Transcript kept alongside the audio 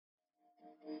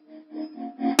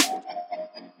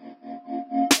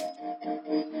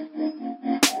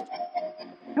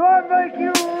make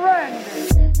you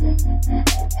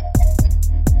randy.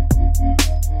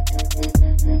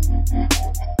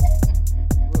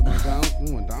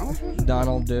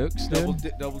 Donald Dukes,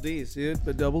 dude. Double D's, dude.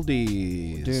 But double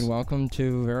D's. Dude, welcome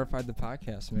to Verified the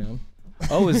Podcast, man.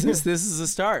 Oh, is this is the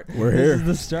start? We're This here. is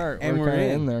the start. And we're kinda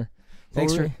in. there.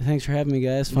 Thanks for having me,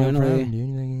 guys. No Finally. problem,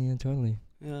 dude.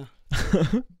 Yeah,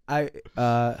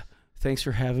 totally. Thanks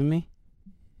for having me.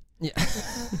 Yeah.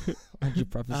 Why'd you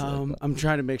preface it like that? I'm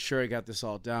trying to make sure I got this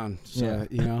all down. So, Yeah.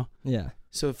 you know. Yeah.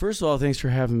 So first of all, thanks for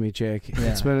having me, Jake.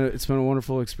 Yeah. It's been a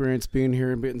wonderful experience being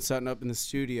here and getting setting up in the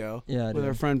studio Yeah, with dude.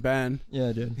 our friend Ben.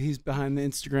 Yeah, dude. He's behind the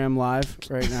Instagram live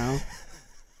right now.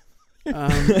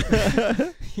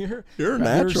 You're a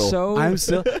natural. so I'm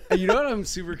still. You know what I'm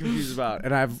super confused about,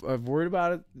 and I've worried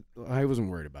about it. I wasn't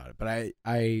worried about it, but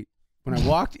I when I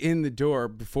walked in the door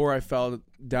before I fell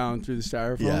down through the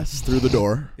styrofoam. Yes, through the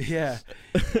door. Yeah.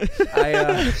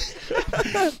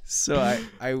 So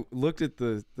I looked at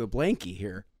the blankie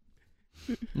here.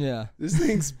 Yeah. This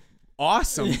thing's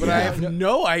awesome, but I have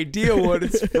no idea what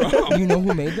it's from. You know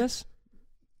who made this?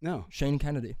 No. Shane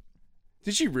Kennedy.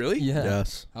 Did she really? Yeah.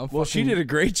 Yes. Well, she did a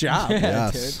great job. Yeah,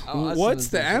 Yes. dude. Oh, What's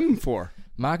the M for?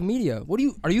 Mock Media. What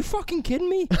are you fucking kidding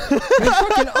me? You're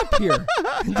fucking up here.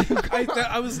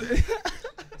 I was.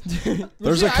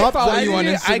 There's a I couple. follow you on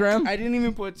Instagram? I didn't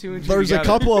even put two and two There's a together.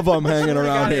 couple of them hanging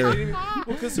around I didn't here. even-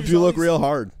 well, 'cause If there's you all look these- real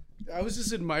hard. I was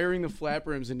just admiring the flap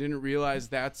rims and didn't realize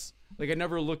that's like I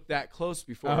never looked that close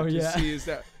before. Oh, to yeah. see is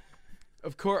that.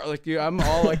 Of course, like I'm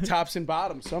all like tops and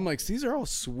bottoms, so I'm like, these are all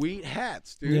sweet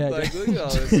hats, dude. Yeah, like dude. look at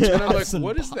all this. And I'm like, Tops and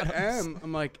what is the bottoms. M?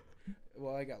 I'm like,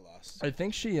 well, I got lost. I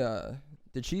think she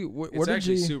did she where It's did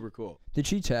actually she super cool. did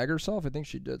she tag herself? I think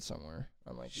she did somewhere.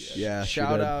 I'm like, Yeah, she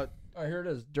Shout did. out. Oh, here it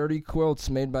is. Dirty quilts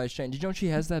made by Shane. Did you know she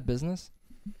has that business?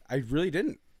 I really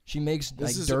didn't. She makes This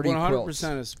like is dirty 100% quilts.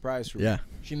 a surprise for me. Yeah.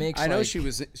 She makes. I know like, she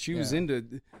was yeah.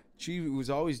 into. She was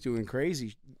always doing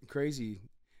crazy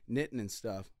knitting and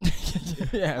stuff.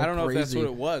 Yeah, I don't know if that's crazy. what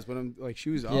it was, but I'm like, she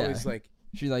was always like,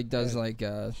 She like does Yeah. like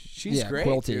she's yeah, great,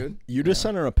 quilty. dude. You just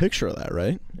sent her a picture of that,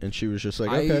 right? And she was just like,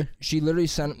 okay. She literally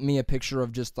sent me a picture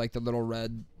of just like the little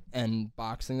red end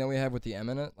box thing that we have with the M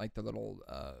in it, like the little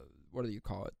what do you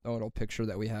call it? The little picture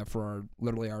that we have for our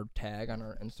literally our tag on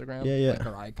our Instagram. Yeah, yeah. Like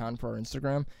our icon for our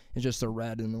Instagram. It's just a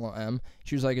red and a little M.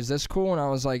 She was like, "Is this cool?" And I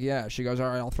was like, "Yeah." She goes, "All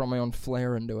right, I'll throw my own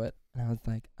flair into it." And I was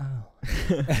like,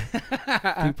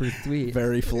 "Oh, super sweet."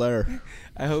 Very flair.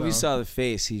 I hope you So- saw the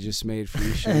face he just made for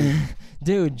you, Shane.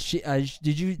 Dude, she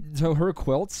did you? So her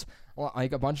quilts, well,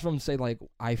 like a bunch of them say like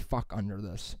 "I fuck under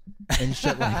this" and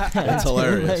shit like that. That's dude.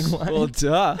 hilarious. Like, what? Well,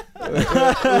 duh.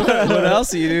 What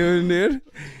else are you doing, dude?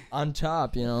 On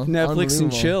top, you know, Netflix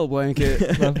and unbelievable. chill blanket.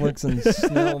 Netflix and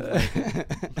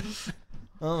snow.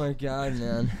 Oh my god,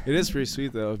 man! It is pretty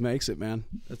sweet though. It makes it, man.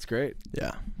 That's great.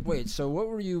 Yeah. Wait, so what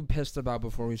were you pissed about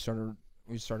before we started?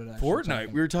 Actually Fortnite.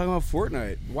 talking? We were talking about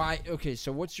Fortnite. Why? Okay,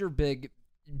 so what's your big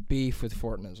beef with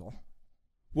Fortnizzle?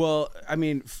 Well, I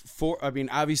mean,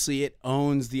 obviously it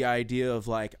owns the idea of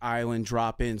like island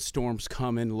drop in, storms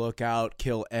coming, look out,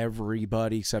 kill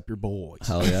everybody except your boys.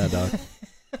 Hell yeah, dog.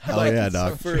 Hell Like, yeah,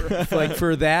 dog.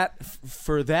 For that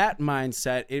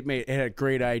mindset, it had a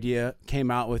great idea. Came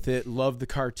out with it. Loved the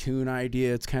cartoon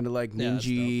idea. It's kind of like Yeah, it's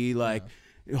Ninja. dope. Like,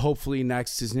 hopefully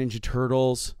next is Ninja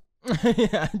Turtles.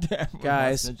 Yeah, definitely.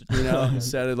 Guys, you know,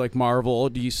 instead of like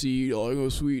Marvel, DC, oh,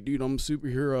 sweet dude, I'm a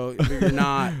superhero. But you're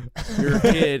not. You're a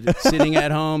kid sitting at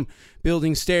home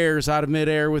building stairs out of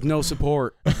midair with no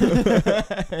support.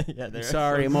 Yeah,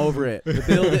 Sorry, I'm over it. But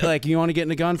build it like you want to get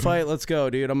in a gunfight. Let's go,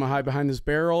 dude. I'm gonna hide behind this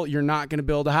barrel. You're not gonna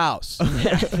build a house.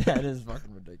 Yeah, that is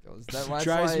fucking ridiculous. That's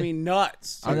Drives why, me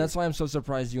nuts. That's why I'm so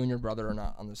surprised you and your brother are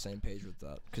not on the same page with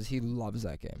that, because he loves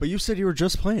that game. But you said you were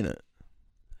just playing it.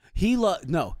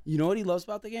 No. You know what he loves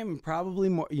about the game? And probably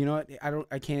more. You know what?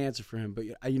 I can't answer for him. But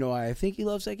you know why I think he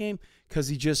loves that game? Because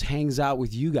he just hangs out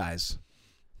with you guys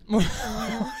What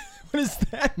does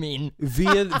that mean?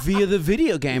 via the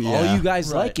video game. All Yeah. you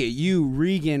guys Right. like it. You,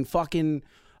 Regan, fucking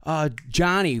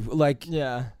Johnny, like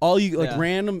Yeah. all you like Yeah.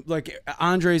 random like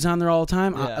Andre's on there all the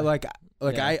time. Yeah.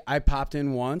 Yeah. I popped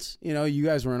in once. You know, you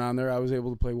guys weren't on there. I was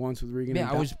able to play once with Regan. Yeah,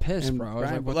 and I was pissed, and bro. I was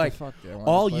Brian, like, but, what the fuck? dude? I wanted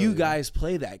to all play you with guys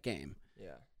play that game. Yeah.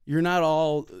 You're not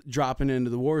all dropping into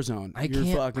the war zone. You're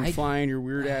can't- fucking flying your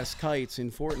weird ass kites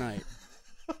in Fortnite.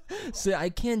 See, I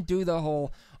can't do the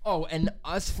whole. Oh, and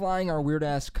us flying our weird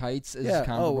ass kites is Yeah.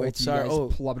 comparable wait, to sorry. you guys Oh.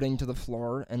 plummeting to the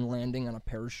floor and landing on a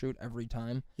parachute every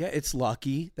time. Yeah, it's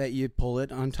lucky that you pull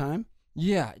it on time.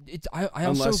 Yeah, it's I also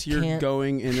Unless you're can't.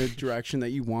 going in a direction that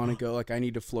you want to go. Like, I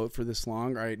need to float for this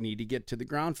long, or I need to get to the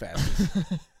ground fastest.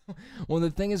 Well, the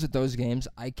thing is with those games,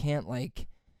 I can't like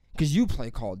Because you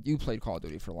played Call of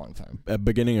Duty for a long time. At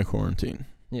beginning of quarantine,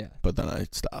 Yeah. but then I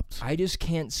stopped. I just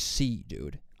can't see,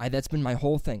 dude. That's been my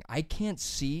whole thing. I can't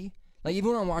see. Like,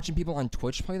 even when I'm watching people on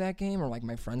Twitch play that game or, like,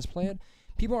 my friends play it,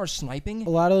 people are sniping. A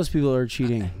lot of those people are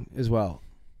cheating as well.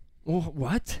 Well,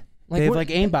 what? They have what? like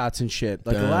aimbots and shit.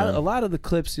 Like Damn. a lot of the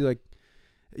clips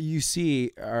you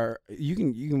see are you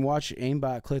can watch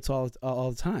aimbot clips all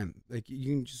the time. Like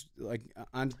you can just like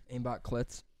on Aimbot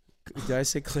clits. Did I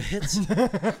say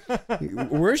clits?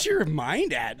 Where's your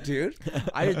mind at, dude?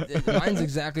 Mine's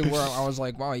exactly where I was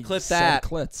like, wow, he Clip said that.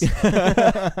 clits.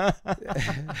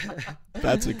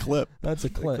 That's a clip. That's a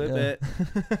clit. Clip yeah.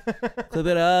 it. Clip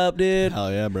it up, dude.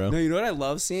 Hell yeah, bro. No, you know what I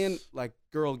love seeing? Like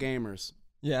girl gamers.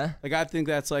 Yeah. Like I think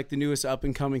that's like the newest up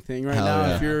and coming thing right Hell now.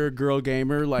 yeah. If you're a girl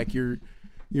gamer, like you're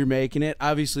making it.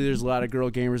 Obviously, there's a lot of girl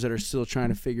gamers that are still trying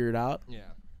to figure it out. Yeah.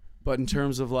 But in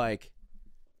terms of like,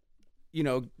 you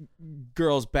know,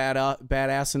 girls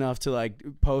badass enough to like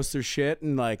post their shit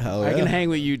and like, Hell I can yeah. hang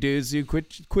with you dudes. You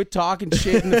quit talking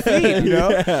shit in the feed, you know?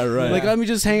 Yeah, right. Like, let me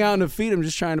just hang out in the feed. I'm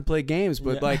just trying to play games.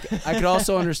 But Yeah. like, I could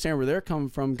also understand where they're coming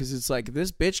from because it's like,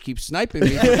 this bitch keeps sniping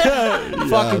me for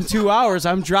fucking 2 hours.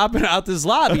 I'm dropping out this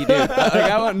lobby, dude. Like,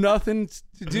 I want nothing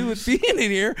to do with being in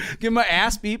here. Get my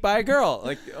ass beat by a girl.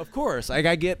 Like, of course. Like,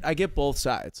 I get both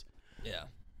sides. Yeah.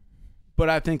 But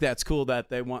I think that's cool that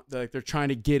they're trying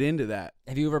to get into that.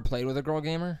 Have you ever played with a girl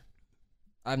gamer?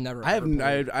 I've never. I ever haven't.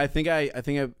 played. I think I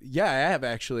have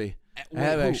actually. I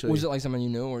have actually. Was it like someone you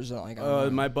knew, or is it like I don't know?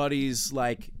 My buddy's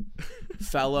like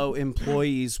fellow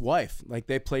employee's wife. Like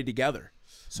they played together.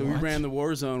 So we What? ran the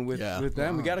Warzone with them. We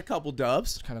Wow. got a couple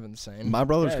dubs. It's kind of insane. My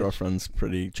brother's Yeah. girlfriend's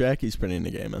Jackie's pretty into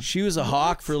gaming. She was a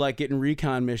hawk for like getting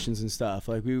recon missions and stuff.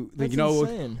 Like That's you know,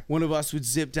 insane. one of us would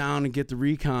zip down and get the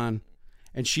recon,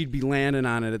 and she'd be landing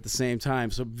on it at the same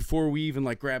time. So before we even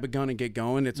like grab a gun and get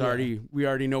going, we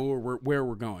already know where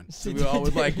we're going. So we all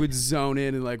would zone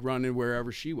in and like run in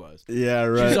wherever she was. Yeah, She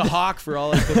right. was a hawk for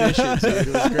all like the missions. Dude.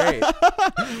 It was great.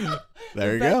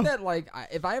 There you The fact go. that like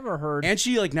if I ever heard, And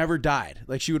she like never died.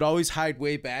 Like she would always hide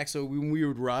way back. So when we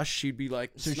would rush, she'd be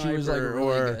like, so she sniper, was like really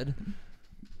or good.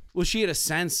 well, she had a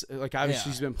sense. Like obviously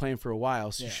Yeah. she's been playing for a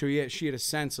while, so Yeah. she had a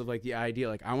sense of like the idea.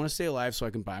 Like I want to stay alive so I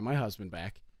can buy my husband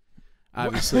back.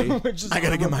 Obviously, Which is I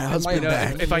gotta get my in husband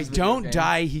opinion, back. if I is the video don't game.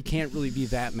 die, he can't really be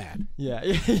that mad. Yeah.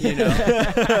 You know,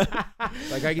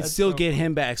 like I can still get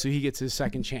him back, so he gets his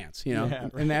second chance. You know, Yeah,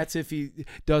 right. and that's if he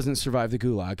doesn't survive the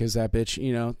gulag, because that bitch,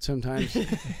 you know, sometimes.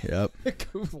 Yep.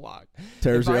 Gulag.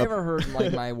 Tears If you I up. ever heard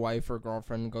like my wife or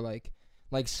girlfriend go like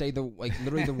say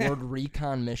literally the word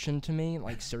recon mission to me,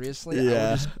 like seriously,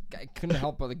 Yeah. I couldn't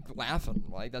help but like laughing.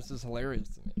 Like that's just hilarious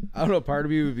to me. I don't know. Part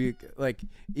of me would be like,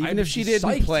 even I'd if be she didn't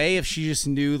psyched. play, if she just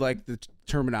knew like the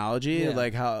terminology, Yeah.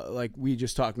 like how like we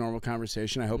just talk normal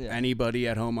conversation. I hope Yeah. anybody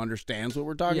at home understands what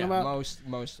we're talking Yeah, about.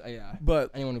 most yeah.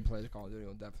 But Anyone who plays Call of Duty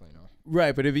will definitely know.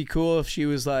 right, but it'd be cool if she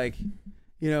was like,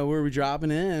 you know, where are we dropping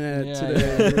in Yeah,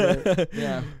 today?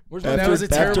 Yeah. Where's That my was a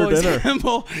After terrible dinner.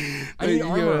 example. I need You know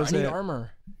what armor. I'm I need saying?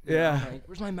 armor. Yeah. Like,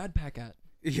 where's my med pack at?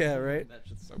 Yeah, right. That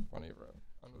shit's so funny, bro.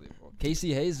 Unbelievable.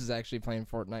 Casey Hayes is actually playing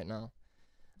Fortnite now.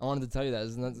 I wanted to tell you that.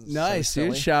 Isn't that so Nice, dude.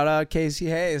 silly? Shout out Casey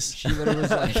Hayes. She literally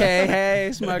was like, Kay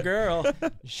Hayes, my girl.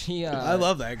 she. I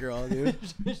love that girl, dude.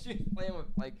 She's playing with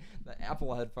like the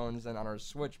Apple headphones and on her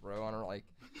Switch, bro. On her like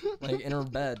in her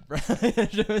bed, bro.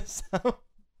 It was so,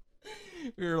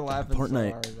 we were laughing so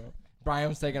Fortnite. hard, bro. Brian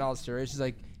was taking it all serious. She's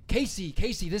like, Casey,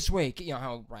 this way. You know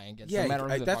how Brian gets. Yeah, no matter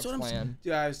who the that's fuck's what I'm playing.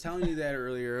 Dude, I was telling you that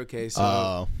earlier. Okay, so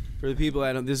Oh. for the people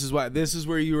that don't, this is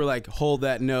where you were like, hold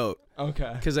that note.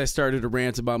 Okay. Because I started to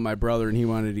rant about my brother and he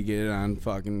wanted to get it on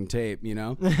fucking tape, you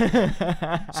know?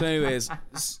 So anyways,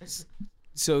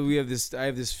 so I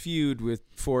have this feud with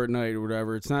Fortnite or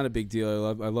whatever. It's not a big deal.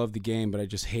 I love the game, but I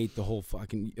just hate the whole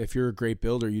fucking, if you're a great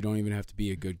builder, you don't even have to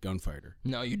be a good gunfighter.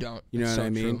 No, you don't. You know It's what so I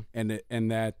mean? true.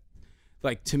 And that,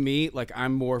 like, to me, like,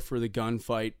 I'm more for the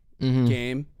gunfight Mhm.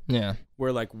 game Yeah.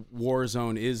 where, like,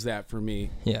 Warzone is that for me.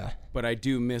 Yeah. But I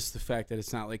do miss the fact that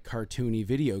it's not like cartoony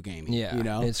video gaming. Yeah. You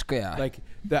know? It's yeah. Like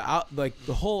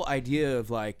the whole idea of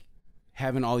like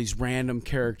having all these random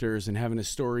characters and having a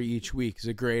story each week is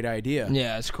a great idea.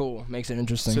 yeah, it's cool. Makes it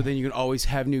interesting. So then you can always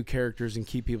have new characters and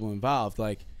keep people involved.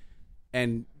 Like,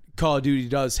 and Call of Duty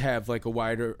does have like a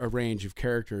range of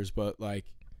characters, but like,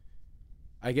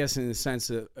 I guess in the sense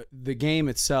of the game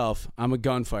itself, I'm a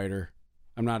gunfighter.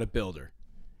 I'm not a builder.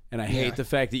 And I hate the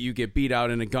fact that you get beat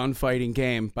out in a gunfighting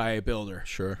game by a builder.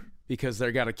 Sure. because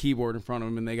they got a keyboard in front of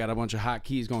them and they got a bunch of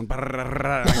hot-keys going.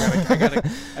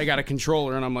 I got a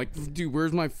controller, and I'm like, dude,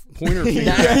 where's my pointer finger?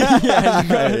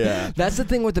 Yeah. That's the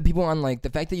thing with the people on like the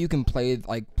fact that you can play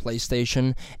like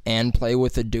PlayStation and play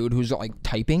with a dude who's like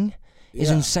typing is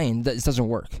insane. That it doesn't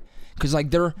work. Cause like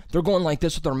they're going like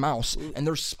this with their mouse and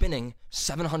they're spinning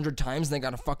 700 times and they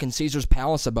got a fucking Caesar's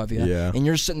Palace above you. Yeah. And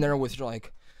you're sitting there with your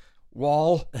like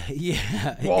wall.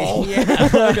 Yeah. Wall. Yeah.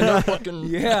 Like, and they're fucking,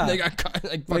 Yeah. They got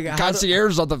like fucking how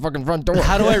concierge out the fucking front door.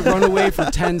 How do I run away for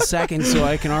 10 seconds so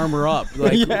I can armor up?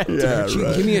 Like, Yeah,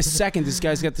 right. give me a second. This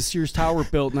guy's got the Sears Tower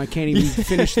built, and I can't even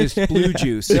finish this blue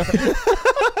juice.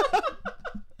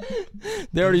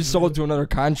 They already sold to another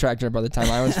contractor by the time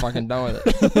I was fucking done with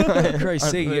it. For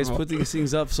Christ's sake, you guys put these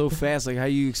things up so fast. Like, how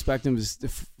you expect them to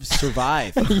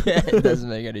survive? Yeah, it doesn't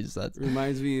make any sense.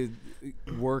 Reminds me of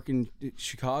work in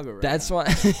Chicago right That's now.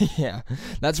 why, yeah,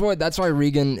 that's why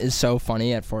Regan is so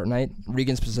funny at Fortnite.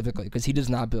 Regan specifically, because he does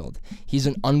not build. He's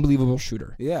an unbelievable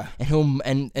shooter. Yeah.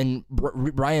 And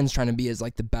Brian's trying to be as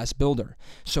like the best builder,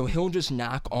 so he'll just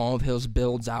knock all of his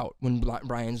builds out when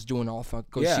Brian's doing all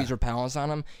Caesar Palace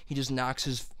on him. He just knocks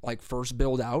his like first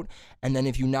build out, and then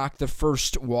if you knock the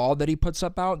first wall that he puts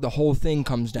up out, the whole thing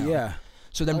comes down. Yeah.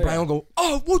 So then Brian will go,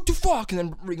 oh, what the fuck? And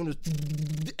then Regan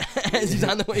just, as he's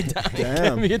on the way down.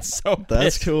 Damn. I mean, it's so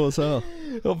That's pissed. cool as hell.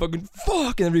 He'll fucking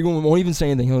fuck. And then Regan won't even say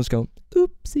anything. He'll just go,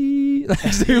 oopsie. Like,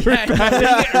 super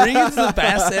Regan's the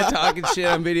best at talking shit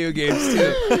on video games,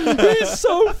 too. He's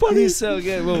so funny. He's so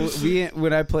good. Well,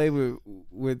 when I played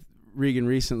with Regan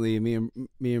recently, me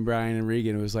and Brian and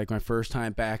Regan, it was like my first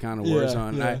time back on a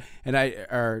Warzone. Yeah.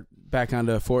 Or back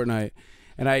onto Fortnite.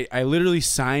 And I literally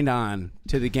signed on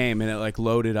to the game, and it like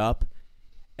loaded up.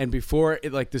 And before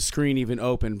it like the screen even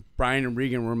opened, Brian and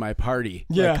Regan were my party.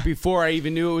 Yeah. Like, before I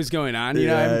even knew what was going on. You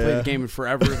know, I haven't played the game in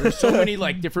forever. There's so many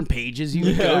like different pages you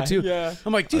can go to. Yeah.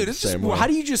 I'm like, dude, this is Same way. how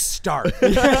do you just start?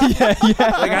 yeah.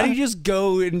 Like, how do you just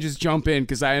go and just jump in?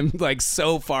 Because I am like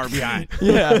so far behind.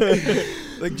 Yeah.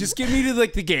 Like, just get me to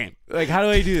like the game. Like, how do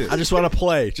I do this? I just want to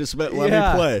play. Just let me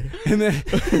play.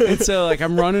 And so like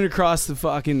I'm running across the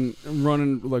fucking, I'm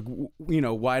running like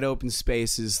wide open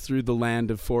spaces through the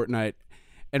land of Fortnite,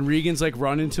 and Regan's like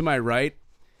running to my right,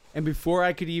 and before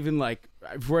I even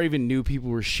knew people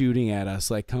were shooting at us,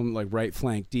 like come like right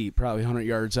flank deep, probably 100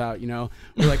 yards out, we're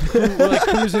like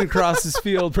cruising across this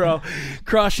field, bro,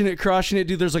 crushing it,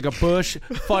 dude. There's like a bush,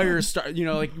 fire start,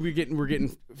 like we're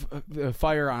getting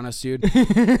fire on us, dude.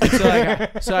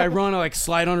 So I run, I like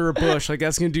slide under a bush, like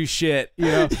that's gonna do shit,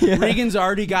 Regan's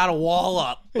already got a wall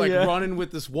up, like running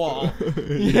with this wall,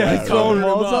 like throwing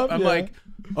walls up. I'm like,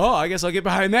 oh, I guess I'll get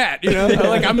behind that,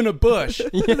 like I'm in a bush.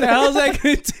 What the hell is I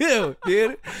gonna do,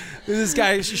 dude? This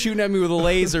guy shooting at me with a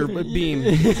laser beam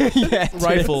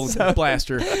rifle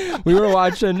blaster. We were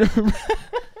watching.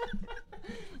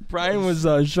 Brian was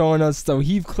showing us, so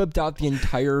he clipped out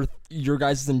your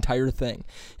guys' entire thing.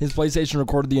 His PlayStation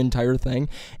recorded the entire thing,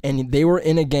 and they were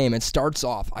in a game. It starts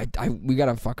off. We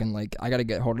gotta fucking I gotta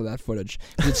get hold of that footage.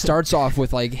 It starts off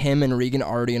with like him and Regan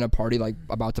already in a party, like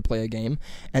about to play a game,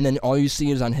 and then all you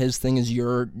see is on his thing is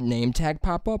your name tag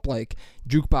pop up, like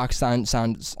jukebox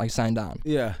signed on.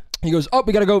 Yeah. He goes, oh,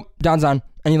 we gotta go. Don's on,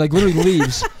 and he like literally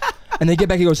leaves. And they get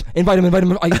back. He goes, invite him.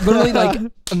 Like literally, like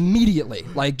immediately,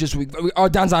 like just oh,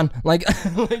 Don's on. Like,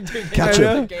 dude,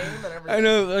 Gotcha. I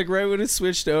know. Like right when it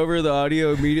switched over, the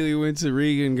audio immediately went to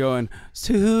Regan going,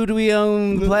 "To who do we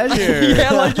owe the pleasure?"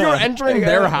 Yeah, like you were entering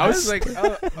their house. I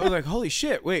was like, holy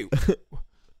shit! Wait.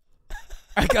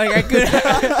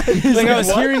 I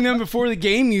was hearing them before the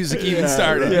game music even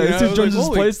started. Yeah, he just joins his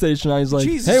PlayStation. I was like,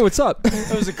 Jesus. hey, what's up?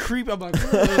 That was a creep. I'm like,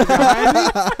 behind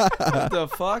me? What the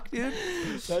fuck, dude?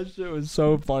 That shit was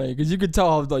so funny because you could tell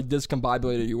how like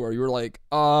discombobulated you were. You were like,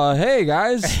 hey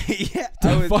guys. Yeah,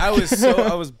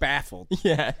 I was baffled.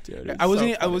 Yeah, dude. I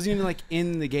wasn't even like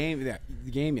in the game.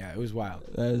 The game, yeah, it was wild.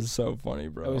 That is so funny,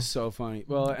 bro. It was so funny.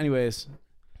 Well, anyways,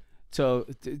 so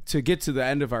to get to the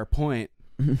end of our point,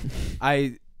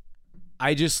 I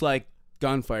just like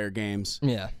gunfire games.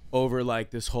 Yeah. Over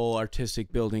like this whole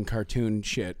artistic building cartoon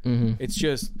shit. Mm-hmm. It's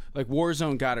just like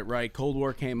Warzone got it right. Cold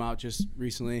War came out just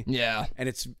recently. Yeah. And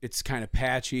it's kind of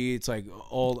patchy. It's like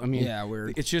old. I mean, yeah,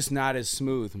 weird. It's just not as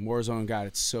smooth. And Warzone got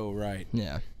it so right.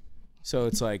 Yeah. So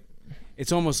it's like,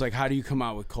 it's almost like, how do you come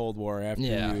out with Cold War after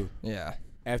you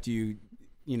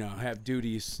have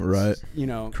duties? Right.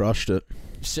 Crushed it.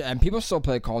 So, and people still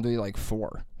play Call of Duty like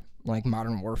 4, like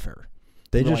Modern Warfare.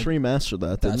 They They're just remastered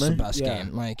that, didn't That's they? the best Yeah.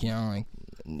 game. Like, like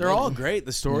They're all great.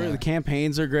 The story, Yeah. the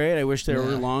campaigns are great. I wish they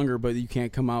were Yeah. longer, but you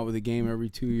can't come out with a game every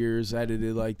 2 years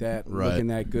edited like that, Right. looking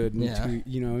that good. And Yeah.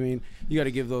 you know what I mean? You got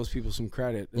to give those people some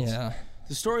credit. Yeah.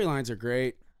 The storylines are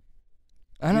great.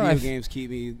 I don't know. Video games keep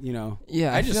me, you know.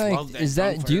 Yeah, I just feel like, love that. is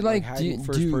that? Do you like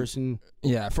first person?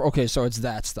 Yeah. Okay, so it's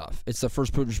that stuff. It's the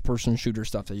first person shooter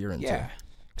stuff that you're into. Yeah.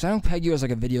 Because I don't peg you as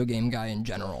like a video game guy in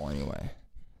general, anyway.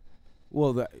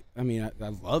 Well, I mean, I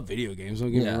love video games.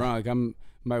 Don't get me wrong. Like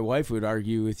my wife would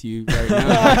argue with you right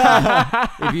now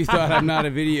if you thought I'm not a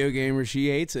video gamer. She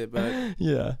hates it, but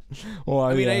yeah. Well,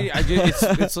 I mean, I just,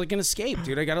 it's like an escape,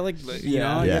 dude. I gotta like, you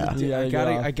know,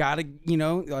 I gotta, you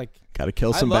know, like gotta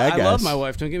kill some bad guys. I love my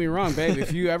wife. Don't get me wrong, babe.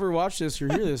 If you ever watch this or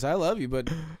hear this, I love you, but.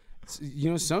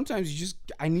 You know, sometimes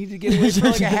I need to get away for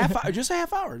like a half hour, just a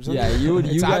half hour. Yeah, you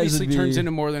guys obviously turns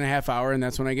into more than a half hour, and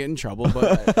that's when I get in trouble.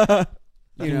 But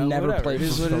you know, never whatever. play for It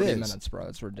is 30 what it is. minutes, bro.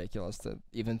 It's ridiculous to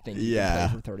even think you can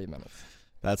play for 30 minutes.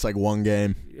 That's like one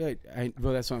game.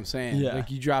 Well, that's what I'm saying. Yeah.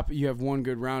 Like you have one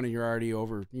good round and you're already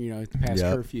over. You know, past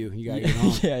curfew. You gotta get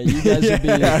home. Yeah,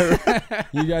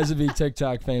 you guys would be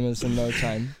TikTok famous in no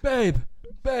time, babe.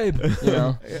 You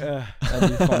know, that'd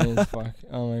be funny as fuck.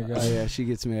 Oh my god. Oh yeah, she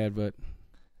gets mad, but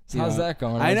how's that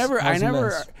going? I never.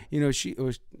 You know,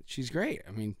 she's great.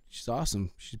 I mean, she's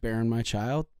awesome. She's bearing my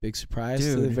child. Big surprise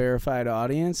to the verified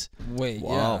audience. Wait,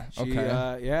 wow.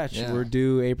 We're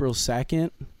due April 2nd.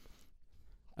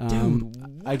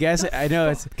 Dude, I guess I know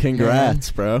it's.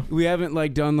 Congrats, bro. We haven't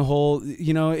like done the whole.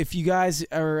 You know, if you guys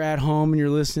are at home and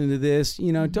you're listening to this,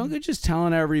 you know, don't go just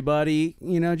telling everybody.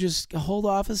 You know, just hold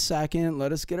off a second.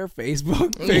 Let us get our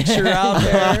Facebook picture out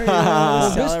there. You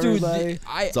know, tell everybody.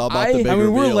 It's all about the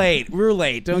bigger we're deal. late. We're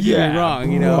late. Don't get me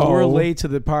wrong. You know, we're late to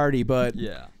the party, but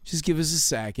just give us a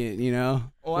second. You know,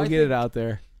 we'll get it out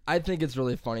there. I think it's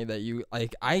really funny that you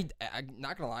like. I'm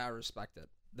not gonna lie. I respect it.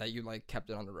 That you like kept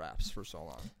it under wraps for so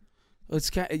long. It's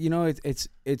kind of, you know,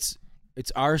 it's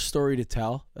our story to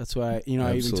tell. That's why, you know,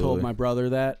 I even told my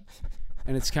brother that,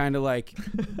 and it's kind of like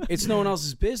it's no one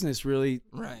else's business really.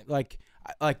 Right. Like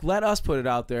let us put it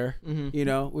out there. You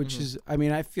know, which is, I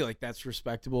mean, I feel like that's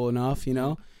respectable enough. You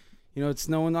know, it's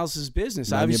no one else's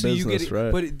business. None Obviously, your business, you get,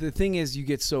 right. but the thing is, you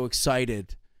get so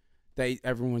excited that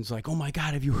everyone's like, "Oh my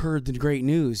God, have you heard the great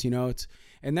news?" You know, it's.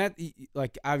 And that,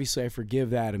 like, obviously I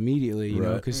forgive that immediately, you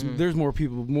know, because there's more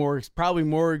people, probably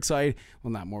more excited.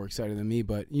 Well, not more excited than me,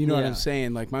 but you know what I'm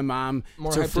saying? Like, my mom,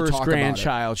 it's her first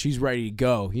grandchild. She's ready to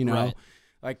go, you know? Right.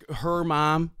 Like, her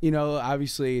mom, you know,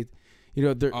 obviously, you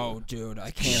know, they're I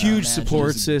can't huge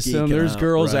support system. There's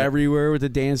girls everywhere with the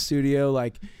dance studio.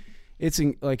 Like, it's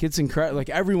incredible. Like,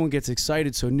 everyone gets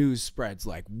excited, so news spreads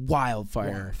like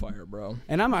wildfire. Wildfire, bro.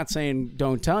 And I'm not saying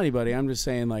don't tell anybody. I'm just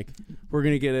saying, like, we're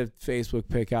gonna get a Facebook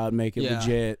pic out and make it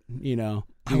legit. You know,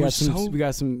 we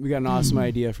got an awesome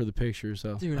idea for the picture.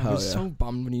 So, dude, I was so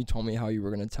bummed when you told me how you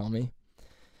were gonna tell me.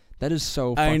 That is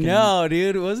so fucking... I know,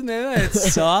 dude. Wasn't it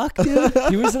suck, dude?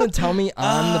 He was gonna tell me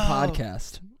on the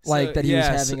podcast, like, that he was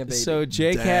having a baby. So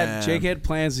Jake had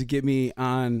plans to get me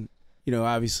on, you know,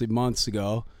 obviously months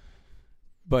ago.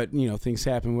 But, you know, things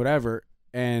happen, whatever.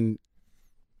 And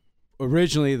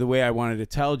originally the way I wanted to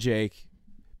tell Jake,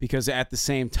 because at the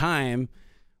same time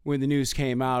when the news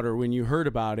came out or when you heard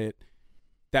about it,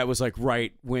 that was like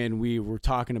right when we were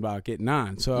talking about getting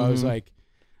on. So I was like,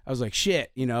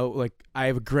 shit, you know, like I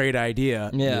have a great idea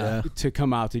to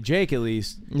come out to Jake at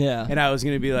least. Yeah. And I was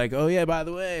going to be like, oh yeah, by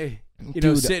the way, you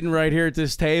know, sitting right here at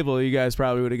this table, you guys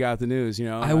probably would have got the news, you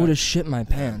know. I would have shit my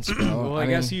pants, bro. Well, I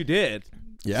guess you did.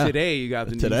 Yeah. Today you got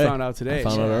the news. You found out today. I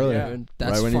found out earlier. Yeah.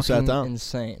 That's right when you sat down.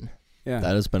 Insane. Yeah.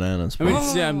 That is bananas. I mean,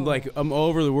 I'm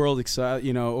over the world excited,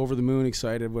 you know, over the moon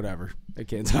excited, whatever. I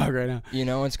can't talk right now. You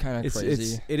know, it's kind of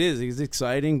crazy. It's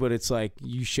exciting, but it's like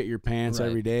you shit your pants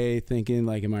every day thinking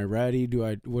like, am I ready?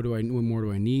 What more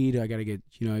do I need? I got to get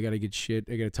shit.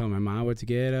 I got to tell my mom what to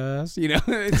get us, you know?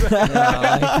 It's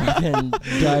like fucking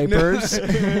diapers.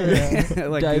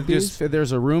 Like diapers.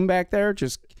 There's a room back there.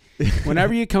 Just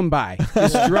whenever you come by,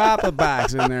 just drop a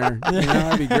box in there. You know,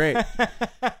 that'd be great.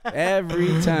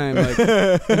 Every time, like,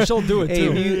 and she'll do it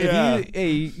too.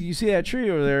 If you see that tree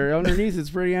over there? Underneath, it's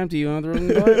pretty empty. You want to throw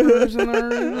some diapers in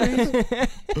there?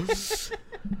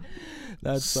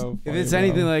 That's so funny. If it's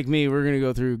anything like me, we're gonna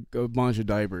go through a bunch of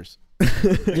diapers.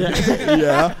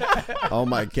 Yeah. Oh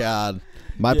my God.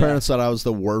 My parents said I was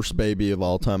the worst baby of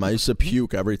all time. I used to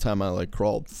puke every time I like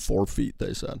crawled 4 feet,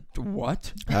 they said.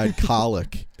 What? I had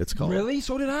colic, it's called. Really?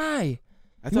 So did I.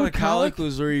 I thought a colic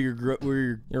was where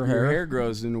your hair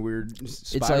grows in a weird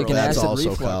spiral. It's like an That's acid also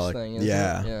reflux colic. thing,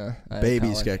 Yeah.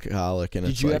 Babies get colic. And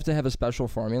did you have to have a special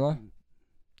formula?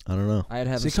 I don't know. I had to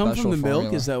have Does a special it come from the formula.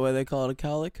 milk? Is that why they call it a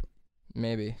colic?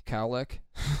 Maybe. Cowlick?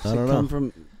 I don't know. Come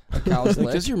from a cow's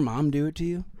lick? Does your mom do it to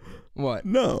you? What?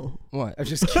 No. What? I'm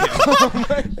just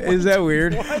kidding. Is that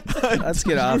weird? Let's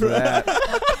get off of that.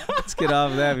 Let's get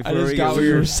off of that before we get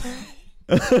weird.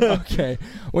 Okay.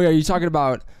 Wait, are you talking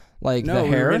about like No, the we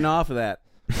were hair? getting off of that.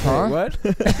 Huh? What?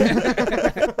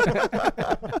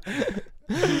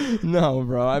 No,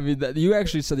 bro. I mean, you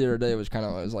actually said the other day it was kind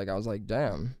of. I was like,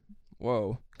 damn,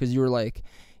 whoa, because you were like,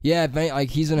 yeah, like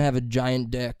he's gonna have a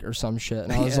giant dick or some shit,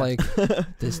 and I was Yeah. like,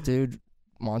 this dude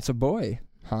wants a boy,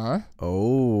 huh?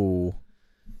 Oh.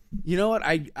 You know what?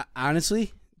 I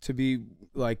honestly, to be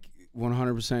like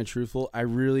 100% truthful, I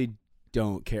really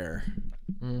don't care.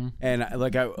 And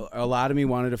like a lot of me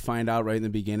wanted to find out right in the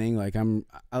beginning. Like I'm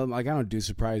like I don't do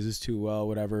surprises too well.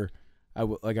 Whatever. I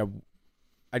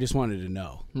just wanted to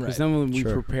know because Right. then when we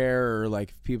Sure. prepare or like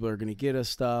if people are gonna get us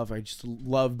stuff, I just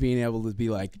love being able to be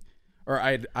like, or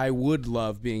I would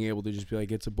love being able to just be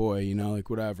like, it's a boy, you know, like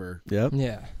whatever. Yep.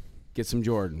 Yeah. Get some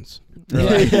Jordans.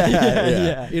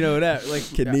 Yeah. You know that like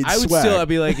Kid needs I would swag. still I'd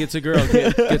be like, it's a girl,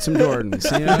 get some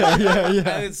Jordans. You know?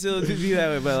 I would still be that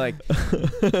way, but like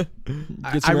Get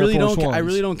I some Air really Force don't. I Ones.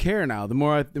 really don't care now. The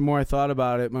more I thought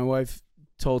about it, my wife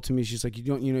told to me, she's like, you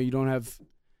don't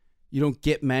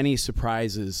get many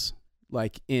surprises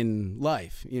like in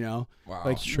life, you know. Wow.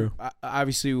 Like true.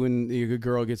 Obviously, when a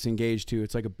girl gets engaged to,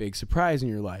 it's like a big surprise in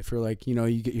your life, or like you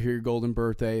hear your golden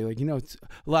birthday. Like a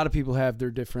lot of people have their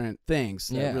different things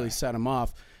that Yeah. really set them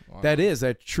off. Wow.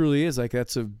 That truly is like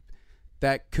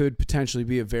that could potentially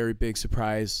be a very big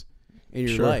surprise in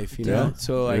your Sure. life, you Yeah. know.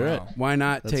 So like, You're right. why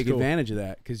not That's take cool. advantage of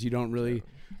that? Because you don't really,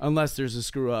 unless there's a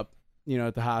screw up,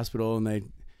 at the hospital and they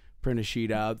print a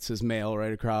sheet out that says male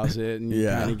right across it, and you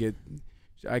Yeah. kind of get.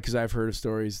 Because I've heard of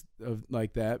stories of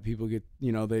like that. People get,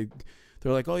 they're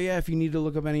like, oh yeah, if you need to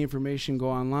look up any information, go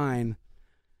online,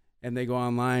 and they go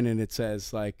online and it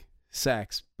says like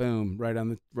sex, boom, right on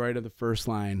the first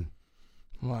line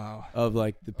Wow. of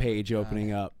like the page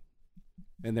opening up,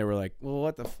 and they were like, well,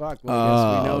 what the fuck? Well,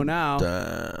 I guess we know now,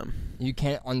 Damn. You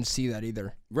can't unsee that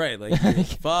either. right? Like,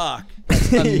 fuck.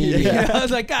 Immediate. I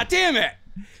was like, God damn it,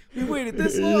 we waited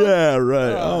this long. Yeah,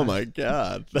 right. Oh my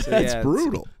God. That's yeah,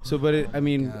 brutal. So, but I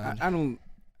mean, God. I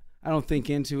don't think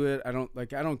into it. I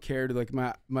don't care to like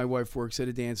my wife works at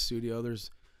a dance studio. There's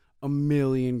a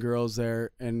million girls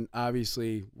there, and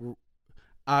obviously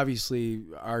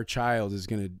our child is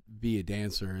going to be a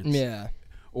dancer. Yeah.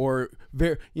 Or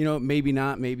very, maybe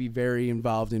not, maybe very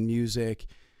involved in music.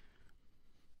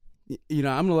 I'm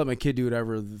going to let my kid do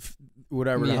whatever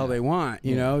the hell they want.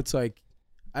 You know, it's like,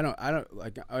 I don't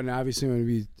like, and obviously I'm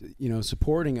going to be,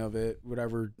 supporting of it,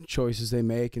 whatever choices they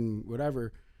make and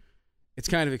whatever. It's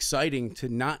kind of exciting to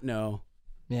not know.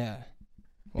 Yeah.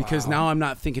 Because Wow. now I'm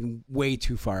not thinking way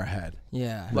too far ahead.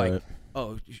 Yeah. Like, Right.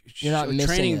 oh, You're not missing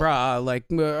training it. bra, like,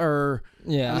 or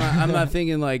Yeah. I'm not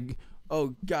thinking like,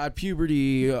 oh God,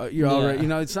 puberty. You're all right.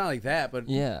 It's not like that, but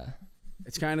Yeah.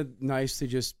 it's kind of nice to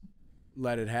just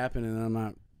let it happen, and I'm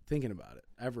not thinking about it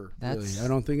ever. That's-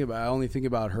 Really, I only think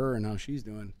about her and how she's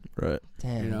doing. Right.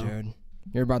 Damn, dude.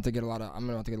 I'm about to get a lot of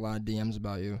DMs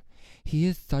about you. He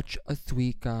is such a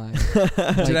sweet guy.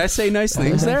 Did I say nice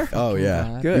things there? Oh yeah.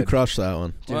 God. Good. You crushed that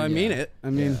one. Dude, Well, I mean yeah. it. I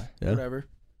mean, Yeah. whatever.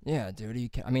 Yeah,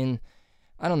 dude.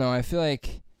 I don't know. I feel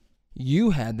like you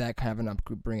had that kind of an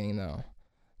upbringing though.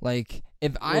 Like,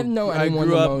 if I know anyone I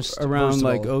grew the up most around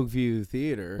like versatile- Oakview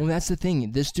Theater. Well, that's the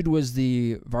thing. This dude was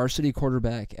the varsity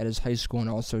quarterback at his high school and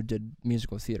also did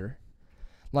musical theater.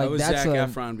 Like, I was that's Zac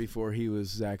a, Efron before he was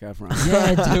Zac Efron.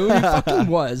 Yeah, dude, he fucking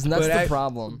was, and that's But the I-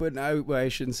 problem. But I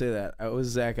shouldn't say that. I was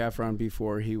Zac Efron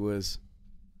before he was.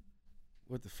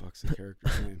 What the fuck's the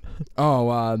character's name?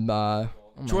 Oh, my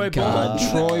Troy God.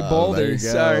 Bolton. Troy There Bolton. you go.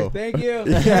 Sorry. Thank you.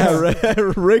 Yeah,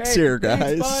 Rick's Hey, here,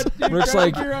 thanks, guys. bud. Dude, Rick's glad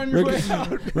like- you're on your Rick- way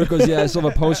out. Rick goes, yeah, I still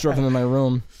have a poster of him in my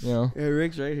room. You know. Yeah,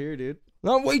 Rick's right here, dude.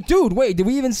 No, wait, dude, wait. Did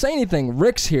we even say anything?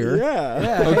 Rick's here. Yeah.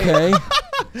 Yeah. Okay.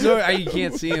 So you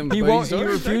can't see him. He but won't. he's He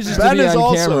over refuses to Ben be is on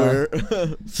also camera.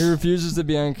 here. He refuses to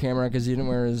be on camera because he didn't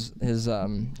wear his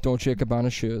Dolce &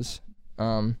 Gabbana shoes.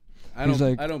 I he's don't.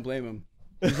 like- I don't blame him.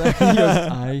 He goes,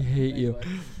 I hate you.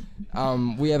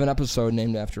 We have an episode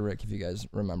named after Rick, if you guys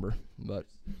remember. But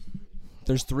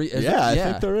there's 3. Is Yeah, there?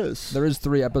 I think there is. There is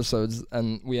 3 episodes,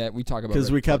 and we talk about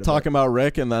Because Rick we kept quite a bit. talking about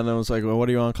Rick, and then it was like, well, what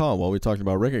do you want to call him? Well, we talked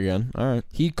about Rick again. All right.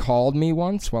 He called me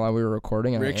once while we were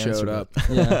recording, and Rick I answered showed it. up.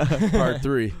 Yeah. Part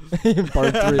 3.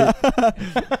 Part 3.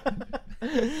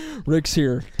 Rick's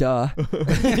here. Duh.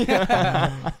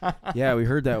 Yeah, we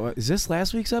heard that one. Is this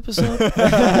last week's episode?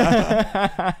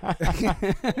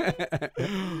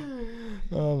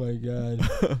 Oh my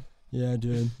God. Yeah,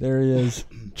 dude. There he is.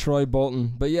 Troy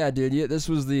Bolton. But yeah, dude, this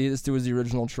dude was the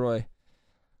original Troy.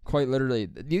 Quite literally.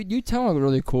 You tell a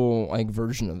really cool like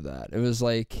version of that. It was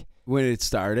like, When it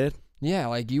started. yeah,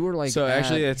 like you were like So at-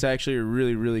 actually, it's actually a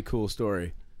really, really cool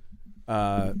story.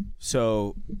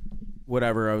 So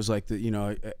whatever. I was like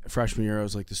freshman year, I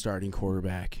was like the starting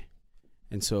quarterback.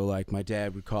 And so, like, my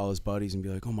dad would call his buddies and be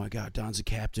like, "Oh my God, Don's the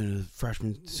captain of the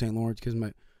freshman St. Lawrence." Because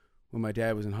when my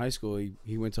dad was in high school,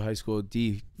 he went to high school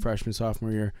D freshman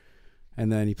sophomore year,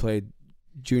 and then he played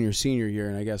junior senior year.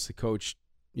 And I guess the coach,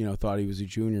 thought he was a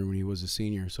junior when he was a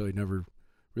senior, so he never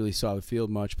really saw the field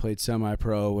much. Played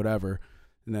semi-pro, whatever,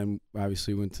 and then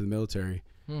obviously went to the military.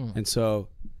 And so,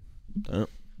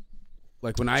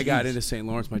 like, when I got into St.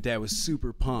 Lawrence, my dad was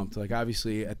super pumped. Like,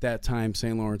 obviously, at that time,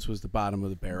 St. Lawrence was the bottom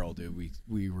of the barrel, dude.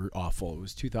 We were awful. It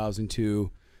was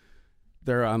 2002.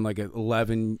 They're on, like, an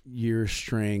 11-year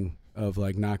string of,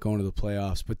 like, not going to the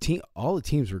playoffs. But all the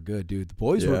teams were good, dude. The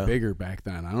boys were bigger back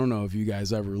then. I don't know if you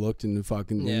guys ever looked in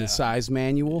the size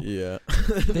manual. Yeah.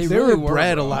 They really were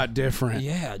bred bro. a lot different.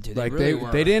 Yeah, dude. Like, really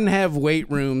were. they didn't have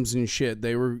weight rooms and shit.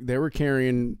 They were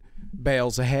carrying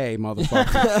bales of hay,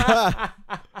 motherfucker.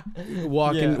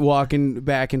 walking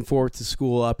back and forth to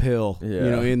school uphill,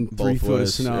 in 3 foot of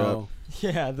snow.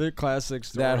 Yeah, the classic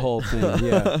story. That whole thing,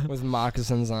 yeah. With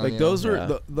moccasins on. Like, those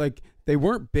were, they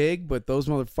weren't big, but those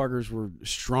motherfuckers were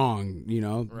strong,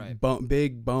 Right.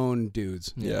 Big bone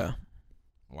dudes. Yeah.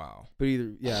 Wow. But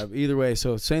either way,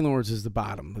 so St. Lawrence is the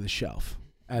bottom of the shelf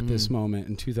at this moment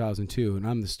in 2002, and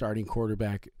I'm the starting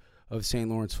quarterback of St.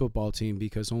 Lawrence football team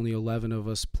because only 11 of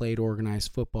us played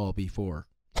organized football before.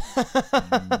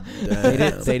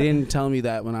 They didn't tell me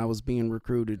that when I was being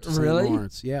recruited to St.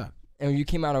 Lawrence. Yeah. And you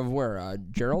came out of where?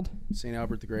 Gerald? St.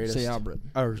 Albert the Greatest. St. Albert.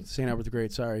 Or St. Albert the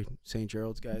Great, sorry. St.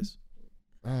 Gerald's, guys.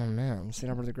 Oh, man. St.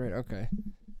 Albert the Great. Okay.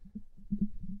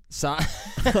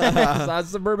 Side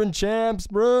Suburban Champs,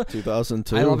 bro.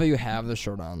 2002. I love how you have the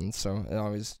shirt on, so it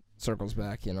always circles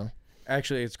back,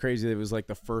 Actually, it's crazy. It was like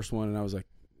the first one, and I was like,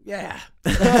 yeah.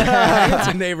 It's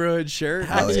a neighborhood shirt.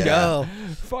 Let's go.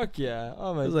 Fuck yeah.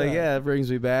 Oh, my I was God. like, yeah, it brings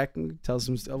me back. And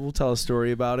we'll tell a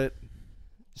story about it.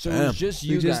 So it was just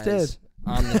you guys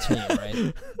on the team, right?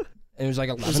 And it was like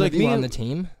 11 of you on the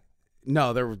team?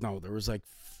 No, there was like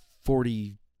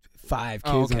 45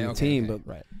 kids on the team, but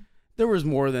right. There was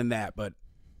more than that, but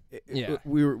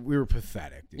we were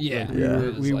pathetic. Dude. Yeah.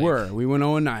 We We went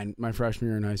 0-9 my freshman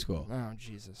year in high school. Oh,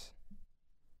 Jesus.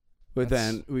 But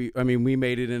then we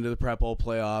made it into the Prep Bowl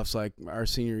playoffs like our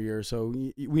senior year. So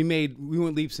we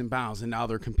went leaps and bounds, and now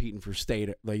they're competing for state.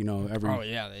 Like,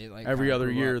 every other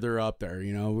year they're up there.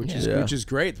 Which is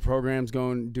great. The program's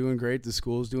doing great. The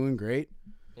school's doing great.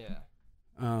 Yeah.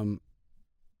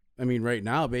 Right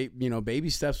now, baby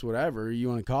steps, whatever you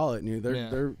want to call it.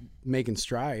 They're making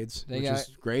strides, which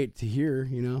is great to hear.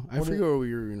 I forget what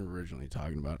we were originally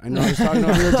talking about. I know I was talking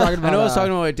about. I was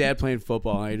talking about my dad playing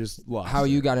football, and I just lost. How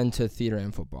you got into theater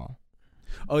and football?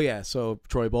 Oh yeah, so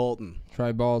Troy Bolton.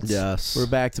 Yes, we're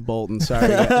back to Bolton.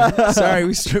 Sorry, sorry,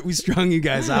 we strung you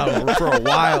guys out for a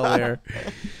while there.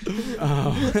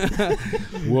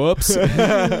 Whoops.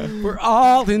 We're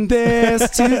all in this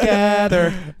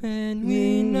together. And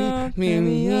we know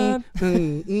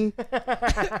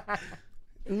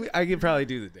I could probably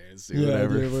do the dance.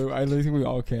 Whatever. Dude, I think we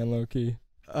all can, low key.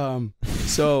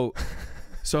 So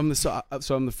I'm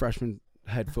the freshman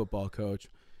head football coach.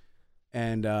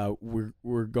 And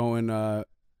we're going.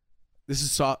 This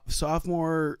is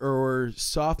sophomore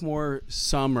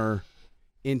summer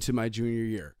into my junior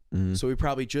year. Mm-hmm. So we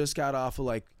probably just got off of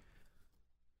like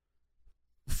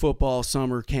football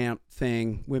summer camp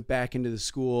thing. Went back into the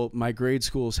school. My grade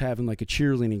school is having like a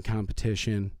cheerleading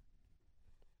competition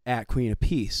at Queen of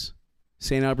Peace.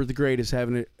 St. Albert the Great is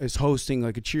hosting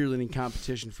like a cheerleading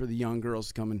competition for the young girls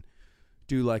to come and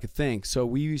do like a thing. So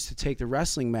we used to take the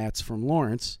wrestling mats from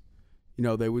Lawrence.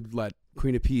 They would let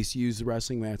Queen of Peace use the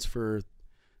wrestling mats for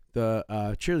the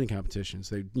cheerleading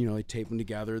competitions. They tape them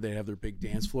together. They have their big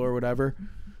dance floor or whatever.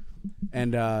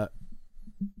 And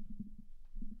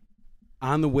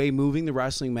on the way moving the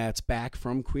wrestling mats back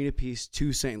from Queen of Peace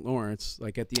to St. Lawrence,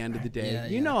 like at the end of the day,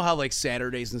 you know how like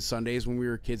Saturdays and Sundays when we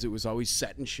were kids, it was always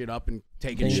setting shit up and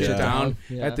taking shit down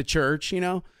at the church,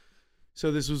 So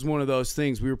this was one of those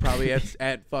things. We were probably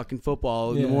at fucking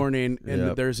football in the morning,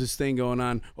 and there's this thing going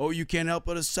on. Oh, you can't help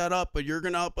us set up, but you're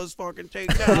gonna help us fucking take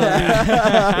down.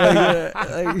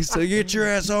 So get your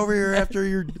ass over here after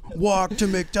your walk to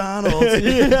McDonald's.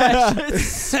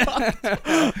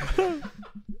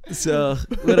 So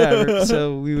whatever.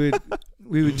 So we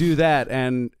would do that,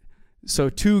 and so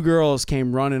 2 girls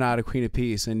came running out of Queen of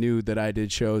Peace and knew that I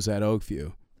did shows at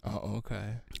Oakview. Oh,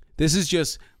 okay. This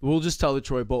is we'll just tell the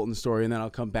Troy Bolton story, and then I'll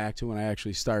come back to when I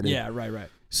actually started. Yeah, right.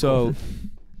 So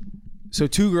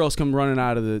 2 girls come running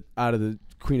out of the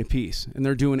Queen of Peace, and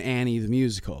they're doing Annie the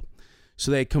musical.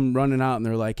 So they come running out, and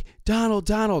they're like, Donald,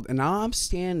 and now I'm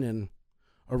standing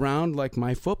around like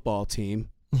my football team,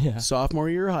 Yeah. sophomore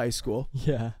year of high school,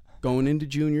 Yeah. going into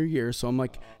junior year. So I'm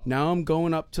like, now I'm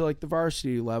going up to like the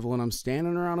varsity level, and I'm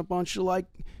standing around a bunch of like,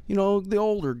 the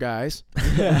older guys.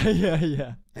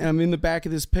 Yeah. And I'm in the back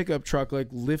of this pickup truck, like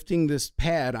lifting this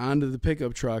pad onto the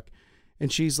pickup truck.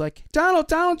 And she's like, Donald,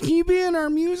 can you be in our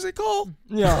musical?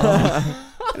 Yeah.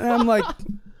 And I'm like,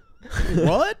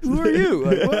 what? Who are you?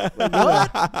 Like,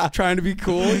 what? Trying to be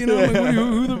cool,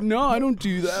 Like, no, I don't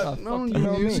do that. Oh, I don't fuck do you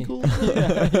know me. musicals.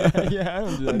 yeah. I don't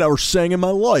do I've that. never sang in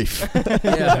my life.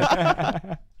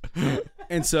 Yeah.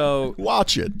 And so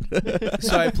Watch it.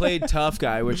 I played tough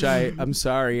guy, which I'm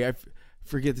sorry. I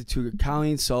forget the two.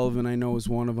 Colleen Sullivan, I know, was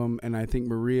one of them. And I think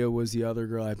Maria was the other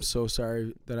girl. I'm so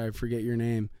sorry that I forget your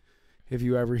name. If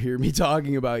you ever hear me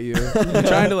talking about you. I'm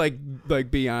trying to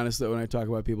like be honest though when I talk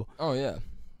about people. Oh yeah.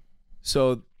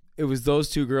 So it was those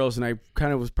two girls, and I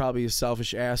kind of was probably a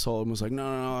selfish asshole and was like, no,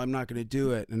 I'm not going to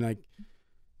do it. And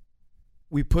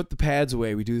we put the pads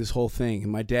away. We do this whole thing.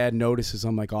 And my dad notices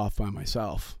I'm like off by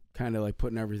myself, kind of like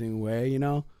putting everything away,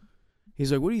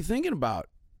 He's like, what are you thinking about?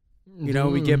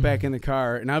 We get back in the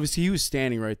car, and obviously he was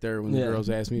standing right there when the girls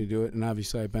asked me to do it. And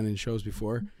obviously I've been in shows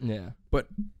before. Yeah. But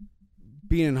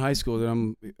being in high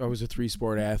school, I was a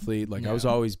 3-sport athlete. Like I was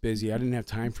always busy. I didn't have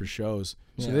time for shows.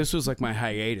 So this was like my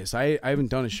hiatus. I haven't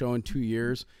done a show in 2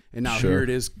 years, and now here it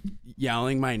is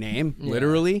yelling my name,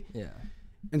 literally. Yeah.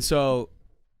 And so,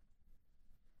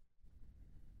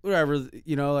 whatever,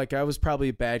 like I was probably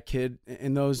a bad kid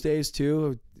in those days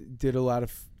too. I did a lot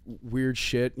of weird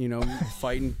shit,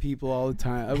 fighting people all the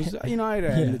time. I was, I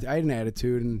had an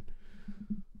attitude,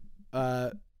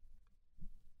 and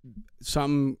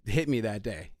something hit me that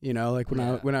day, like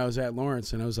when I was at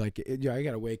Lawrence, and I was like, I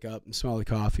gotta wake up and smell the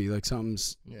coffee, like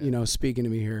something's speaking to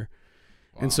me here.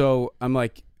 Wow. And so I'm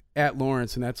like at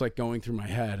Lawrence, and that's like going through my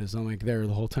head as I'm like there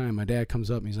the whole time. My dad comes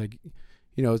up and he's like,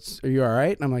 are you all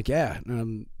right? And I'm like, yeah.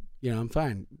 And I'm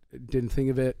fine. Didn't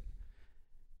think of it.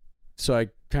 So I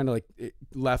kind of like it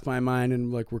left my mind,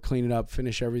 and like we're cleaning up,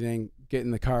 finish everything, get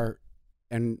in the car,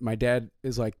 and my dad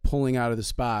is like pulling out of the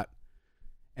spot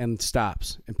and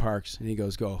stops and parks, and he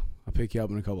goes, go, I'll pick you up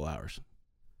in a couple hours.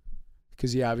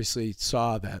 Because he obviously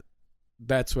saw that.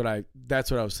 That's what I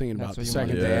was thinking about the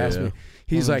second they asked me.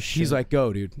 He's like,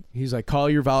 go, dude. He's like, call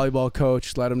your volleyball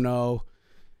coach, let him know,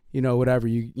 whatever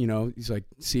he's like,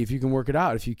 see if you can work it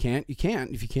out. If you can't, you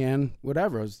can't. If you can,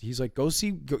 whatever. He's like,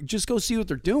 just go see what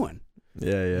they're doing.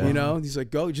 Yeah. He's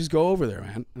like, just go over there,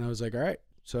 man. And I was like, all right.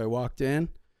 So I walked in,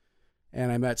 and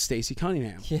I met Stacy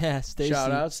Cunningham. Yeah, Stacy.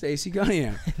 Shout out Stacy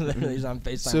Cunningham. Literally was on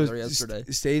FaceTime with her yesterday.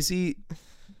 Stacy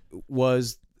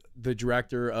was the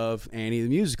director of Annie the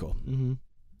Musical. Mm-hmm.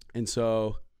 And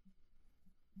so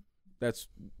that's,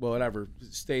 well, whatever.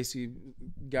 Stacy,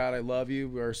 God, I love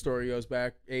you. Our story goes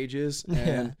back ages,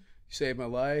 and you saved my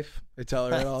life. I tell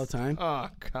her that all the time. Oh,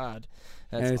 God.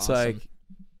 That's and it's awesome. like,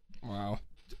 wow.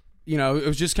 It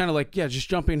was just kind of like, just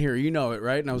jump in here. You know it,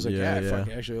 right? And I was like, Yeah.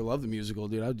 Actually, I love the musical,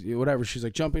 dude. Whatever. She's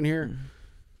like, jump in here.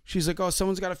 She's like, oh,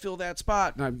 someone's got to fill that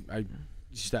spot. And I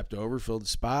stepped over, filled the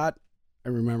spot. I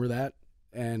remember that.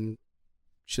 And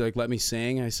she like let me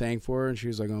sing. I sang for her, and she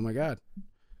was like, oh my God.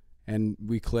 And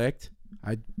we clicked.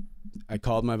 I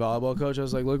called my volleyball coach. I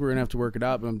was like, look, we're going to have to work it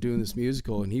out, but I'm doing this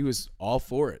musical. And he was all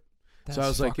for it. So I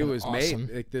was like, it was awesome.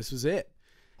 made. Like, this was it.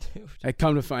 Dude. I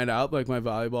come to find out, like, my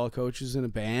volleyball coach is in a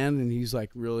band, and he's like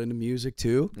real into music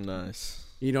too. Nice.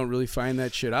 You don't really find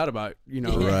that shit out about,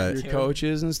 Right. your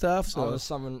coaches and stuff. So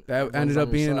that ended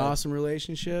up being an awesome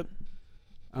relationship.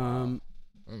 Oh my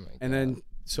God. And then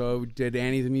so we did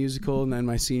Annie the Musical, and then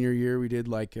my senior year we did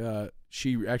like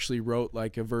she actually wrote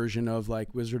like a version of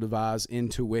like Wizard of Oz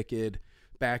into Wicked,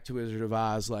 back to Wizard of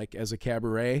Oz, like as a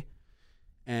cabaret,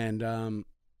 and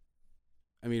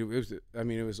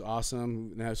it was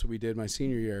awesome. And that's what we did my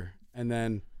senior year. And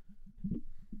then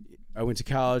I went to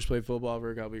college, played football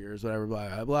for a couple of years, whatever, blah,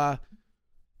 blah, blah.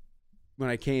 When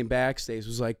I came back, Stace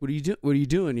was like, what are you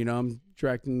doing? I'm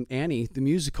directing Annie, the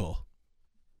musical,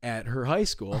 at her high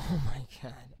school. Oh, my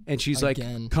God. And she's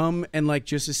Again. like, come and like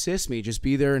just assist me, just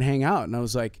be there and hang out. And I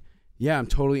was like, yeah, I'm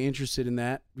totally interested in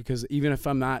that, because even if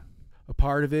I'm not a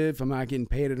part of it, if I'm not getting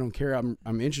paid, I don't care. I'm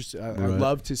interested. I'd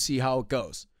love to see how it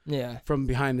goes. Yeah. From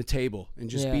behind the table and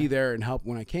just be there and help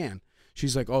when I can.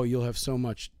 She's like, oh, you'll have so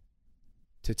much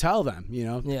to tell them,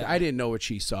 Yeah. I didn't know what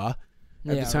she saw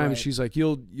at the time. Right. She's like,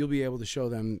 you'll be able to show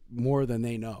them more than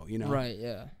they know, Right,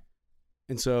 yeah.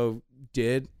 And so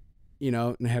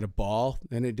and had a ball.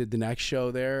 Then I did the next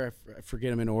show there. I forget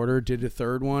them in order. Did the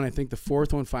third one. I think the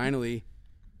fourth one finally.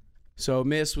 So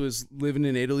Miss was living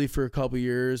in Italy for a couple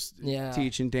years,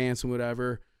 teaching dance and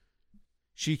whatever.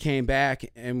 she came back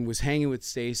and was hanging with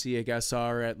Stacy. I guess saw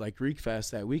her at like Greek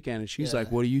Fest that weekend, and she's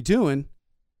like, "What are you doing?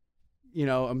 You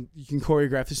know, you can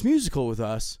choreograph this musical with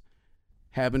us."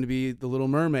 Happened to be The Little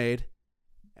Mermaid.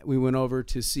 We went over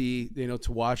to see,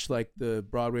 to watch like the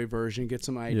Broadway version, get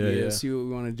some ideas, see what we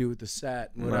want to do with the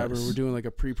set, and whatever. Nice. We're doing like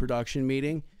a pre-production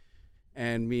meeting,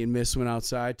 and me and Miss went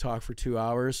outside, talked for 2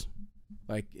 hours,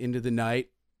 like into the night.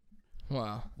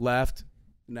 Wow. Left.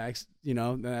 Next,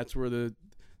 that's where the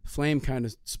flame kind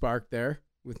of sparked there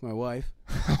with my wife.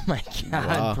 Oh my God,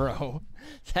 Wow. bro.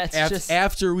 That's just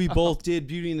After we both did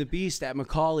Beauty and the Beast at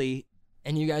Macaulay.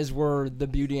 And you guys were the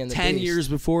Beauty and the 10 Beast. years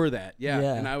before that, yeah.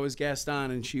 Yeah. And I was Gaston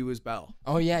and she was Belle.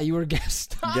 Oh yeah, you were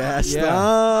guest.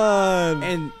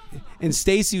 Gaston. And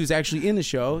Stacy was actually in the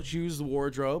show. She was the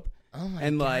wardrobe. Oh my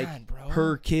And God, like bro.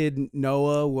 her kid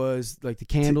Noah was like the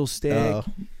candlestick.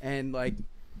 And like,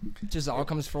 just all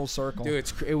comes full circle.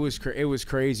 dude, it was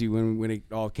crazy when it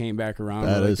all came back around.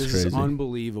 That Like, is this crazy. is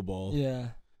unbelievable. Yeah.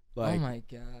 Like, oh my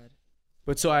God.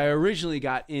 But so I originally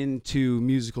got into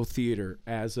musical theater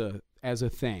as a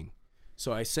thing.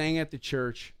 So I sang at the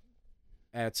church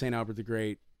at St. Albert the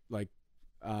Great. Like,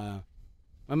 my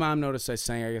mom noticed I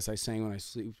sang. I guess I sang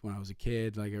when I was a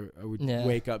kid. Like I would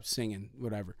wake up singing,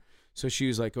 whatever. So she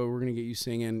was like, "Oh, we're gonna get you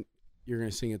singing. You're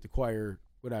gonna sing at the choir,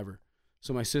 whatever."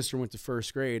 So my sister went to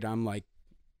first grade. I'm like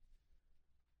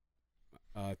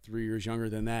 3 years younger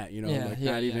than that.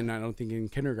 Not even. I don't think in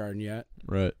kindergarten yet.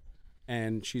 Right.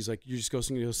 And she's like, "You just go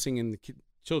sing in the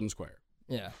children's choir."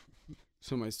 Yeah.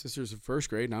 So my sister's in first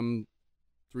grade, and I'm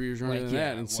 3 years younger Like, than yeah,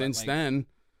 that. And what, since like then,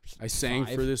 I sang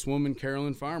 5? for this woman,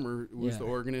 Carolyn Farmer, who was Yeah. the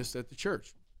organist at the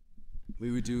church.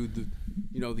 We would do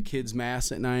the kids'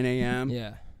 mass at 9 a.m.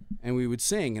 Yeah. and we would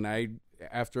sing. And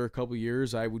after a couple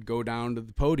years, I would go down to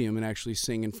the podium and actually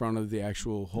sing in front of the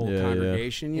actual whole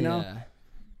congregation. You know, Yeah.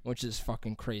 Which is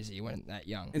fucking crazy when that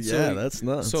young. And Yeah, that's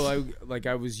nuts. So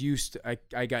I was used to,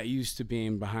 I got used to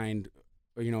being behind,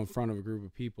 in front of a group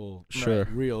of people Sure.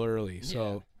 real early.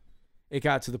 So it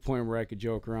got to the point where I could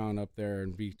joke around up there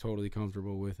and be totally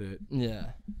comfortable with it.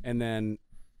 Yeah. And then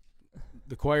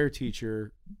the choir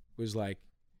teacher was like,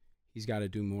 he's got to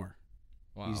do more.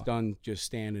 Wow. He's done just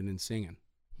standing and singing.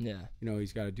 Yeah.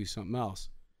 He's got to do something else.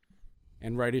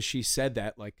 And right as she said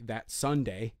that, like that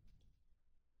Sunday,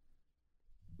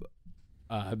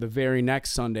 the very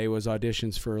next Sunday was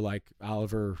auditions for like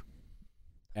Oliver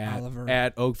at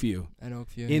Oakview. At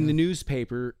Oakview. In the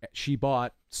newspaper, she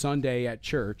bought Sunday at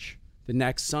church. The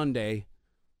next Sunday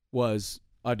was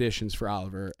auditions for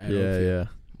Oliver at Oakview.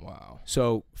 Yeah. Wow.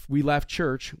 So we left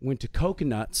church, went to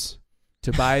Coconuts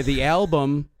to buy the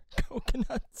album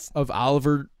Coconuts. of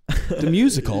Oliver the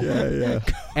musical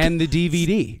and the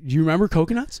DVD. Do you remember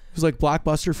Coconuts? It was like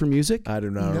Blockbuster for music. I do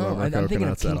not No, remember I'm thinking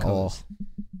of Coconuts at all. Kinko's.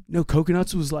 No,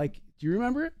 Coconuts was like. Do you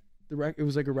remember it? It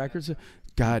was like a record.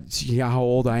 God, see how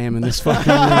old I am in this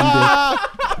fucking room.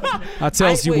 Dude. I'll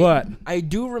tell you what. I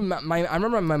do remember. I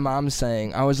remember my mom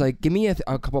saying, "I was like, give me a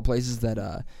couple places that."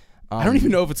 I don't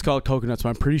even know if it's called Coconuts, but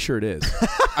I'm pretty sure it is.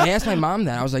 I asked my mom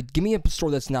that. I was like, "Give me a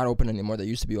store that's not open anymore that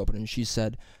used to be open," and she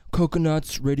said,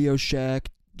 "Coconuts, Radio Shack,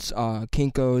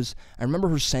 Kinko's." I remember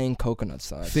her saying Coconuts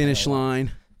though. Finish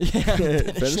Line. Yeah,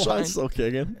 Finish Line's still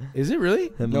kicking. Is it really?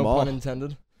 In the No mall. pun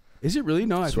intended. Is it really?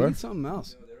 No, I Swear. think it's something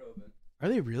else. Are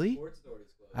they really?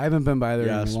 I haven't been by there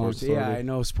Yeah, in a long Sports time. Yeah, Authority. I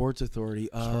know Sports Authority.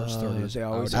 Sports Authority is They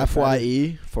always out.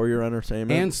 FYE for your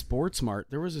entertainment. and Sports Mart.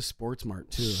 There was a Sports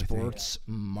Mart too. Sports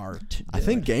Mart. I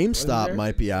think GameStop there?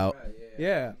 might be out.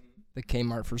 Yeah. The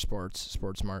Kmart for sports.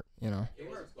 Sports Mart. You know.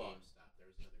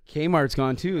 Kmart's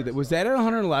gone too. Was that at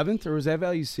 111th or was that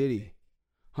Value City?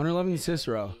 111th and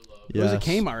Cicero. It was a Yes.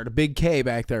 Kmart, a big K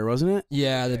back there, wasn't it?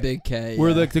 Yeah, the big K. Where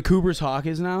yeah. the Cooper's Hawk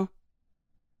is now.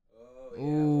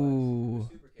 Ooh.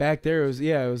 Back there, it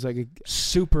was like a.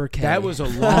 Super K. That was a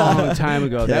long time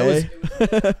ago. That was.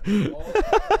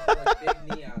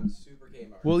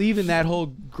 Well, even that whole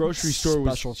grocery store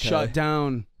was Special K. shut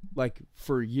down like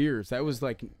for years. That was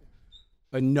like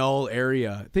a null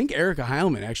area. I think Erica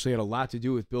Heilman actually had a lot to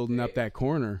do with building up that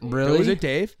corner. Really? Was it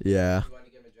Dave? Yeah.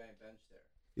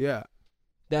 Yeah.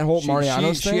 that whole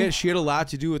Mariano's thing. She had a lot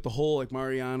to do with the whole like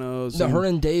Mariano's. No, her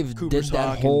and Dave Cooper's did that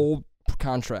Hawk and- whole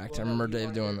contract. I remember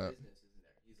Dave doing that.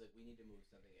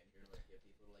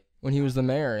 When he was the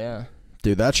mayor, yeah.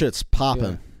 Dude, that shit's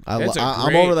popping. That's a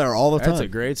I'm great- over there all the That's a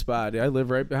time. great spot. I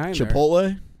live right behind there.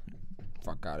 Chipotle,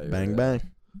 Fuck out of here. bang bang.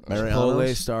 Chipotle,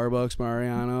 Mariano's. Starbucks,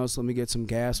 Mariano's. Let me get some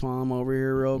gas while I'm over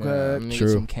here real Yeah, quick. maybe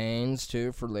True. some canes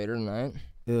too for later tonight.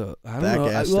 Yeah, I don't That know.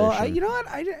 gas Well, station. you know what?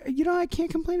 I can't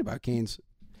complain about Cane's.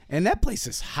 And that place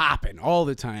is hopping all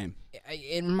the time.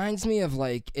 It reminds me of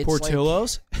like it's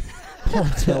Portillo's? Like,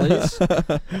 Portillo's.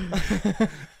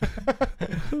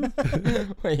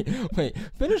 wait.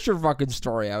 Finish your fucking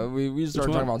story. We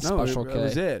started talking about Special K. That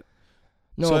was it.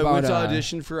 No, so about I went to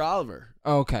audition for Oliver.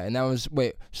 Okay, and that was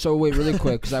wait, really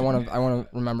quick because I want to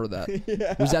remember that.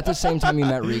 Yeah. Was that the same time you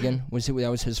met Regan? That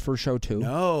was his first show too?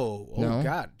 No. Oh No?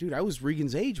 God, dude, I was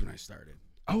Regan's age when I started.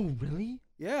 Oh really?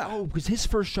 Yeah. Oh, because his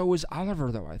first show was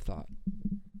Oliver though. I thought.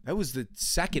 That was the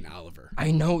second Oliver. I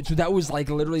know. So that was like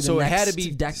literally the So it next had to be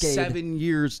decade. 10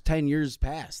 years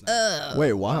past.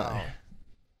 Wait, why?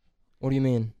 What do you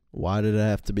mean? Why did it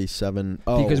have to be 7?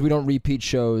 Oh, Because we don't repeat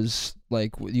shows.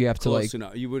 Like you have to Close like.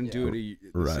 enough. You wouldn't do it the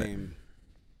Right. same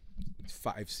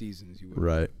 5 seasons. You would.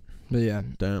 right. But yeah.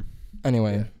 Damn.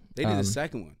 Anyway. Yeah. They did Um, the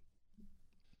second one.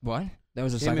 What? That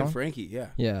was the Him second and one? Frankie. Yeah.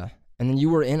 Yeah. And then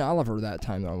you were in Oliver that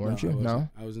time though, weren't No, you? I wasn't. No.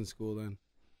 I was in school then.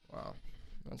 Wow,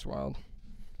 that's wild.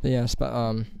 But yeah,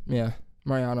 yeah,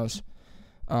 Mariano's.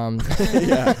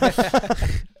 Yeah.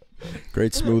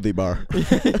 Great smoothie bar.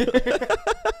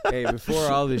 Hey, before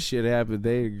all this shit happened,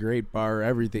 they had a great bar,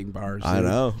 everything bars. I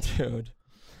know. Dude,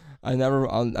 I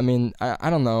mean, I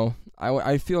don't know.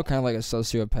 I feel kind of like a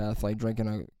sociopath, like drinking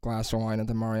a glass of wine at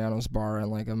the Mariano's bar on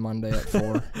like a Monday at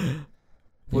 4.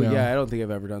 Well, You know? yeah, I don't think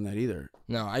I've ever done that either.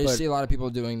 No, I just but- see a lot of people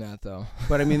doing that though.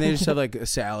 But I mean, they just have like a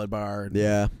salad bar.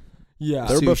 Yeah. Yeah.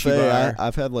 Their Sushi buffet, bar.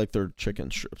 I've had like their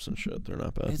chicken strips and shit. They're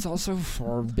not bad. It's also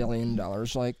 $4 billion.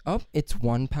 Like, oh, it's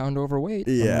 1 pound overweight.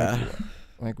 I'm Yeah.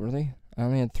 like, really? I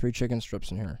only had 3 chicken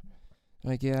strips in here.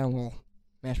 Like, yeah, well,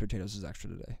 mashed potatoes is extra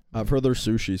today. I've heard their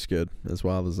sushi's good, as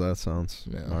wild as that sounds.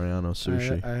 Yeah. Mariano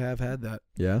sushi. I have had that.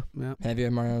 Yeah? Yeah, Have you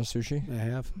had Mariano's sushi? I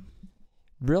have.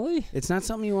 Really? It's not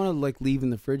something you want to like leave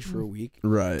in the fridge for a week,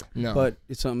 Right. No. but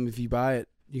it's something if you buy it,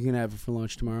 you can have it for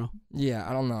lunch tomorrow. yeah,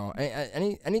 I don't know.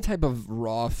 Any type of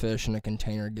raw fish in a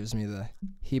container gives me the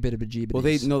heebie-jeebies. Well,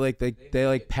 they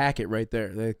like pack it right there.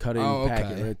 They cut it and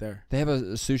pack it right there. They have a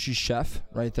sushi chef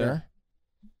right there.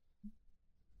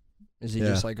 Is he Yeah.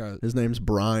 just like a? His name's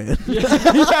Brian. I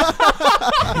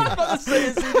was about to say,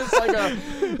 is he just like a?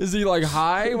 Is he like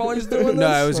high while he's doing this? No,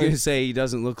 I was Like- gonna say he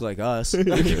doesn't look like us. Okay.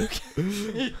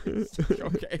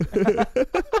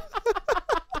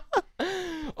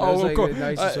 That was Oh, like cool. the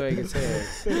nicest way I could say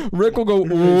it. Rick will go.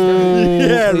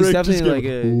 Yeah, He's Rick definitely just like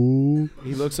goes, a. "Ooh."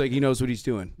 He looks like he knows what he's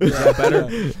doing. Is that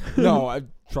better? No, I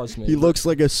trust me. He looks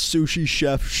like a sushi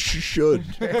chef should.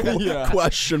 Yeah.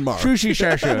 Question mark. Sushi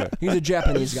shasha. He's a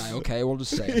Japanese guy. Okay, we'll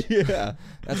just say it. Yeah.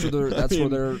 That's where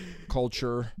their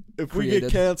culture. If we created.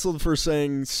 get canceled for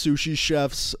saying sushi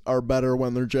chefs are better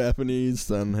when they're Japanese,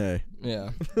 then hey.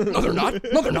 Yeah. No, they're not.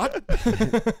 No, they're not.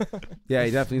 Yeah,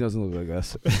 he definitely doesn't look like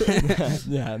us.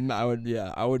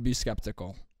 Yeah, I would be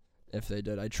skeptical if they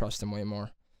did. I trust him way more.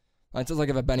 It's just like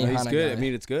if a Benihana He's good. guy. I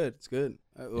mean, it's good. It's good.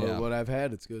 Yeah. What I've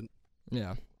had, it's good.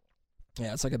 yeah,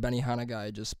 it's like a Benihana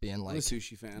guy just being I'm like a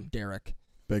sushi fan. Derek.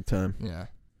 Big time. Yeah,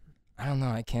 I don't know.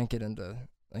 I can't get into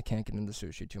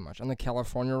sushi too much. On the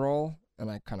California roll,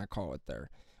 and I kind of call it there.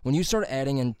 When you start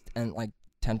adding in and like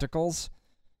tentacles,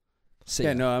 see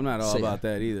Yeah, ya. no, I'm not all See ya. about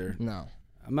that either. No.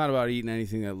 I'm not about eating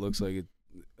anything that looks like it.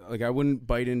 Like, I wouldn't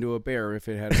bite into a bear if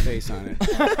it had a face on it.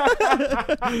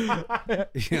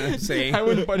 You know what I'm saying? I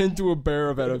wouldn't bite into a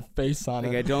bear if it had a face on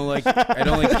Like, it. I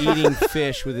don't like eating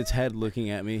fish with its head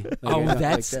looking at me. Like, I Oh, don't like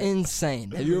that's that.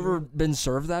 insane. Have you ever been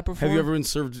served that before? Have you ever been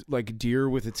served like deer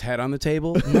with its head on the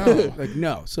table? No. Like,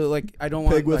 no. So like, I don't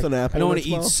want Pig with like, an apple I don't in want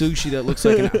its to eat mouth? sushi that looks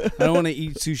like I don't want to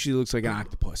eat sushi that looks like an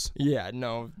octopus. Yeah,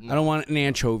 no. I don't want an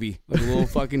anchovy, like a little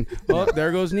fucking. Oh,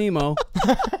 there goes Nemo.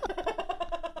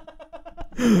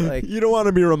 Like, You don't want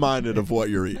to be reminded of what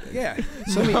you're eating yeah.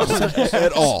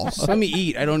 at all. Let me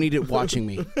eat. I don't need it watching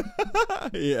me.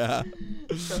 Yeah.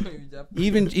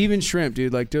 Even shrimp,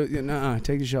 dude. Like, take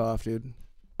the shell off, dude. Take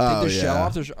Oh, the shell yeah.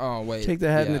 off. Oh wait. Take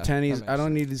the head and the Yeah, tennies. that I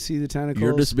don't makes need to see the tentacles.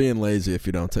 You're just being lazy if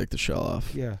you don't take the shell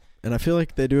off. yeah. And I feel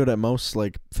like they do it at most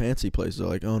like fancy places. They're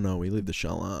like, oh no, we leave the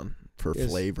shell on for Yes.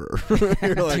 flavor.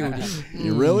 You're like, sense.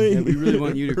 you really? Yeah, we really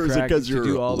want you to Or is it crack 'cause to you're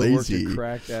do all lazy? the work to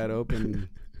crack that open.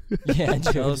 Yeah,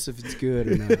 Tell dude. us if it's good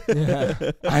or not.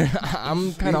 Yeah.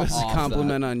 I'm kind Leave of us a off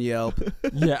compliment on Yelp.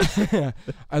 that. Yeah.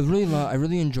 I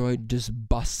really enjoyed just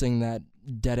busting that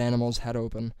dead animal's head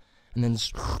open and then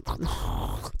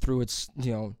through its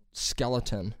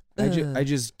skeleton. I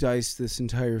just diced this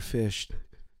entire fish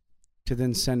to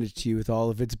then send it to you with all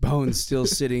of its bones still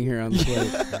sitting here on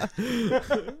the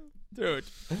plate. Dude,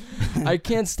 I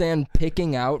can't stand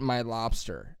picking out my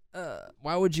lobster.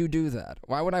 Why would you do that?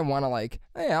 Why would I want to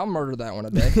hey, I'll murder that one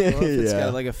a day. Well, if it's Yeah.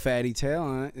 got like a fatty tail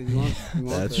on it, you want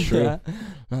That's to- true. Yeah.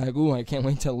 I'm like, ooh, I can't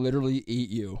wait to literally eat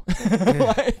you.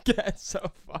 Like, that's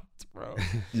so fucked, bro.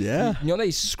 Yeah. You know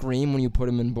they scream when you put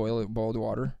them in boiled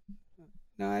water?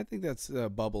 No, I think that's a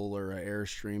bubble or an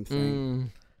airstream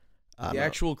thing. The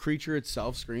actual creature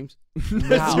itself screams.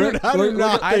 Wow. Dude,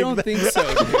 I don't think so.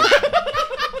 Dude.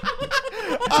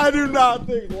 I do not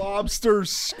think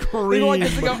lobsters scream.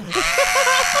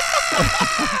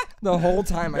 The whole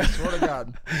time, I swear to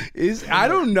God. I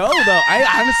don't know though. I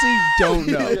honestly don't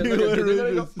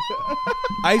know.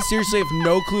 I seriously have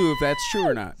no clue if that's true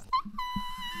or not.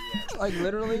 Like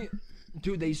literally,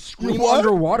 dude, they scream What?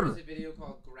 underwater. There's a video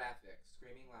called Graphic,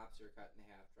 screaming lobster cut in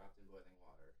half, dropped in boiling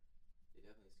water. They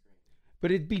definitely scream.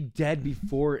 But it'd be dead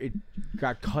before it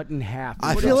got cut in half.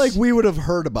 I feel like we would have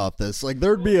heard about this. Like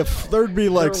there'd be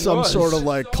like some was. sort of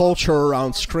like culture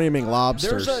around screaming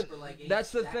lobsters.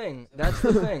 That's the thing. That's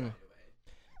the thing.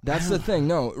 That's the thing.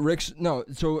 No, Rick's no.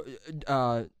 So,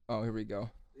 oh, here we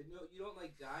go. You don't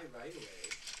like die right away.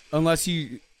 Unless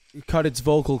you cut its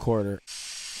vocal cord.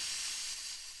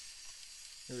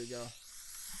 Here we go.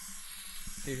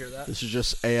 Do you hear that? This is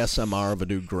just ASMR of a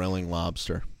dude grilling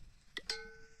lobster.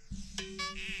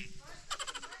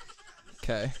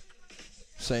 Okay.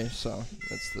 Say so.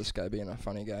 That's this guy being a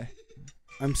funny guy.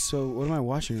 What am I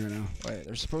watching right now? Wait,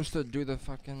 they're supposed to do the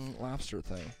fucking lobster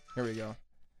thing. Here we go.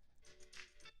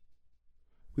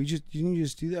 You can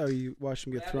just do that, or you watch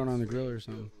them get thrown on the grill or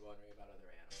something.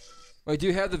 Wait, do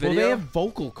you have the Well, video? they have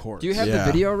vocal cords. Do you have Yeah.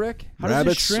 the video, Rick? How does a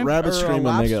Rabbits- shrimp rabbits or a scream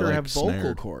when they get, lobster like, have vocal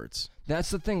snared. cords? That's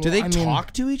the thing. Do they I mean,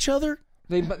 talk to each other?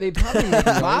 They probably make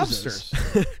Lobsters.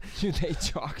 noises. Do they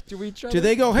talk to each other? Do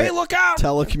they go, "Hey, look out!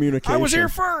 Telecommunication. I was here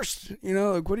first." You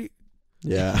know, like what do you?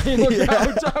 Yeah. Hey, look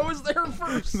out, I was there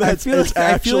first. I feel like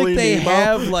actually they Nemo.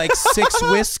 have like 6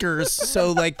 whiskers,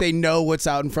 so like they know what's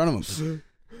out in front of them.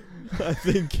 I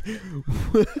think.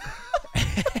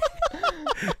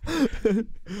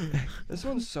 This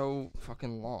one's so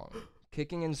fucking long.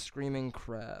 Kicking and screaming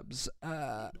crabs.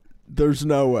 There's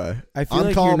no way. I feel I'm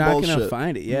like calling you're not bullshit. gonna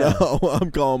find it. Yeah. No, I'm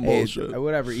calling Hey, bullshit.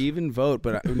 whatever. Even vote,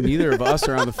 but neither of us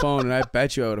are on the phone, and I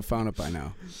bet you I would have found it by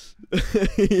now.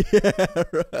 Yeah,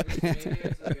 right. Maybe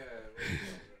it's like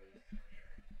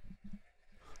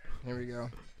Here we go.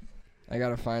 I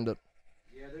gotta find it.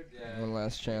 yeah, they're dead. One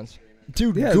last chance.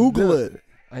 Dude, Yeah, Google it.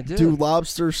 I did. Do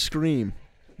lobsters scream?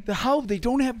 How they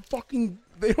don't have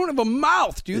they don't have a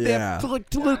mouth, dude. They have Yeah. like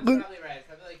That's probably right. It's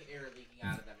probably like air leaking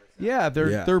out of them or something. yeah,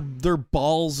 Yeah. they're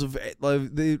balls of like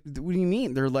what do you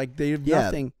mean? They're like they have Yeah.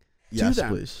 nothing Yes, to them.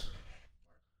 please.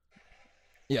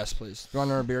 Yes, please. You want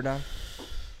another beer down?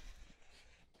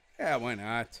 Yeah, why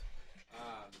not? Um,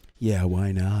 Yeah,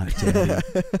 why not?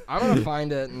 I'm gonna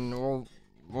find it and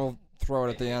we'll throw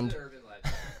it at the it's end. an urban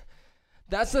legend.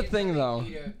 That's the It's thing, something though.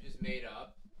 Peter just made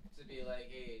up to be like,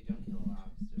 hey, don't kill a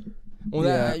lobster. Well,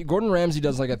 Yeah. Gordon Ramsay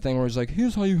does like a thing where he's like,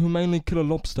 "Here's how you humanely kill a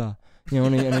lobster." You know,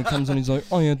 and he comes and he's like,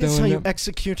 "Oh yeah, That's how doing you it."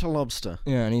 execute a lobster.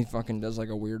 Yeah, and he fucking does like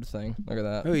a weird thing. Look at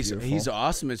that. Oh, he's Beautiful.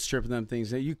 awesome at stripping them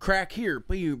things. You crack here,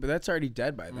 but that's already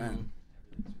dead by then.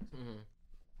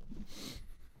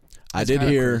 I It's did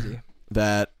kinda hear crazy.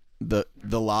 that the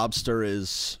lobster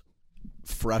is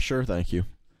fresher. Thank you.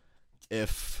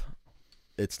 If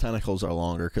its tentacles are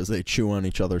longer because they chew on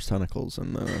each other's tentacles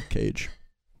in the cage.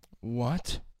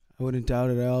 What? I wouldn't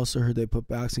doubt it. I also heard they put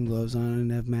boxing gloves on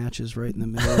and have matches right in the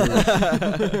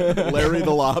middle. Larry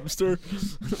the lobster.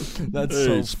 That's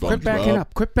Hey, so Quit backing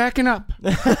up. Quit backing up.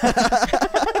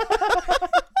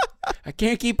 I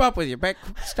can't keep up with you.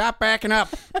 Stop backing up.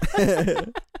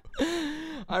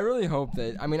 I really hope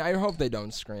I hope they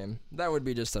don't scream. That would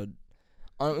be just a.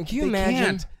 Can you They imagine?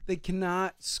 can't. They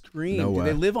cannot scream. No Dude, way.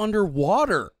 they live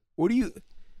underwater. What do you?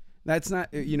 That's not.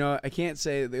 I can't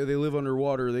say they live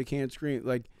underwater. They can't scream.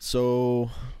 Like So,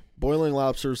 boiling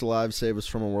lobsters alive save us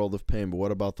from a world of pain, but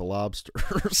what about the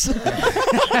lobsters?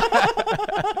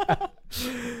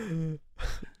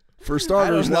 For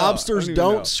starters, know. lobsters I don't even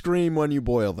don't know. scream when you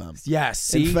boil them. yes.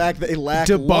 See? In fact, they lack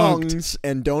Debunked. lungs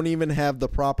and don't even have the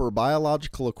proper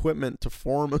biological equipment to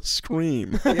form a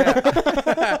scream.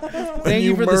 Thank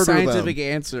you for the murder scientific them.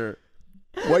 answer.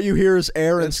 What you hear is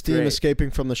air and That's steam great.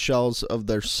 escaping from the shells of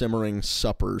their simmering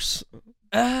suppers.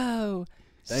 Oh,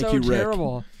 Thank so you, Rick.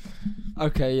 terrible.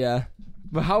 Okay, yeah,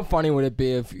 but how funny would it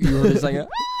be if you were just like, Yeah.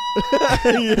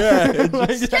 "Get me out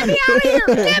of here!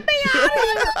 Get me out of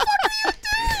here!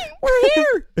 What are you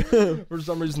doing? We're here!" For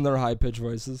some reason, they're high pitched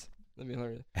voices. That'd be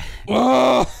hilarious.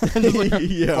 Whoa! Just like a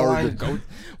Yeah, blind or- goat.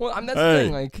 Well, that's Hey. the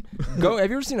thing. Like, goat. Have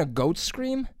you ever seen a goat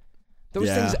scream? Those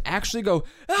Yeah. things actually go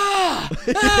ah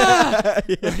ah.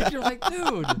 Like, you're like,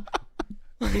 dude.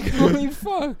 Like, holy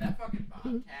fuck. That fucking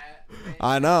bobcat thing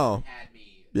I know. had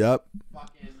me Yep.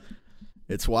 fucking.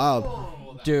 It's wild.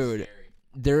 Oh, that Dude. was scary.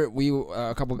 There,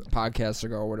 a couple podcasts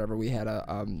ago or whatever, we had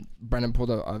Brendan pulled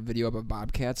a video of a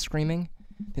bobcat screaming,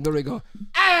 They literally go,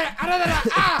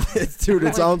 ah. Dude,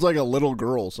 it sounds like a little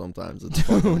girl sometimes. It's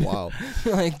fucking wild.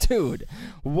 You're like, dude,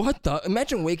 what the?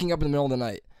 Imagine waking up in the middle of the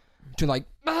night to like,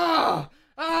 ah.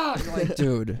 You're like,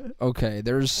 dude, okay,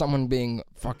 there's someone being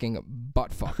fucking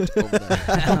butt fucked over there.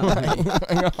 Like,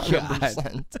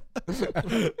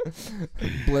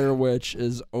 100%. Blair Witch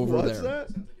is over What's there. that?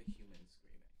 Sounds like a human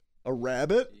screaming. A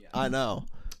rabbit? Yeah. I know.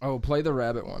 Oh, play the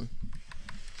rabbit one.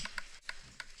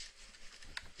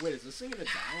 Wait, is this thing gonna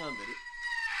die on video?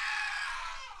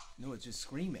 No, it's just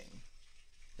screaming.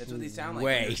 That's what they sound like.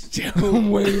 Wait.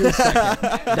 Wait a second.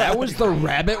 That was the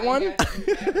rabbit one? We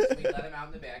let him out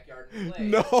in the backyard and play.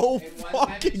 No and one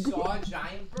time he fucking saw a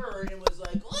giant bird and was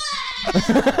like, "Wah!"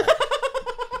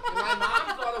 And my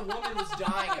mom thought a woman was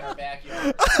dying in our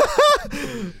backyard.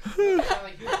 They sound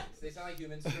like humans. They sound like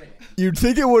humans screaming. You'd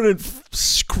think it wouldn't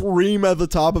scream at the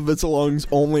top of its lungs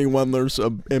only when there's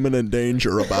an imminent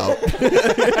danger about.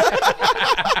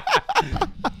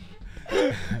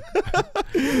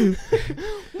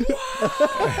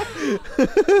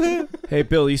 Hey,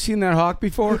 Bill, you seen that hawk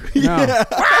before? No.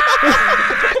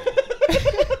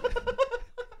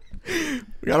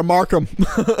 We gotta mark him.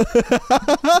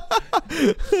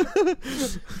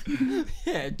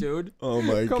 Yeah, dude. Oh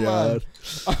my Come god.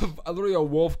 on. Literally, a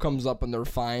wolf comes up and they're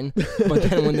fine, but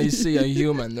then when they see a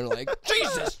human, they're like,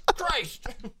 Jesus Christ.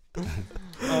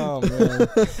 Oh man.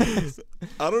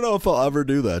 I don't know if I'll ever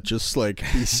do that. Just like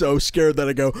be so scared that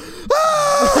I go,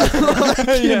 ah!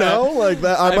 Like, you know, like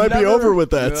that. I might be never- over with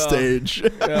that Yeah. stage.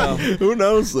 Yeah. Who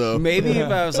knows though? Maybe if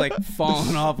I was like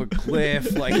falling off a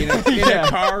cliff, like in a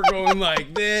car going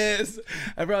like this,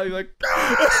 I'd probably be like,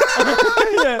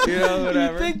 Yeah. you know,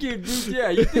 whatever. You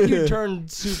think you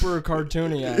turned super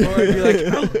cartoony at Or I'd be like,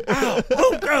 ow,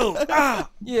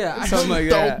 Yeah, something like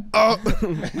that.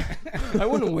 I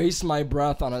wouldn't waste my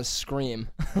breath on a scream.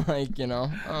 Like, you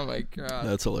know? Oh my god.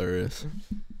 That's hilarious.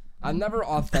 I've never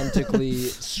authentically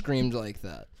screamed like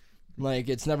that. Like,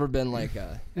 it's never been like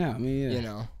a, Yeah, I mean, you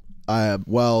know.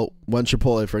 Well, when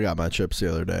Chipotle forgot my chips the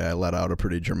other day, I let out a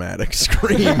pretty dramatic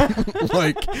scream.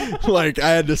 like I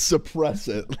had to suppress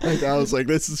it. Like I was like,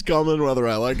 this is coming whether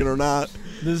I like it or not.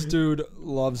 This dude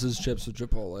loves his chips with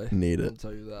Chipotle. Need I'll it.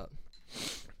 tell you that.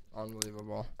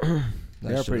 Unbelievable.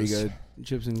 they're pretty good.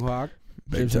 Chips and guac.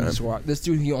 Big Chips and time. swat. This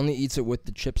dude, he only eats it with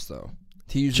the chips, though.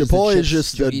 He uses Chipotle the is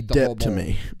chips just to a eat the whole dip to bowl.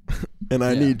 me. And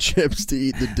I Yeah. need chips to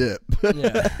eat the dip.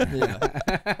 Yeah.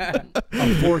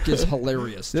 A fork is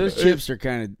hilarious. Those dude. chips are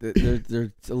kind of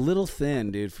they're a little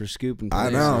thin, dude, for scooping. I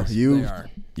places. know. They You are.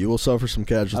 you will suffer some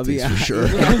casualties for honest. sure.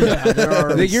 Yeah, there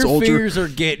are Your Soldier. fingers are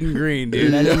getting green,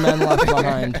 dude. many men left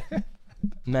behind.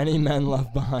 Many men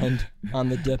left behind on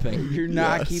the dipping. You're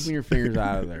not Yes. keeping your fingers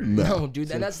out of there. No,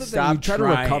 dude, and that's the thing. Stop You try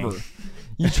trying. to recover.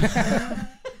 You try,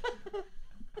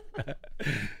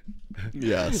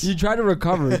 Yes. you try to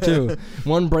recover too.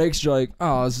 One breaks, you're like,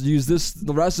 oh, let's use this.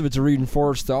 The rest of it to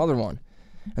reinforce the other one,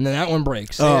 and then that one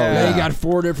breaks. Oh, Then you yeah. got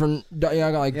four different. I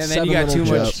got like Yeah, and then seven you got too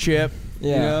little much chips. chip.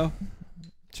 Yeah, You know?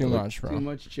 too much, bro. Too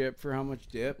much chip for how much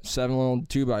dip? 7 little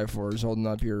 2x4s holding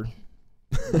up your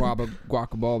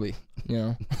guacamole. You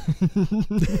know.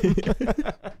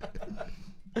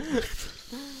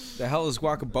 The hell is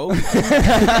guacamole?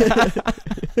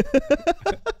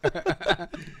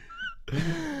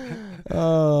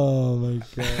 Oh my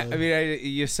god. I mean,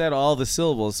 you said all the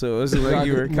syllables, so it wasn't like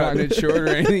you were cutting it short or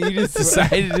anything. You just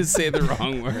decided to say the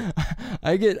wrong word.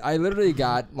 I literally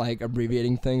got like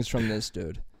abbreviating things from this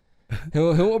dude.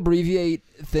 He'll abbreviate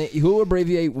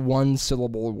one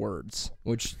syllable words,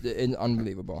 which is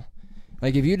unbelievable.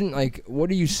 Like if you didn't like, what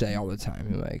do you say all the time?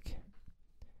 You're like,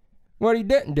 what he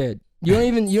did. You don't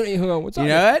even go, what's up? You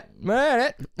know what?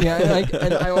 Man, yeah, like,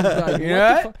 and I will be like, You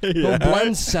know what? He'll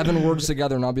blend 7 words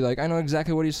together, and I'll be like, I know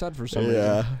exactly what he said for some reason.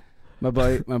 Yeah. My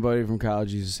buddy from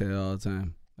college used to say that all the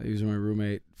time. He was my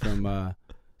roommate from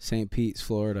St. Pete's,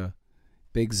 Florida.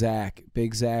 Big Zach.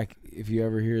 If you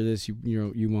ever hear this,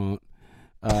 you won't.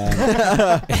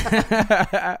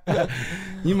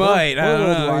 You might. I don't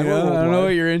know. Worldwide, You know? I don't know worldwide. what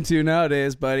you're into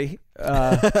nowadays, buddy.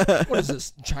 What is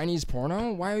this, Chinese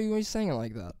porno? Why are you always saying it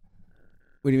like that?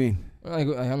 What do you mean? Like,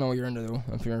 I don't know what you're into.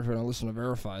 If you're going to listen to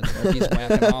Verified, like he's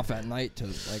whacking off at night to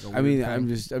like a weird I mean,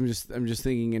 thing. I'm just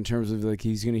thinking in terms of like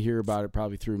he's gonna hear about it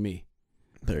probably through me.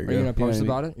 There you Are go. you gonna post Yeah,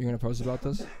 about it? You're gonna post about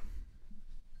this?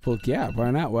 Well, yeah,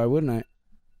 why not? Why wouldn't I?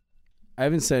 I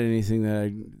haven't said anything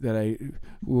that I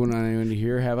wouldn't want anyone to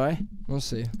hear, have I? We'll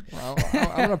see. Well,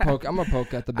 I'm gonna poke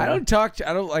at the bear.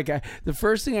 The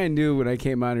first thing I knew when I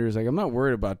came out here was like, I'm not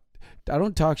worried about. I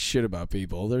don't talk shit about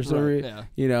people. There's no, Right, yeah.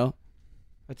 you know,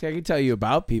 I can tell you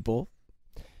about people,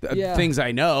 Yeah. things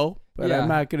I know, But Yeah. I'm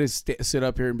not gonna sit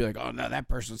up here and be like, "Oh no, that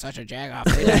person's such a jagoff.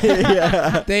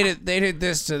 Yeah. They did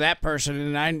this to that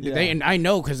person, and I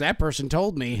know because that person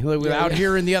told me. Without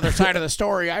hearing the other side of the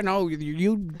story, I know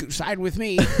you side with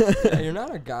me." Yeah, you're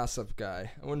not a gossip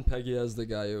guy. I wouldn't peg you as the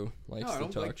guy who likes No, I to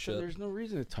don't talk like. shit. There's no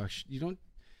reason to talk shit. You don't.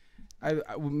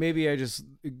 Maybe I just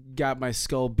got my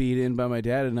skull beat in by my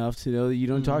dad enough to know that you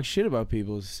don't talk shit about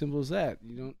people. It's as simple as that.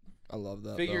 You don't I love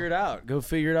that. figure it out. Go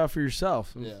figure it out for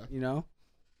yourself. Yeah. You know.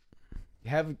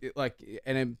 Have like,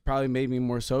 and it probably made me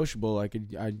more sociable. Like,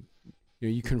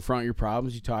 you confront your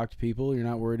problems. You talk to people. You're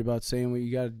not worried about saying what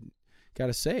you got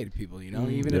to say to people. You know,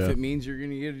 even if Yeah. it means you're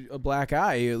gonna get a black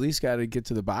eye, you at least got to get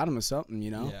to the bottom of something.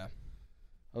 You know. Yeah.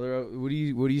 Otherwise,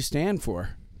 what do you stand for?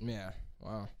 Yeah.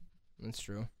 Wow. That's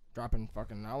true. Dropping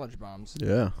fucking knowledge bombs.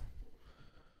 Yeah.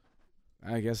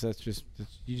 I guess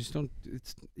you just don't.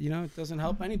 It's it doesn't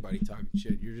help anybody talking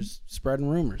shit. You're just spreading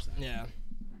rumors. Yeah.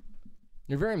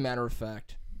 You're very matter of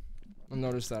fact. I've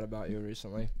noticed that about you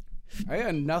recently. I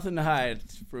got nothing to hide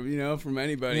from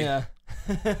anybody. Yeah.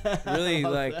 Really,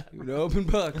 like an open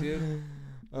book, dude.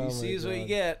 Oh You my see is what you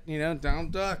God. get.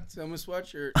 Down duck. I'm a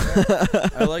sweatshirt. Yeah.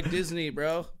 I like Disney,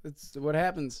 bro. That's what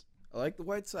happens. I like the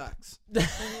White Sox.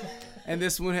 And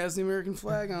this one has the American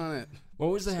flag on it. What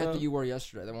was the hat So- that you wore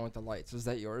yesterday? The one with the lights. Was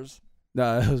that yours?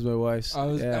 No, that was my wife's. I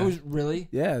was. yeah. I was really.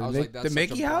 Yeah, I was like, that's the such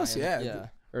Mickey a House, Brian. yeah.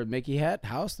 Or Mickey Hat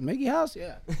House, the Mickey House,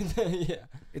 yeah. Yeah.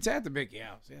 It's at the Mickey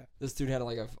House, yeah. This dude had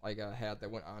like a hat that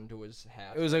went onto his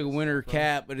hat. It was like a winter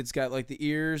cap, but it's got like the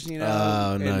ears,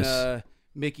 Oh, and nice.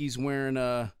 Mickey's wearing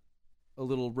a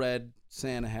little red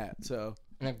Santa hat. So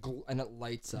and it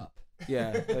lights up.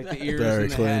 yeah, like the ears Very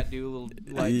and the clean. hat do a little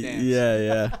light dance.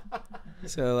 Yeah.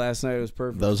 So last night it was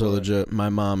perfect. Those are for it. legit. My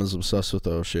mom is obsessed with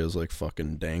those. She has like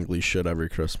fucking dangly shit every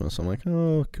Christmas. I'm like,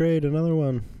 oh, great, another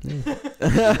one.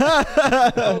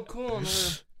 Oh, cool! Another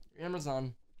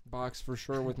Amazon box for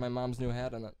sure with my mom's new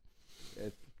hat in it.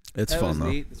 It's That was fun though.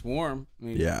 neat. It's warm. I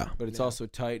mean, Yeah. but it's also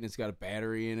tight and it's got a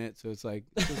battery in it, so it's like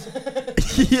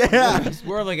Yeah. it's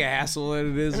more like a hassle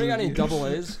than it is. Have you got any double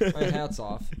A's? My hat's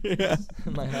off. Yeah.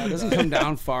 My hat It doesn't come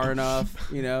down far enough.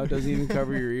 It doesn't even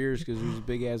cover your ears because there's a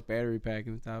big ass battery pack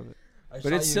in the top of it.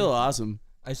 But it's still awesome.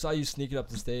 I saw you sneak it up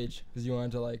the stage because you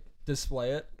wanted to like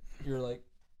display it. You were like,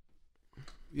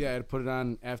 Yeah, I had to put it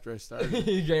on after I started.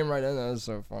 you came right in. That was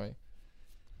so funny.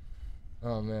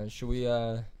 Oh man, should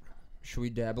we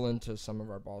dabble into some of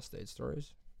our Ball State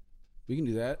stories, We can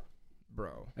do that.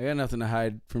 bro? I got nothing to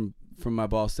hide from my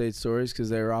Ball State stories because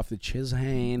they were off the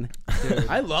Chisane.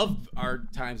 I love our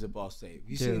times at Ball State.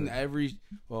 We've seen Dude.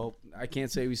 well, I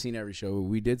can't say we've seen every show. But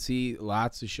we did see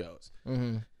lots of shows.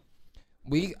 Mm-hmm.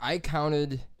 I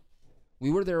counted.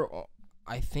 We were there.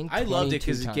 I think I loved it 22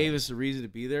 because it gave times. us a reason to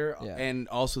be there, Yeah. and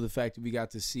also the fact that we got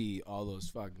to see all those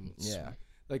fucking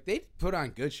like they put on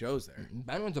good shows there.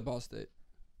 Ben went to Ball State.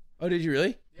 Oh, did you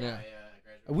really? Yeah. I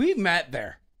graduated. We met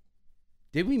there.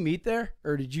 Did we meet there,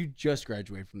 or did you just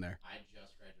graduate from there? I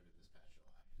just graduated this past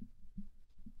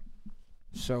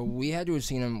July. So we had to have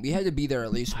seen him. We had to be there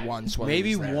at least once. while he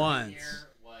Maybe was there. once. Year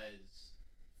was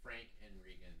Frank and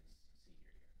Regan's senior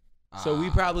year. So we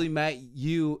probably met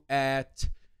you at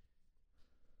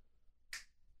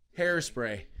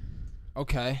Hairspray,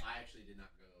 Okay. I actually did not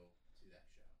go to that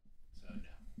show, so no.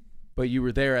 but you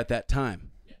were there at that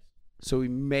time. Yes. So we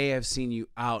may have seen you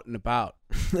out and about.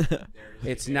 There is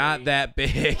It's a not that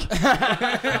big. It's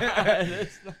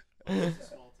a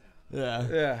small town. Yeah.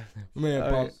 Yeah. May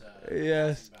have bumped,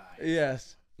 Yes. Passing by.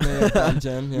 Yes. may have bumped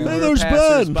him. Hey, Yeah. there's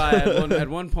Passers Ben. by at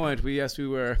one point. We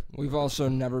were. We've also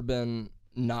never been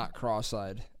not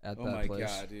cross-eyed at Oh that my place.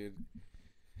 god, dude.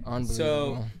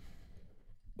 Unbelievable.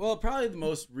 Well, probably the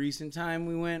most recent time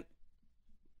we went,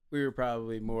 we were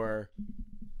probably more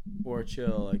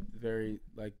chill,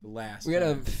 like the last. We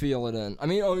gotta time. feel it in. I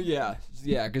mean, oh yeah,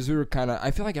 because we were kind of.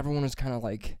 I feel like everyone was kind of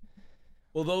like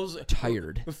Well, those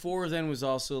tired. before then was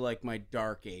also like my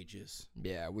dark ages,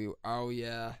 Yeah, we. Oh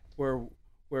yeah. where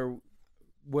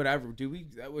whatever,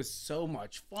 dude. That was so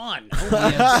much fun. We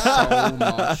had so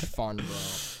much fun, bro.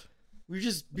 We were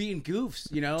just being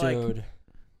goofs, Dude. Like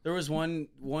there was one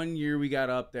year we got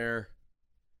up there,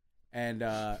 and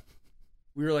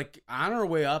we were like on our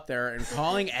way up there and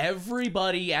calling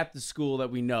everybody at the school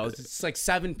that we know. It's like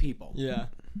 7 people. Yeah.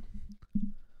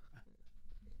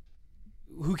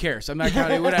 Who cares? I'm not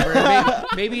counting. Whatever.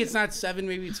 Maybe it's not 7.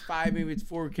 Maybe it's 5. Maybe it's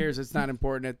 4. Who cares? It's not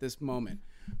important at this moment.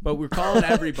 but we're calling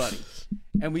everybody,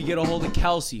 and we get a hold of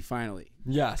Kelsey finally.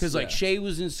 Yes. Because like Shay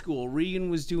was in school, Regan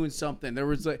was doing something. There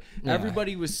was like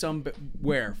everybody was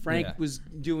somewhere. Frank was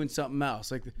doing something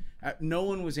else. Like no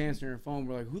one was answering her phone.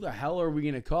 We're like, who the hell are we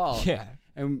gonna call? Yeah.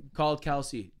 And called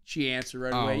Kelsey. She answered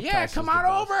right away. Yeah, Kelsey's come the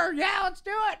on best. over. Yeah, let's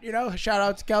do it. You know, shout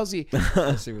out to Kelsey.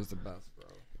 Kelsey was the best, bro.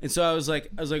 And so I was like,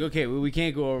 okay, well, we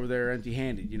can't go over there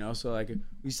empty-handed, you know. So like,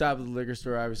 we stopped at the liquor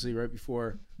store obviously right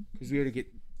before, because we had to get.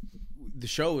 The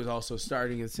show was also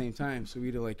starting at the same time, so we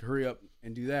had to like hurry up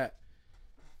and do that.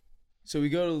 So we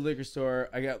go to the liquor store.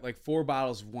 I got like 4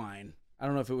 bottles of wine. I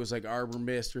don't know if it was like Arbor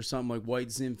Mist or something like White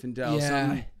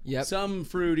Zinfandel. Something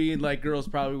fruity and like girls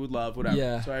probably would love, whatever.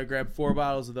 Yeah. So I grabbed 4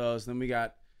 bottles of those. Then we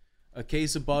got a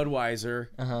case of Budweiser.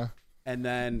 And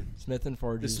then Smith and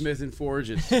Forges. the Smith and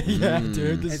Forges. Yeah,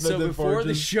 dude. The And Smith so and before the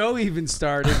Forges. show even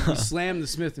started, we slammed the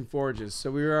Smith and Forges. So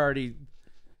we were already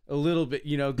a little bit,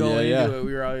 you know, going into it.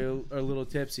 We were already a little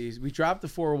tipsy. We dropped the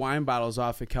 4 wine bottles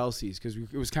off at Kelsey's because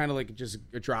it was kind of like just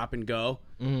a drop and go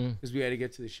because we had to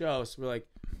get to the show. So we're like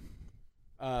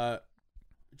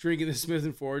drinking the Smith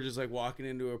and Forges, like walking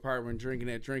into an apartment, drinking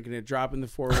it, dropping the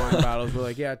 4 wine bottles. We're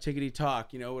like, yeah, tickety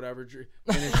talk, you know, whatever. Finish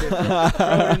it, throw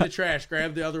it in the trash,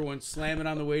 grab the other one, slam it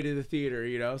on the way to the theater,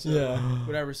 you know. So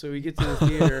whatever. So we get to the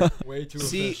theater. Way too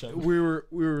See, efficient. we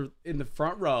were in the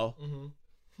front row,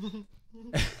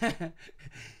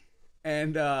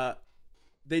 and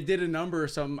they did a number or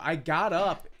something. I got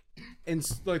up and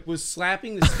like was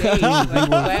slapping the stage, like,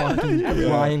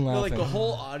 crying, like laughing. the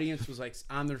whole audience was like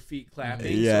on their feet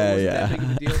clapping. Yeah, so it wasn't yeah. that big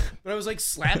of a deal. But I was like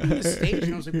slapping the stage,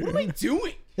 and I was like, "What am I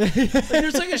doing? Like,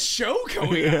 there's like a show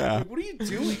going on. Like, what are you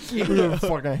doing?" We were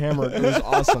fucking hammered. It was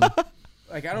awesome.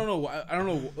 Like I don't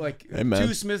know. Like Hey, man.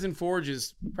 2 Smith and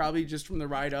Forges, probably just from the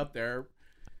ride up there.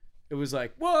 It was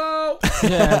like, whoa!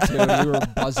 Yeah, dude. We were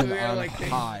buzzing We were on like,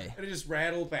 high. And it just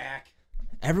rattled back.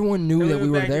 Everyone knew Then that we we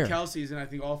went were back there. to Kelsey's, and I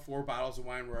think all 4 bottles of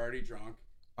wine were already drunk.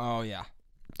 Oh yeah,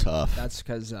 Tough. that's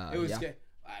because It was.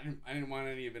 I didn't want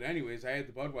any of it anyways. I had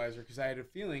the Budweiser because I had a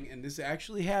feeling, and this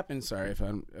actually happened. Sorry if I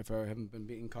haven't been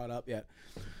being caught up yet.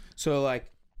 So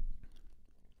like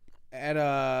at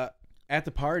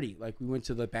the party, like we went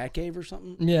to the Batcave or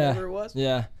something. Yeah. Whatever it was.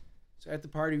 Yeah. So at the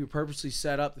party, we purposely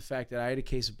set up the fact that I had a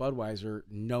case of Budweiser.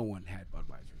 No one had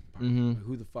Budweiser at the party. Like,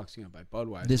 who the fuck's gonna buy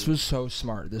Budweiser? This was so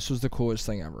smart. This was the coolest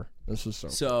thing ever. This was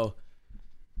So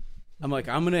I'm like,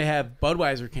 I'm gonna have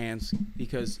Budweiser cans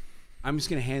because I'm just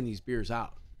gonna hand these beers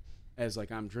out as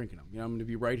like I'm drinking them. You know, I'm gonna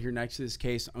be right here next to this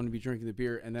case. I'm gonna be drinking the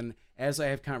beer, and then as I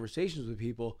have conversations with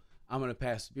people, I'm gonna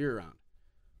pass the beer around.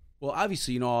 Well,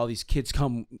 obviously, you know, all these kids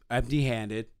come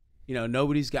empty-handed. You know,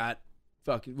 nobody's got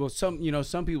fucking. Well, some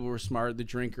people were smart. The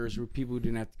drinkers were people who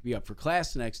didn't have to be up for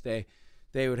class the next day.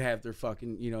 They would have their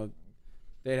fucking, you know,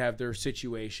 they'd have their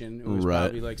situation. It was Right.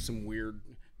 probably like some weird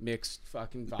mixed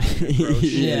fucking vodka gross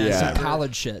shit. yeah, Yeah. some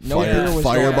college shit. No Fire- beer was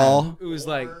Fireball. It was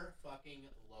like Or fucking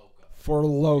loco. for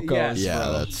locos. Yes. Yeah,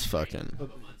 bro. that's fucking.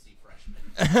 I'm a Muncie freshman.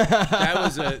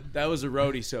 that was a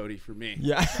roadie sody for me.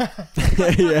 Yeah.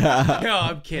 Yeah. No,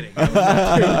 I'm kidding.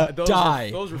 Those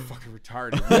Die. Those were fucking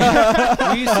retarded.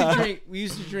 we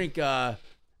used to drink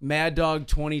Mad Dog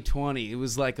 2020. It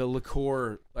was like a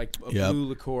liqueur, like a Yep. blue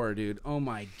liqueur, dude. Oh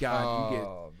my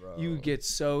god, bro. you get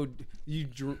so you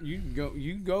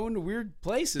go into weird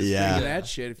places Yeah. drinking that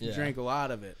shit if you Yeah. drank a lot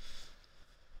of it.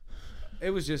 It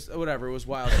was just whatever. It was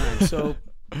wild times. So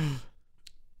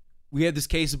we had this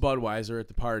case of Budweiser at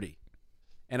the party,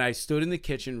 and I stood in the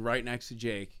kitchen right next to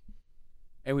Jake,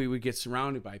 and we would get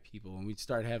surrounded by people, and we'd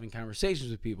start having conversations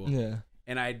with people. Yeah.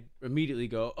 And I'd immediately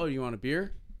go, "Oh, do you want a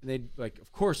beer?" And they'd like,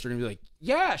 of course, they're gonna be like,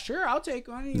 "Yeah, sure, I'll take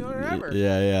one." You know, whatever.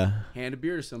 Yeah. Hand a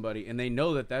beer to somebody, and they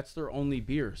know that that's their only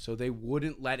beer, so they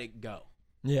wouldn't let it go.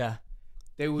 Yeah.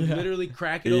 They would Yeah. literally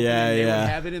crack it open, Yeah, and they yeah. would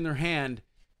have it in their hand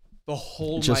the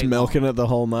whole Just night milking long. it the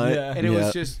whole night. Yeah. And it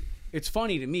was just, it's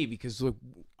funny to me because look,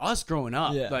 us growing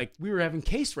up, Yeah. like we were having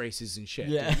case races and shit.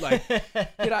 Yeah. Dude. Like,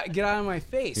 get out of my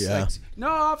face. Yeah. Like, no,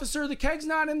 officer, the keg's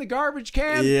not in the garbage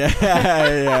can.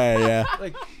 Yeah.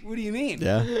 Like, what do you mean?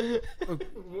 Yeah.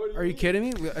 Are you kidding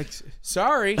me? Like,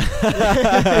 sorry.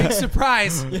 Big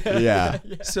surprise. Yeah.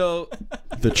 So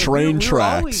The train we were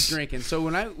always tracks. drinking. So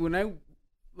when I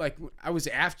like I was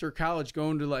after college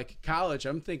going to like college,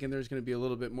 I'm thinking there's going to be a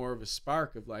little bit more of a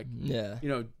spark of like Yeah. you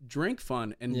know, drink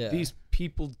fun, and Yeah. these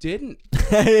people didn't.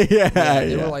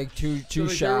 They were like two So,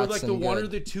 like, shots. they were like the and one good. or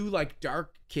the two like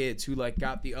dark kids who like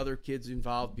got the other kids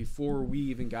involved before we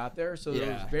even got there. So there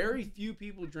was Yeah. very few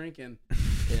people drinking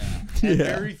Yeah. and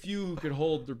Yeah. very few who could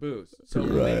hold their booze. So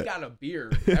when they Right. got a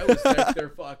beer, that was their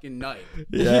fucking night.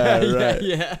 Yeah, right.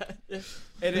 Yeah.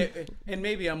 And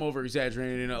maybe I'm over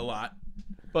exaggerating it a lot,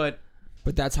 but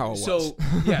But that's how it was. So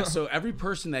yeah, so every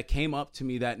person that came up to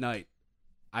me that night,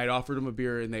 I'd offered them a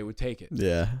beer and they would take it.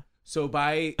 Yeah. So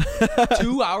by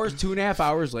 2.5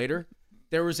 hours later,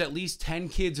 there was at least 10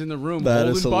 kids in the room That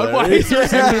holding is hilarious.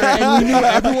 Budweiser. And you knew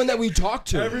everyone that we talked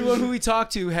to. Everyone who we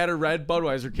talked to had a red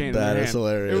Budweiser can in That their is hand.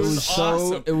 hilarious. It It was was so-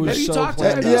 awesome. it was have you so talked to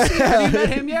planned him? out. Have you met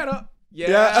him yet?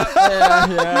 Yeah.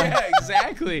 Yeah.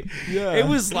 Exactly. Yeah. It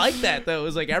was like that though. It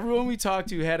was like everyone we talked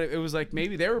to had it. It was like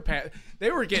maybe they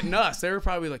were getting us. They were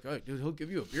probably like, "Oh, dude, he'll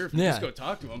give you a beer if you Yeah. just go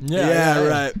talk to him." Yeah.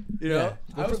 Right. You know,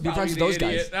 Yeah. I was Be probably friends with the those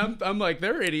idiot. guys. I'm like,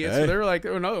 they're idiots. Hey. So they're like,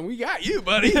 "Oh no, we got you,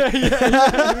 buddy." You know,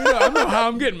 I don't know how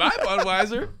I'm getting my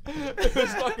Budweiser. It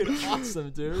was fucking awesome,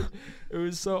 dude. It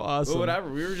was so awesome. But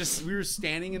whatever. We were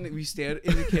standing we stayed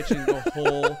in the kitchen the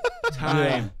whole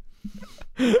time.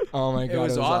 Oh my god, it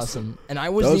was was awesome. And I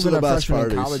wasn't Those are even the a best freshman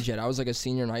in parties. college yet. I was like a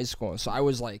senior in high school, so I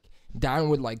was like, Don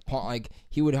would like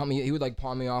he would help me. He would like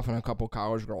pawn me off on a couple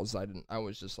college girls. I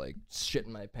was just like shitting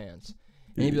my pants.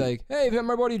 And he'd be like, "Hey, have you met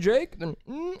my buddy Jake?" Then,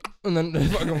 and then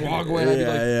fucking walk away. And I'd be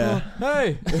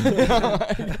like, "Oh,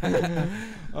 hey."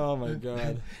 Oh my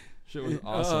god, shit was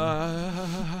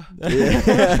awesome.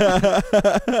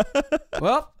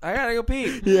 Well, I gotta go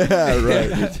pee. Yeah,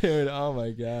 right. Dude, oh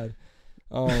my god.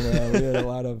 Oh man, we had a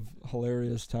lot of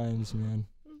hilarious times, man.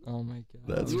 Oh my god.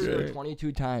 That's We were there great.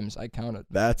 22 times. I counted.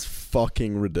 That's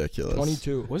fucking ridiculous.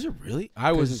 22. Was it really?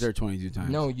 I wasn't there 22 times.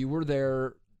 No, you were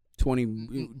there.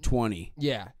 20.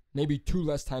 Yeah, maybe 2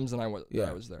 less times than I was. Yeah.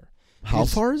 I was there. How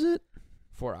far is it?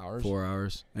 4 hours. 4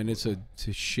 hours, and it's a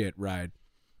shit ride.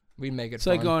 We'd make it. It's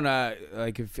fun. like going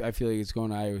if I feel like it's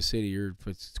going to Iowa City.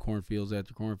 It's cornfields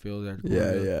after cornfields after Yeah,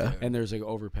 cornfields. yeah. And there's like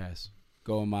overpass.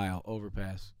 Go a mile,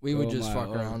 overpass. We Go would a just mile,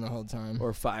 fuck around the whole time.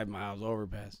 Or 5 miles,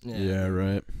 overpass. Yeah,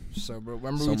 right. So, but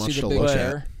remember So we'd much see the to big look at.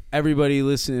 chair. Everybody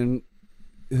listening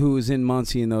who was in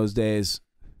Muncie in those days,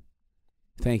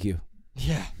 thank you.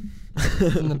 Yeah.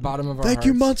 From the bottom of our Thank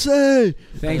you, hearts. Muncie.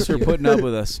 Thanks for putting up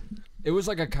with us. It was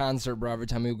like a concert, bro. Every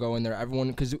time we would go in there, everyone,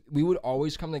 because we would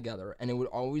always come together, and it would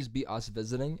always be us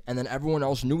visiting, and then everyone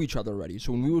else knew each other already.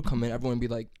 So when we would come in, everyone would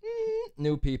be like,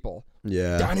 new people.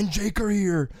 Yeah. Don and Jake are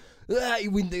here.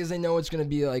 Because they know it's gonna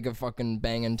be like a fucking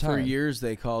banging time. For years,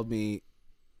 they called me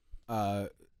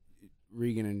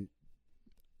Regan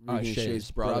and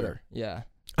Shay's brother. Yeah.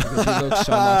 Because he looks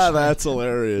so much. That's For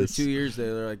hilarious. 2 years,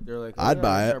 they're like, I'd "Oh,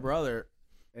 buy it's it." Our brother,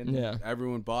 and Yeah.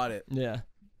 everyone bought it. Yeah.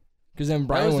 Because then That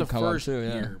Brian was would the come up first too.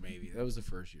 Yeah. year, maybe. That was the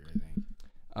first year, I think.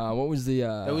 What was the?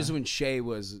 That was when Shay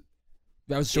was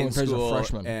that was showing in Fraser school,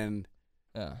 freshman. and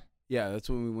Yeah. yeah, that's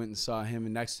when we went and saw him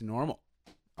in Next to Normal.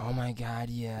 Oh my God.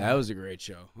 Yeah. That was a great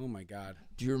show. Oh my God.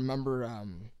 Do you remember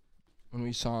when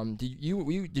we saw him? Did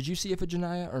you see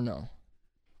Iphigenia or no?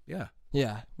 Yeah.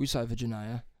 Yeah, we saw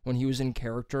Iphigenia when he was in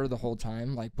character the whole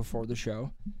time, like before the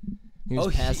show. He was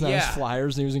Oh, passing out yeah. his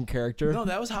flyers and he was in character. No,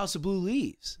 that was House of Blue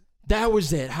Leaves. That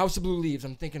was it. House of Blue Leaves.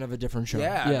 I'm thinking of a different show.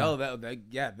 Yeah. No,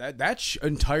 that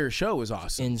entire show was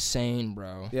awesome. Insane,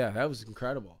 bro. Yeah, that was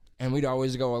incredible. And we'd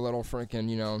always go a little freaking,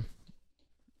 a little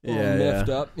Yeah, miffed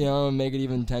yeah. up, and make it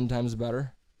even 10 times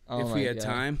better. Oh if my we had God.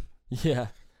 time. Yeah.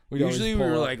 We'd always Usually we pull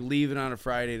were up. like leaving on a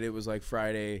Friday. And it was like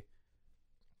Friday.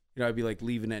 I'd be like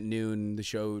leaving at noon. The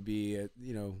show would be at,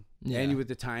 Yeah. and with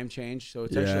the time change, so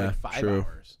it's actually Yeah, like 5 true.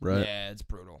 hours. Right. Yeah, it's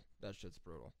brutal. That shit's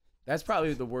brutal. That's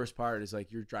probably the worst part. Is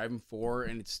like you're driving 4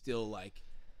 and it's still like,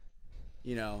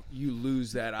 you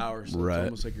lose that hour. So Right. it's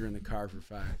almost like you're in the car for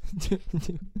 5. Dude,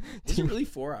 Is it really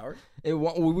 4 hours? we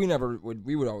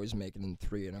would always make it in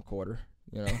 3 1/4.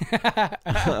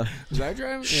 Was I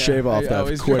driving? Shave off I that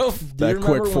always quick, drove. Do you that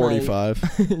quick remember when I-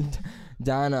 45.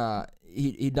 Don,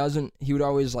 he would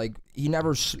always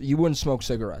you wouldn't smoke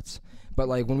cigarettes, but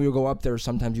like when we would go up there,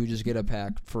 sometimes you would just get a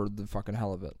pack for the fucking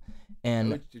hell of it.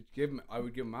 And I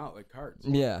would give them out like cards.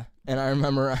 yeah, and I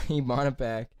remember he bought it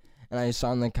back, and I saw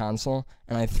it in the console,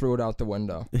 and I threw it out the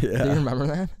window. Do you Yeah. remember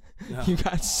that? No. You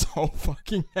got so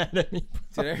fucking mad at me.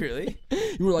 Did I really?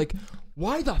 You were like,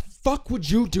 "Why the fuck would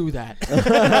you do that?"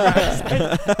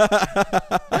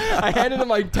 I handed him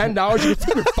like $10. You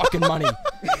take your fucking money,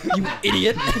 you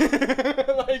idiot!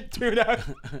 Like, dude,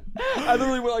 I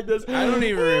literally went like this. I don't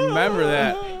even remember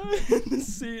that. In the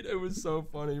seat, it was so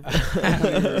funny. Bro. I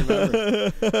don't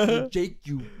even remember. Jake,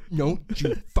 you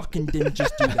fucking didn't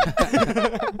just do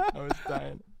that. I was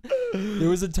dying. There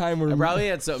was a time where I probably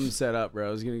had something set up, bro.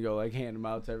 I was gonna go like hand them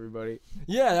out to everybody.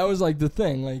 yeah, that was like the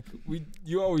thing. Like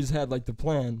you always had like the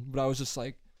plan, but I was just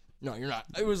like, no, you're not.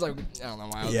 It was like I don't know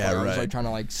why. I was right. like trying to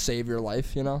like save your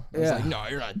life, I was Yeah. like, no,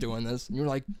 you're not doing this. And you were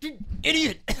like, "You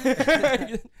idiot.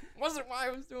 Wasn't why I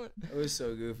was doing it. It was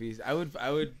so goofy. I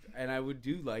would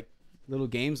do like little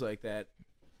games like that.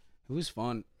 It was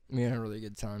fun. We had a really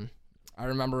good time. I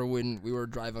remember when we were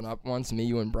driving up once, me,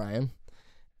 you, and Brian,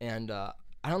 and I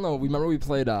don't know. Remember we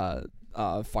played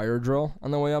fire drill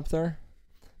on the way up there.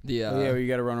 Yeah, you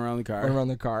got to run around the car. Run around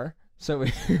the car. So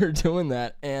we were doing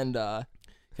that, and yeah,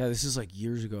 this is like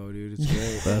years ago, dude. It's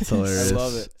great. That's hilarious. I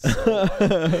love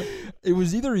it. It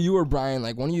was either you or Brian.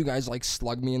 Like one of you guys like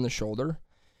slugged me in the shoulder.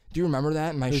 Do you remember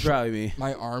that? It was probably me.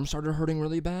 My arm started hurting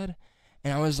really bad,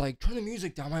 and I was like, "Turn the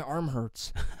music down. My arm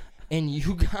hurts." And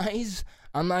you guys,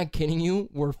 I'm not kidding you,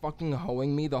 were fucking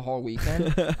hoeing me the whole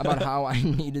weekend about how I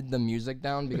needed the music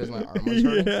down because my arm was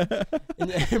hurting.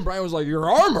 Yeah. And Brian was like, "Your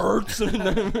arm hurts." And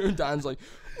then Don's like,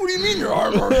 "What do you mean your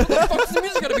arm hurts? What the fuck's the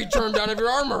music gotta be turned down if your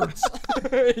arm hurts?"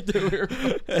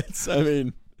 I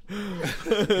mean,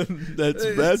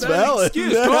 that's valid.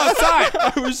 Excuse, go outside.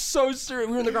 I was so serious.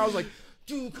 We were in the car. I was like,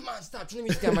 "Dude, come on, stop. Turn the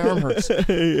music down. My arm hurts." And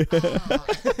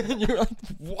you were like,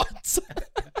 "What?"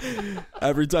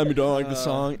 Every time you don't like the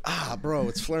song, bro,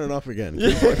 it's flaring up again. Yeah,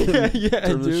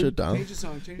 Turn dude. the shit down. Change the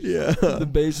song. Yeah. The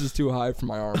bass is too high for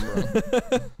my arm, bro.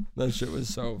 That shit was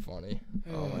so funny.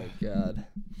 Oh my god.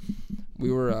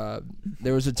 We were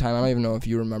there was a time, I don't even know if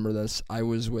you remember this. I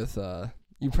was with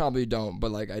you probably don't, but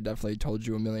like I definitely told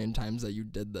you a million times that you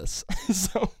did this.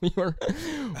 So we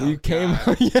came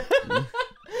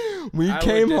we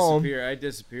came home. I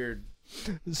disappeared.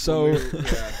 So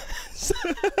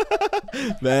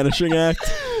Vanishing act.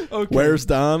 okay. Where's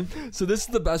Dom? So this is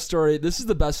the best story. This is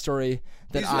the best story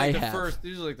that I have.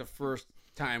 These are like the first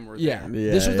time we're Yeah. there.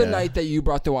 Yeah, This was the yeah. night that you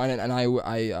brought the wine in, and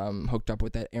I hooked up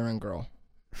with that Aaron girl,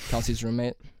 Kelsey's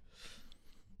roommate.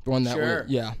 The one that Sure.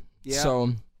 yeah. Yeah.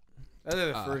 So That's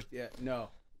like the first. Yeah. No.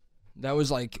 that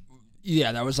was like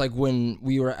when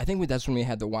we were. I think that's when we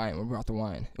had the wine. When we brought the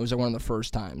wine. It was like one of the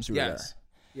first times we were there. Yes.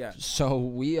 Yeah.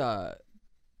 So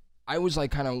I was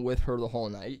like kind of with her the whole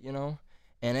night, you know,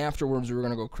 and afterwards we were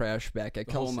gonna go crash back at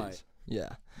The whole Kelsey's. night. Yeah.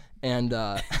 And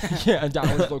yeah,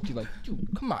 Don was low-key like, "Dude,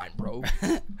 come on, bro." We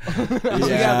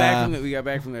got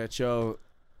back from that show,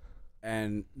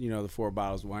 and the 4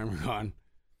 bottles of wine were gone,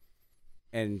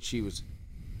 and she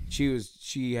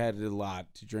had a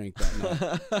lot to drink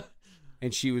that night,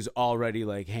 and she was already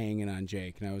like hanging on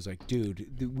Jake, and I was like,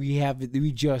 "Dude,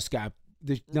 we just got."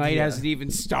 The night hasn't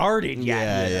even started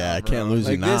yet. Yeah, I can't lose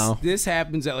Like you now. this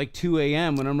happens at like 2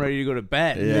 a.m. when I'm ready to go to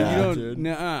bed. Yeah, you don't. dude.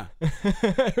 Nuh-uh.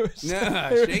 It Nuh-uh.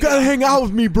 You Shake gotta up. hang out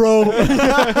with me, bro. You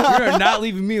are not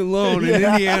leaving me alone in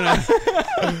Indiana.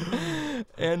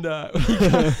 And Not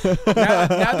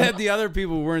that the other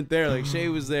people weren't there. Like Shay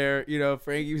was there,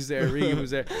 Frankie was there, Regan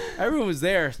was there. Everyone was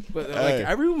there, but like Hey.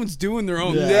 everyone's doing their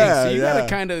own Yeah, thing. So you yeah. gotta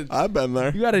kind of, I've been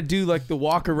there. you gotta do like the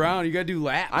walk around. You gotta do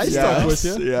laps. I Yes, stuck with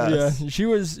you. yes. Yeah,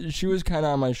 she was kind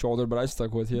of on my shoulder, but I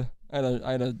stuck with you. I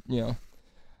had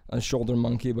a shoulder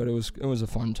monkey, but it was a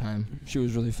fun time. She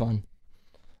was really fun.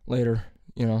 Later,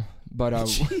 but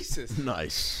Jesus.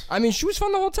 Nice. I mean, she was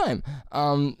fun the whole time.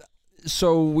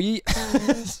 So we we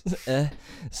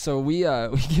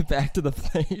get back to the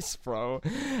place, bro,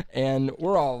 and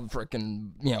we're all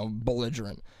freaking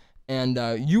belligerent, and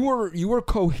you were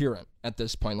coherent at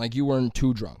this point, like you weren't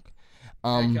too drunk.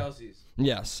 Kelsey's.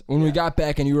 Yes, when we got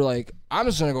back and you were like, "I'm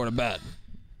just gonna go to bed,"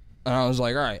 and I was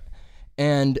like, "All right,"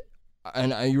 and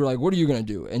you were like, "What are you gonna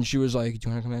do?" And she was like, "Do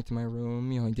you want to come back to my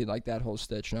room?" You did like that whole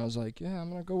stitch, and I was like, "Yeah, I'm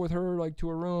gonna go with her like to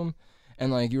her room,"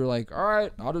 and like you were like, "All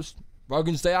right, I'll just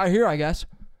fucking stay out here, I guess,"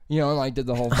 and like did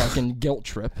the whole fucking guilt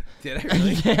trip. Did I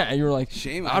really? Yeah, you were like,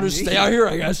 Shame "I'll on just me." stay out here,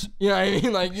 I guess." You know what I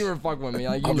mean? Like you were fucking with me.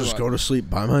 Like I'll just go to sleep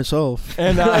by myself.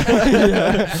 and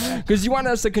because you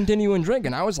wanted us to continue and drink,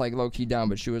 and I was like low key down,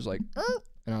 but she was like,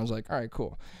 and I was like, all right,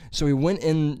 cool. So we went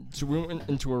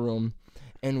into a room,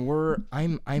 and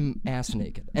I'm ass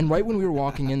naked, and right when we were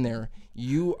walking in there,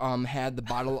 you had the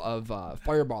bottle of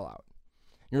Fireball out.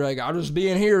 You're like, "I'll just be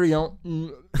in here, what I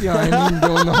mean,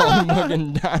 doing the whole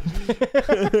fucking like,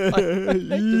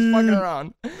 just fucking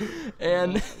around.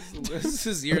 And This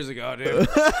is years ago, dude.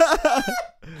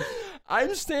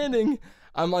 I'm standing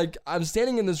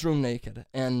in this room naked,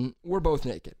 and we're both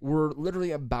naked. We're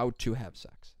literally about to have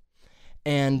sex.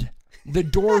 And the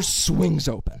door swings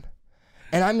open,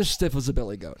 and I'm as stiff as a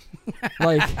billy goat.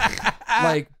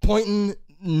 Like pointing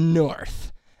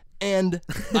north. And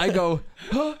I go,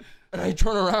 "Huh?" And I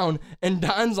turn around, and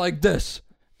Don's like this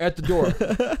at the door.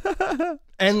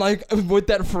 And like with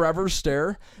that forever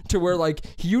stare to where like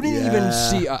you didn't even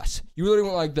see us. You literally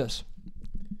went like this.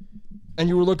 And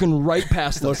you were looking right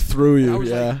past Look us. through And I you, was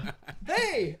yeah. like,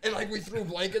 "Hey!" And like we threw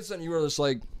blankets, and you were just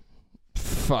like,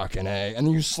 "Fucking A." And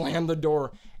then you slammed the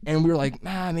door, and we were like,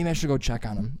 maybe I should go check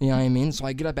on him. You know what I mean? So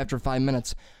I get up after 5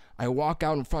 minutes. I walk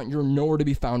out in front. You're nowhere to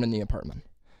be found in the apartment.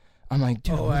 I'm like,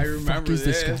 dude, Oh, who I the fuck remember is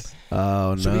this this. guy?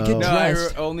 Oh So we no. get No,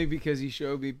 dressed. only because he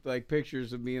showed me like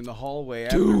pictures of me in the hallway.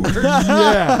 Dude, afterwards.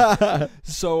 yeah.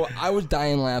 So I was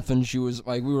dying laughing. She was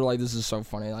like, we were like, this is so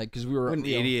funny, like, because we were What an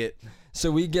you know, idiot. So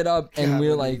we get up and God, we're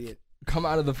what an like, idiot. come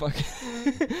out of the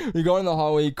fucking. We go in the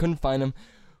hallway, couldn't find him.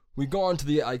 We go onto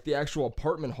the actual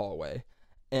apartment hallway,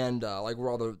 and like where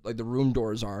all the room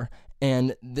doors are.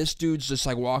 And this dude's just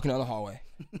like walking down the hallway,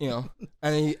 you know,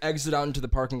 and then he exits out into the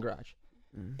parking garage.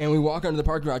 And we walk onto the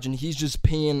parking garage, and he's just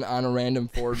peeing on a random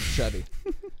Ford Chevy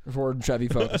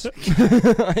Focus.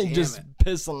 Like, just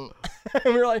pissing.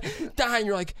 And we were like, dying.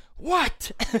 You're like,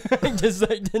 what? Just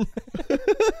like, and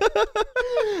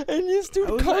this dude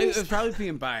I was comes. probably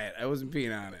peeing by it. I wasn't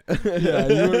peeing on it. Yeah,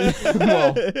 you were,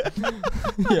 well,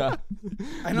 yeah.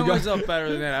 I know myself better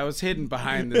than that. I was hidden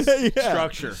behind this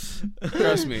structure.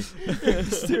 Trust me.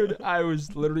 Dude, I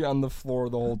was literally on the floor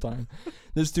the whole time.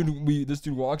 This dude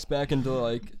walks back into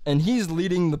and he's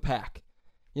leading the pack.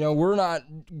 You know, we're not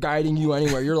guiding you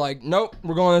anywhere. You're like, nope,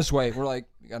 we're going this way. We're like,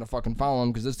 you gotta fucking follow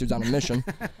him because this dude's on a mission.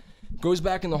 Goes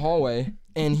back in the hallway,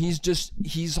 and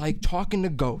he's like talking to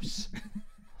ghosts.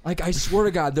 Like, I swear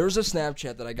to God, there's a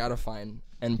Snapchat that I gotta find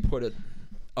and put it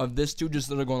of this dude just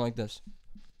literally going like this.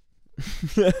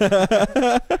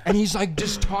 And he's like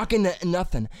just talking to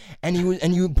nothing. And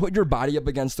you put your body up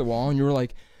against the wall, and you were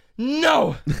like,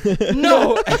 no. And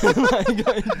like,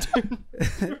 dude.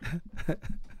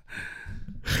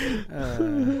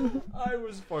 I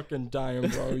was fucking dying,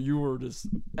 bro. You were just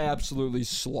absolutely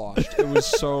sloshed. It was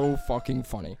so fucking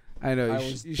funny. I know.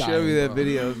 You showed me that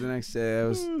video the next day. I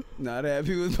was not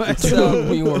happy with myself. So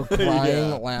we were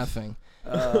crying, laughing.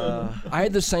 I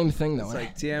had the same thing though. It's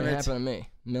like, damn it. happened to me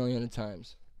a million of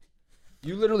times.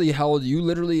 You literally,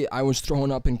 I was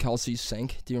throwing up in Kelsey's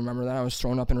sink. Do you remember that? I was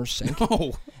throwing up in her sink.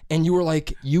 No. And you were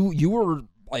like, you were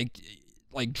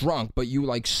like drunk, but you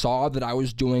like saw that I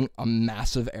was doing a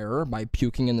massive error by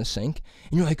puking in the sink.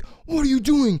 And you're like, what are you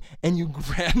doing? And you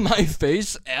grab my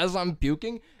face as I'm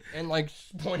puking and like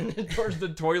pointing it towards the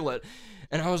toilet.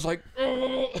 And I was like,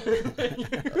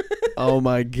 Oh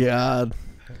my God.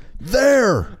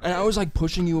 There. and I was like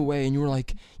pushing you away, and you're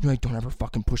like, don't ever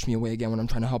fucking push me away again when I'm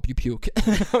trying to help you puke.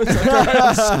 I was like,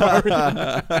 I'm sorry.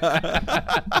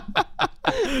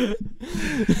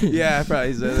 Yeah, I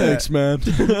probably said that. Thanks, man.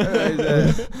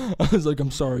 I was like, I'm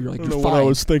sorry. You're like, I don't you're know what I fine.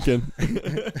 was thinking.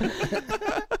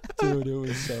 Dude, it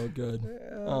was so good.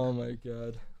 Oh my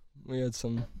God. We had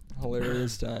some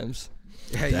hilarious times.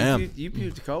 Yeah, Damn. You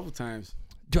puked a couple times.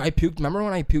 Dude, I puked. Remember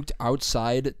when I puked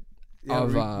outside Yeah,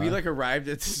 of... we like arrived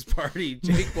at this party.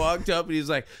 Jake walked up and he's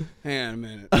like, hang on a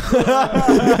minute.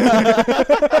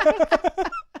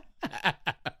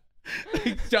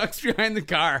 He ducks behind the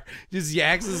car, just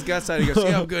yaks his guts out. He goes,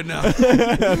 yeah, I'm good now.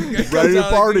 Ready to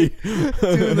party.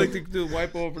 Dude, like to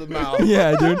wipe over the mouth.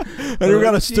 Yeah, dude. And you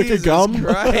got a stick of Jesus gum.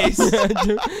 Christ. Yeah,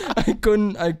 dude.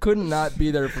 I couldn't not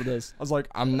be there for this. I was like,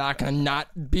 I'm not gonna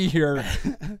not be here.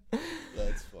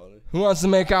 That's funny. Who wants to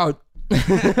make out?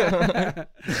 That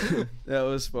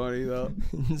was funny though.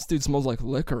 This dude smells like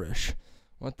licorice.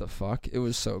 What the fuck? It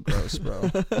was so gross, bro.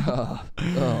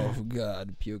 Oh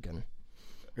God, puking.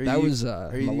 Are That you, was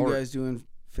Are you Malort. guys doing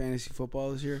fantasy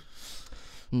football this year?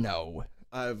 No.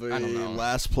 I have I don't know. a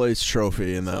last place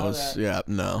trophy, and that Saw was that.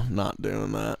 no, not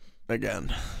doing that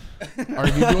again. Are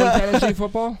you doing fantasy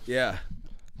football? Yeah.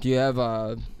 Do you have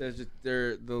Today's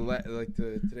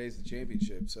the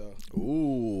championship, so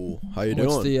Ooh, how you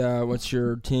what's doing? the what's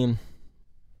your team?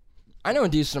 I know a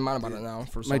decent amount about it now.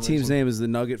 For some my team's reason. name is the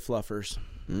Nugget Fluffers.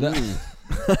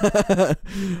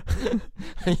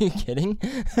 Are you kidding?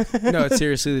 No, it's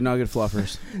seriously the Nugget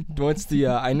Fluffers. What's the?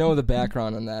 I know the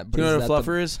background on that. But Do you know is what a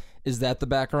that fluffer is? Is that the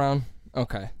background?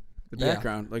 Okay. The Yeah.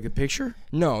 background, like a picture.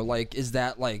 No, like is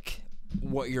that like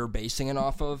what you're basing it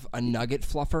off of? A nugget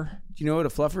fluffer? Do you know what a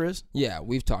fluffer is? Yeah,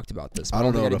 we've talked about this. I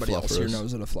don't know think what a anybody else fluffer here is.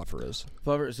 knows what a fluffer is.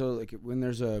 Fluffer. So like when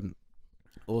there's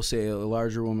we'll say a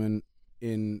larger woman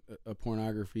in a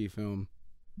pornography film,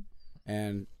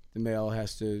 and the male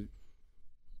has to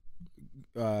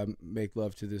make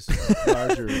love to this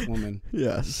larger woman.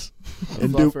 Yes, A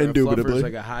fluffer is indubitably.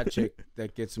 like a hot chick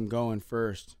that gets him going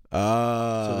first, so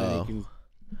then Oh, he can,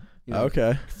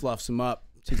 okay. fluffs him up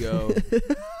to go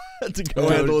To go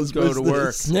handle his go to work.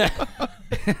 business. Yeah.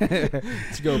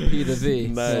 To go P to V.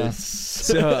 Nice.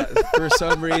 So for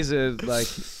some reason, like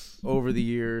over the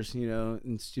years,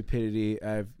 in stupidity,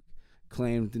 I've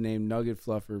claimed the name Nugget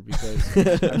Fluffer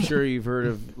because I'm sure you've heard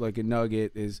of like a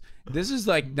nugget this is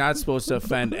like not supposed to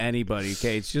offend anybody.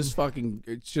 Okay, it's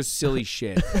just silly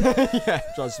shit. Yeah,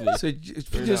 trust me. So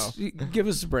just give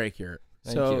us a break here.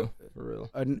 Thank so you. For real.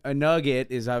 a nugget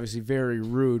is obviously very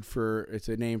rude for. It's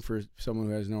a name for someone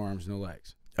who has no arms, no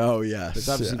legs. Oh yes. It's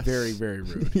obviously very, very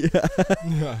rude. Yeah.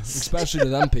 Yeah, especially to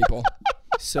them people.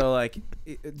 So like,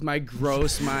 my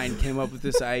gross mind came up with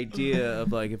this idea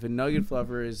of like, if a nugget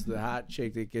fluffer is the hot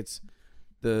chick that gets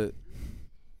the,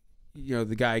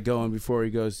 the guy going before he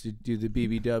goes to do the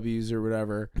BBWs or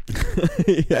whatever.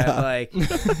 Yeah. That, like,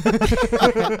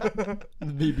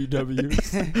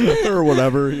 BBWs. Or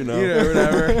whatever,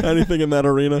 whatever. Anything in that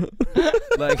arena.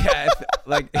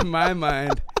 Like in my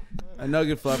mind, a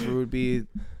nugget fluffer would be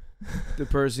the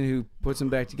person who puts them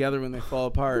back together when they fall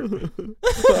apart,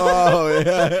 Oh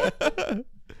yeah.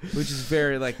 which is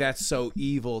very like, that's so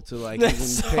evil to like That's even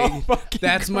so pay. fucking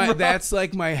That's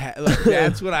like my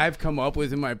that's what I've come up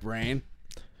with in my brain.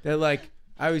 That like,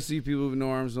 I always see people with no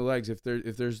arms, no legs. If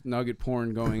there's nugget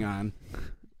porn going on,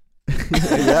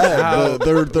 Yeah. How-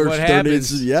 There what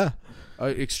happens? needs, yeah.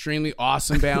 an extremely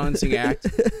awesome balancing act.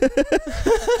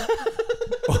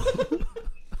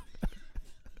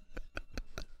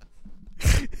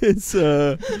 It's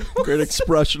a great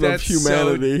expression of That's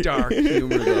humanity. so dark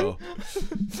humor though.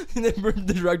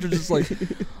 The director's just like,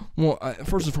 well,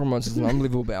 first and foremost, it's an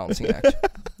unbelievable balancing act.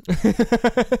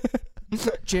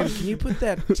 Jim, can you put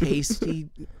that tasty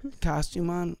costume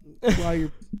on while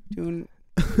you're doing?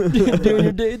 Doing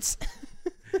your dates.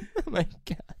 Oh my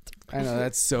God. I know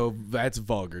that's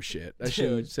vulgar shit. I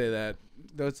shouldn't say that.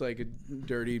 That's like a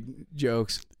dirty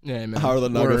jokes. Yeah, man. How are the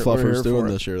We're- Nugget we're Fluffers here doing for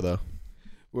it. this year, though?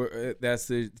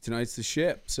 Tonight's the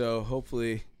ship. So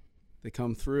hopefully they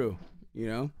come through.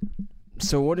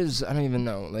 So what is? I don't even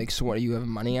know. Like, so what? You have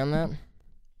money on that?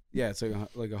 Yeah, it's like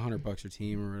 $100 a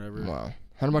team or whatever. Wow,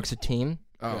 $100 a team.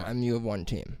 Oh, Yeah. and you have one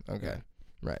team. Okay,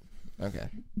 right. Okay.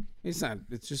 It's not.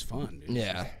 It's just fun. It's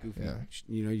Yeah, just goofy. yeah.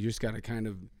 You just gotta kind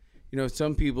of.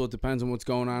 Some people, it depends on what's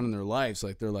going on in their lives.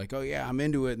 Like, they're like, oh, yeah, I'm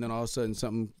into it. And then all of a sudden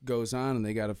something goes on and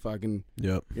they got to fucking,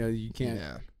 Yep. you can't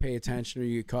Yeah. pay attention, or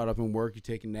you get caught up in work, you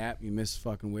take a nap, you miss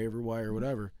fucking waiver wire or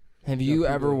whatever. Have you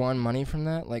ever won money from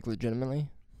that? Like, legitimately?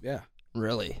 Yeah.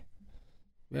 Really?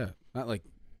 Yeah. Not like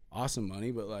awesome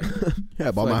money, but like, Yeah,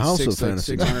 I bought like my house with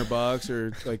fantasy. $600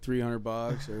 or like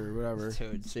 $300 or whatever.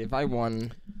 Dude, see, if I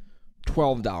won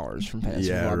 $12 from fantasy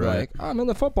Yeah, football, I'd be right. like, oh, I'm in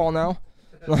the football now.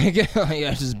 Like,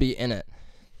 I just be in it.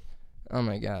 Oh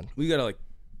my God. We got to like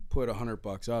put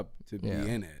 $100 up to Yeah. be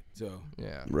in it. So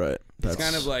Yeah. Right. it's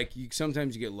kind of like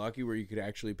sometimes you get lucky where you could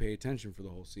actually pay attention for the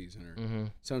whole season, or Mm-hmm.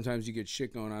 sometimes you get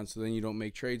shit going on, so then you don't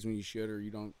make trades when you should, or you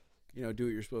don't, do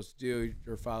what you're supposed to do,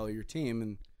 or follow your team,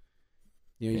 and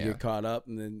you Yeah. get caught up,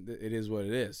 and then it is what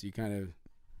it is. You kind of,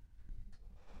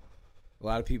 a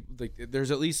lot of people, like,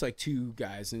 there's at least like 2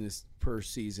 guys in this per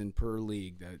season per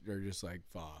league that are just like,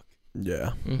 fuck,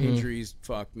 Yeah. Mm-hmm. injuries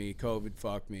fuck me, COVID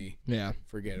fuck me, Yeah.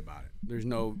 forget about it. There's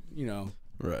no,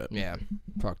 Right. Yeah.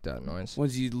 Fuck that noise.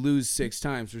 once you lose 6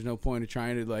 times, there's no point of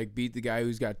trying to like beat the guy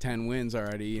who's got 10 wins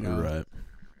already, Right.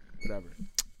 whatever.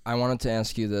 I wanted to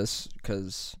ask you this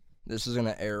because this is going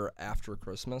to air after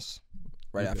Christmas,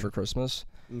 right Okay. after Christmas.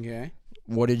 Okay.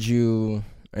 Are you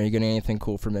getting anything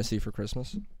cool for Missy for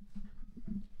Christmas?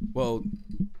 Well,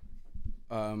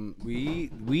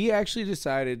 we actually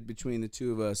decided between the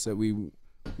two of us that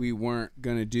we weren't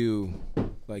gonna do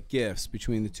like gifts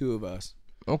between the two of us,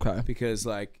 Okay. because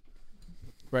like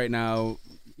right now,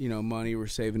 money we're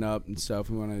saving up and stuff.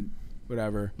 We want to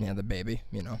whatever, Yeah, the baby,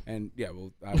 and yeah,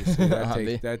 well, obviously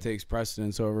Hobby. that takes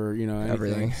precedence over anything.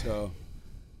 Everything. So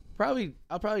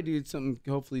I'll probably do something,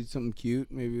 hopefully something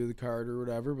cute, maybe with a card or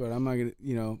whatever. But I'm not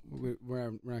gonna,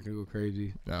 we're not gonna go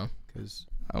crazy No. because.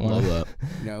 I Love want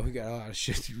that. We got a lot of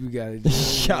shit we gotta do.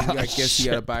 I guess you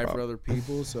gotta Shit, buy bro. for other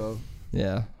people. So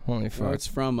Yeah. Holy well, fuck. it's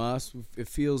from us. It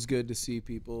feels good to see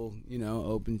people,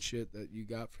 open shit that you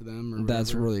got for them. Or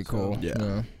That's whatever. really cool. So,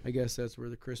 Yeah. I guess that's where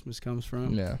the Christmas comes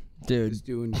from. Yeah. Dude, Just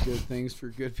doing good things for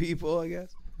good people, I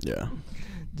guess. Yeah.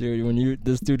 when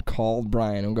this dude called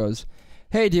Brian and goes,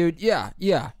 "Hey, dude, yeah.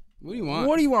 What do you want?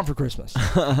 What do you want for Christmas?"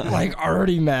 Like,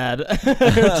 already mad.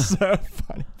 It's so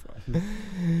funny. Bro.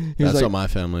 He was That's how like, my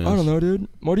family is. I don't know, dude.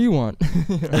 What do you want?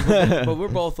 But we're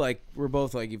both like,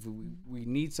 if we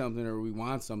need something or we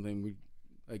want something,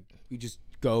 we just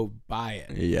go buy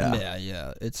it. Yeah.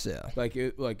 Yeah. It's Like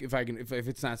if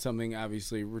it's not something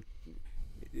obviously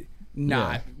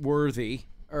not worthy,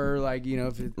 or like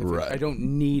if Right. I don't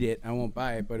need it, I won't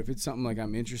buy it. But if it's something like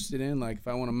I'm interested in, like if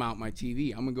I want to mount my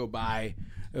TV, I'm gonna go buy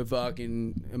a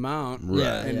fucking amount Right.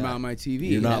 and mount my TV.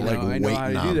 You're not, like, I know how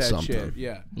waiting to do on that something. shit.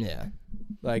 Yeah, Yeah.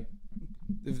 like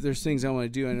if there's things I want to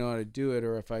do, I know how to do it.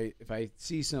 Or if I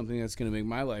see something that's gonna make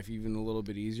my life even a little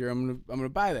bit easier, I'm gonna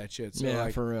buy that shit. So Yeah,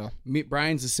 like, for real.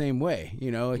 Brian's the same way.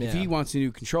 You know, like if Yeah. he wants a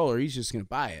new controller, he's just gonna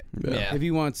buy it. Yeah. If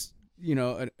he wants, you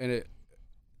know,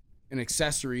 an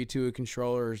accessory to a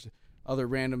controller or other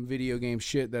random video game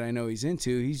shit that I know he's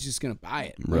into, he's just gonna buy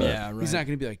it. Right. Yeah, right. He's not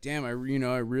gonna be like, damn, I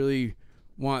really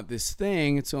want this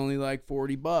thing. It's only like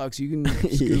 $40. You can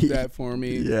scoop that for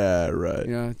me. Yeah, right.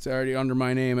 You know, it's already under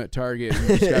my name at Target.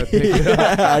 You just gotta pick it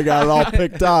up. I got it all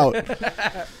picked out.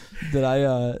 Did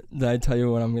I tell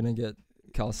you what I'm gonna get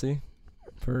Kelsey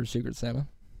for her Secret Santa?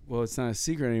 Well, it's not a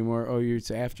secret anymore. Oh,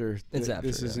 it's after. It's after,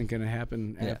 This yeah. isn't gonna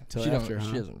happen Yeah, until she after, don't.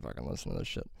 huh? She doesn't fucking listen to this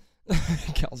shit.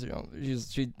 Kelsey don't.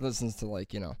 She listens to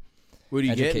like What do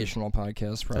you get? educational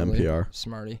podcasts, probably. NPR.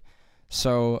 Smarty.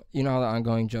 So you know how the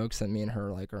ongoing jokes that me and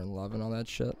her like are in love and all that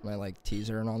shit. And I like tease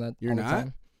her and all that. You're all the not?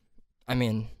 time? I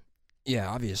mean, yeah,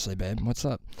 obviously, babe. What's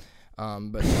up?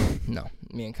 But no,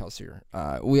 me and Kelsey are.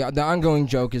 The ongoing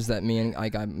joke is that me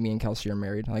and Kelsey are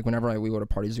married. Like whenever we go to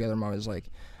parties together, I'm always like,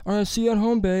 "All right, see you at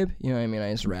home, babe." You know what I mean?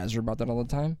 I just razz her about that all the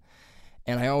time,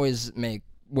 and I always make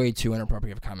way too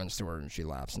inappropriate comments to her, and she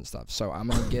laughs and stuff. So I'm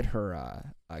gonna get her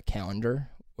a calendar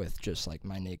with just like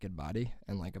my naked body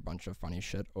and like a bunch of funny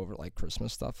shit over like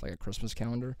Christmas stuff, like a Christmas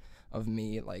calendar of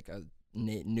me, like a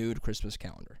nude Christmas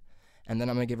calendar. And then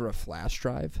I'm gonna give her a flash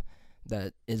drive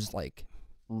that is like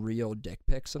real dick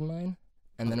pics of mine.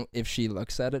 And then if she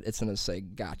looks at it, it's gonna say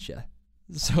 "gotcha."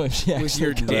 So if she With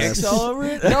your actually dicks all over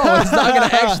it? no, it's not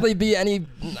gonna actually be any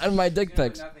of my dick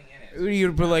pics. Nothing in it. What, are you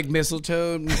gonna put like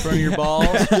mistletoe in front of your balls?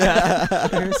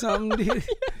 Or something, dude?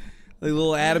 Like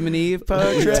little Adam and Eve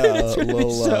portrait? Yeah, It's gonna be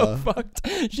little, so fucked.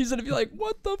 She's gonna be like,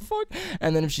 "What the fuck?"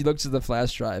 And then if she looks at the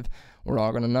flash drive, we're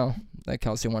all gonna know that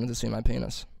Kelsey wanted to see my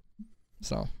penis.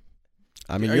 So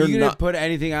I mean, Are you're you gonna not. put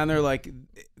anything on there like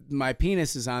my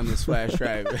penis is on this flash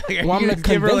drive? Like, are well, I'm you gonna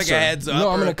give her convince like her. a heads up? No,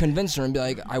 I'm or- gonna convince her and be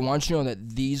like, "I want you to know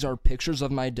that these are pictures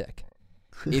of my dick.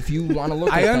 If you want to look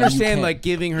at I them, you understand can." like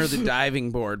giving her the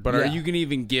diving board, but are Yeah. you gonna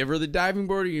even give her the diving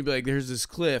board? Or are you gonna be like, "There's this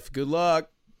cliff. Good luck.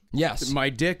 yes, My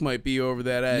dick might be over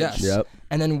that edge." yes. Yep.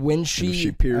 And then when If she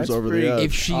she peers That's over pretty- the edge.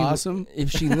 if she Awesome.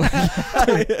 if she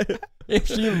if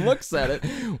she looks at it,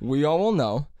 we all will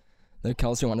know that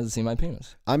Kelsey wanted to see my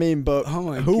penis. I mean, but Oh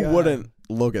my who God. wouldn't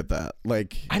look at that?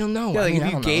 Like, I don't know. Yeah, I like mean, if I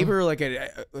you don't gave know. her like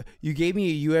you gave me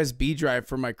a USB drive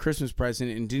for my Christmas present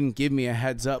and didn't give me a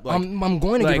heads up, like I'm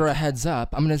going to like- give her a heads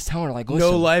up. I'm going to tell her like, listen,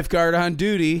 no lifeguard on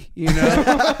duty, you know?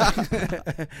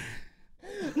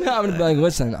 No, I'm gonna be like,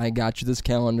 listen, I got you this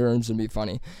calendar, and it's gonna be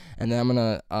funny. And then I'm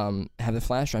gonna have the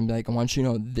flash drive and be like, I want you to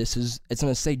know it's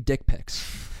gonna say dick pics.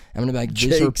 I'm gonna be like,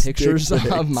 these are Jake's dick pictures of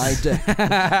pics. my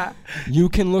dick. You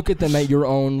can look at them at your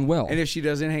own will. And if she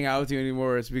doesn't hang out with you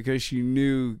anymore, it's because she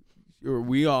knew, or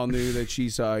we all knew that she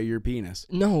saw your penis.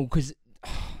 No, because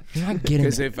you're not getting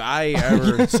Because it. if I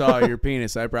ever saw your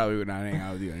penis, I probably would not hang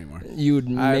out with you anymore. You would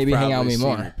I've maybe hang out with me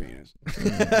probably more. seen your penis.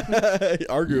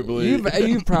 arguably,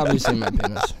 You've probably seen my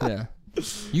penis. Yeah.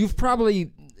 You've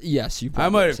probably you've I probably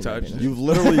might have seen my touched penis. it. you've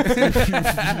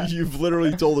literally, you've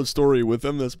literally told a story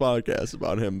within this podcast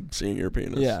about him seeing your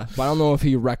penis. Yeah, but I don't know if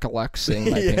he recollects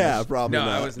seeing my yeah, penis. probably No,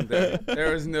 not. I wasn't there.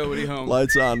 There was nobody home.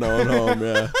 Lights on, no one home.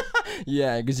 Yeah.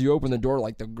 Yeah, because you opened the door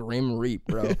like the Grim Reap,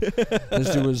 bro.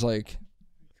 This dude was like,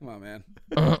 Come on, man.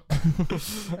 uh,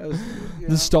 That was, you know,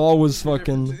 the stall was these were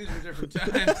fucking, different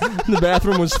times. the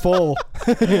bathroom was full.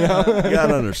 You know? You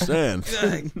gotta understand.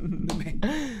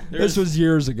 This was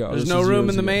years ago. There's This no was room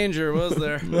years in the ago. manger, was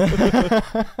there?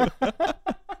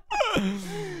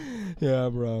 Yeah,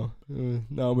 bro.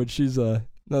 No, but she's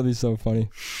that'll be so funny.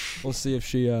 We'll see if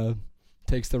she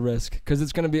takes the risk, because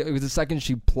it's gonna be the second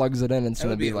she plugs it in, it's That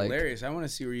gonna would be be like, hilarious. I want to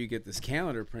see where you get this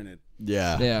calendar printed.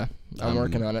 Yeah. yeah, I'm Um,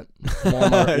 working on it.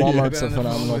 Walmart's Been a on the phone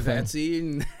phenomenal with thing. Etsy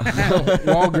and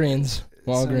Walgreens. some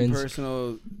Walgreens.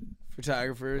 personal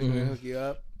photographer is gonna hook you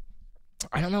up.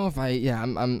 I don't know if I think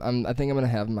I'm gonna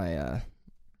have my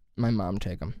my mom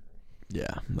take them.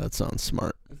 Yeah, that sounds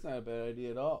smart. That's not a bad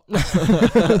idea at all.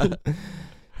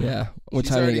 Yeah. What She's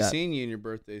time already you got? seen you in your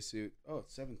birthday suit. Oh,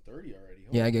 it's 7:30 already.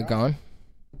 Yeah, Holy get cow. going.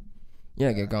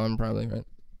 Yeah, get going probably, right?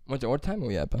 What time are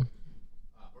we at, Ben?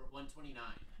 We're at 129.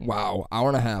 Wow, hour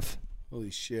and a half. Holy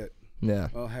shit. Yeah.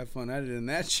 Well, have fun editing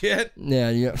that shit. Yeah,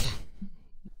 yeah.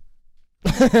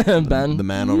 Ben, The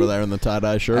man over there in the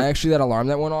tie-dye shirt. actually that alarm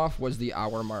that went off was the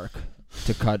hour mark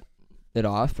to cut it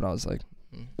off, but I was like,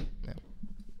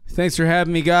 Thanks for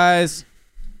having me, guys.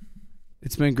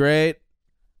 It's been great.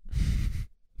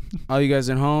 All you guys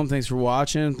at home, thanks for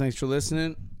watching. Thanks for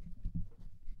listening.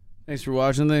 Thanks for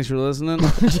watching. Thanks for listening.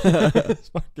 this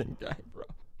fucking guy, bro.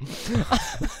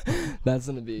 That's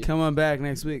gonna be Come on back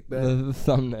next week, man. the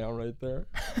thumbnail right there.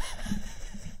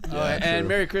 And true.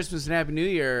 Merry Christmas and Happy New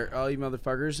Year, all you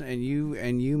motherfuckers, and you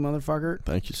motherfucker.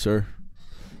 Thank you, sir.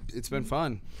 It's been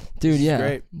fun. Dude, This is yeah.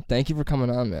 great. Thank you for coming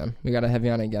on, man. We gotta have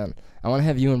you on again. I want to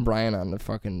have you and Brian on to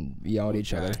fucking yell at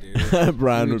each other.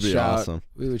 Brian We would be shout. awesome.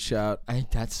 We would shout.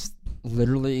 That's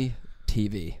literally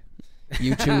TV.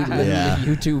 You two, literally, Yeah.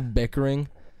 you two bickering.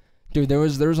 Dude, there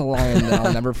was a line that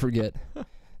I'll never forget.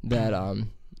 That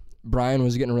Brian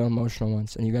was getting real emotional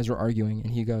once, and you guys were arguing,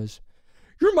 and he goes,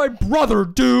 "You're my brother,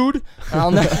 dude." And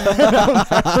I'll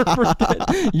never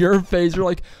forget your face. You're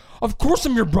like, "Of course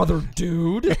I'm your brother,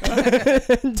 dude." Dude,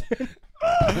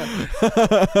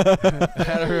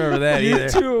 I don't remember that you either.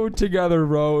 two together,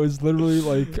 bro, is literally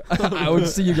like I would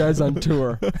see you guys on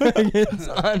tour. It's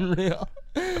unreal.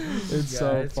 It's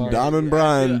so it's fun. Don and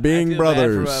Brian being I feel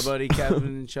brothers. Bad for my buddy Kevin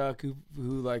and Chuck, who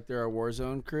like they're our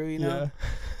Warzone crew, you know.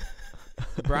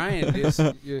 Brian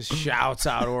just shouts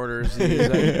out orders, and, he's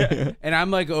like, and I'm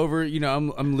like over, you know,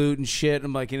 I'm looting shit.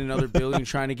 I'm like in another building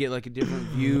trying to get like a different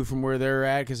view from where they're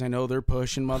at because I know they're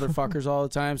pushing motherfuckers all the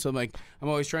time. So I'm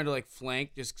always trying to like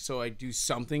flank just so I do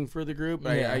something for the group.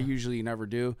 But Yeah. I usually never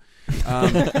do.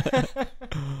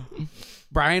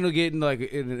 Brian will get in like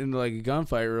into like a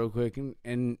gunfight real quick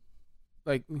and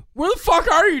like, where the fuck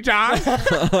are you, Don?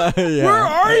 Where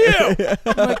are you?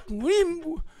 I'm like, what do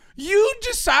you? You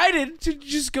decided to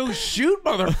just go shoot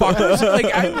motherfuckers.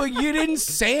 Like you didn't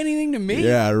say anything to me.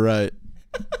 Yeah, right.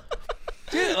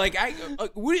 Dude, like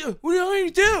what do you want me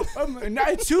to do?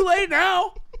 It's too late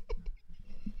now.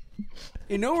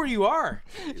 You know where you are.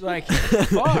 Like,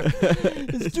 fuck.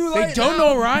 It's too They late. don't now.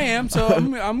 know where I am, so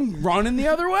I'm running the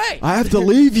other way. I have to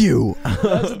leave you.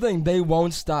 That's the thing. They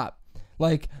won't stop.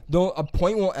 Like, a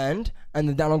point will end, and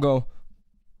then Don will go,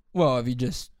 "Well, if you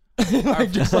just." Our,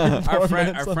 just like our 4 friends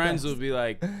minutes will left. be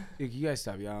like, "You guys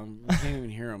stop yelling. We can't even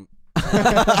hear them.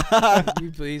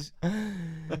 You please."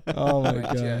 Oh my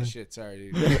Like, yeah, god. shit.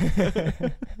 Sorry,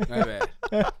 dude. My bad.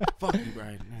 Fuck you,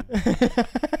 Brian.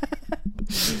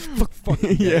 Fuck.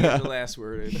 Yeah. The last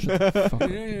word. Fuck.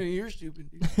 You're stupid,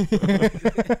 dude.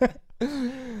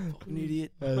 Fucking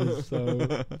idiot. That is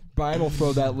so. Brian will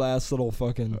throw that last little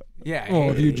fucking. Yeah.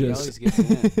 Well, if you he just- always gets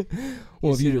in.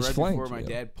 Well, if you Right just flanked. before my you know.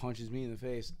 dad punches me in the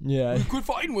face. Yeah. Quit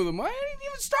fighting with him. I didn't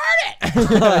even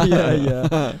start it.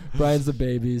 yeah. Brian's the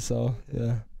baby, so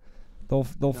yeah. They'll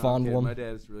No, fondle okay, my him.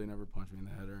 dad's really never punched me in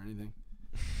the head or anything.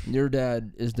 Your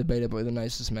dad is debatably the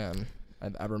nicest man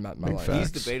I've ever met in my Big life.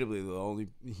 facts. He's debatably the only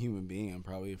human being I'm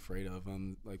probably afraid of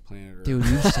on like planet Earth. Dude,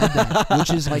 you said that,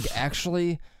 which is like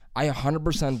actually, I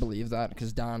 100% believe that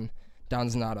because Don's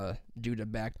not a dude to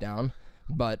back down,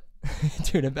 but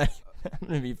dude, I'm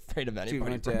gonna be afraid of Dude,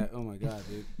 anybody. my dad. Oh my god,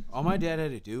 dude! All my dad had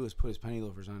to do was put his penny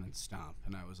loafers on and stomp,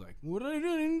 and I was like, "What did I do?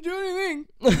 I didn't do anything.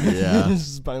 Yeah. This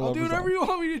is Bunny I'll do Lover's whatever all. you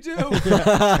want me to do.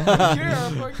 I don't care.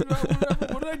 I'm like,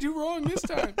 what did I do wrong this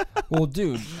time? Well,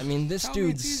 dude, I mean, this Tell me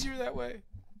it's dude's easier that way."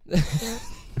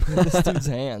 this dude's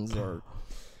hands are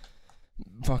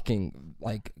fucking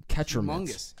like catcher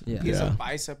mitts. Humongous. Yeah. He has Yeah. a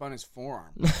bicep on his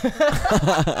forearm.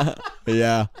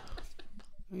 Yeah.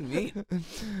 What do you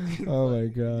mean? Oh my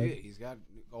god. Dude, he's got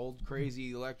old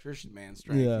crazy electrician man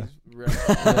strength. Yeah. He's really-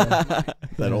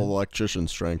 That old electrician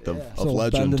strength of, Yeah. of So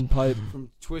legend. bending pipe. From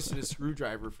twisting a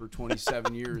screwdriver for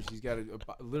 27 years, he's got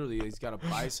literally he's got a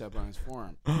bicep on his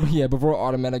forearm. Yeah, before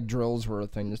automatic drills were a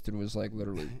thing, this dude was like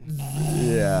literally.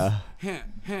 Yeah.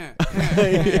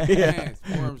 His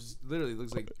forearms literally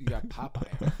looks like you got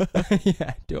Popeye.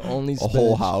 Yeah, dude, only A spinach.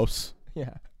 whole house.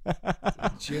 Yeah.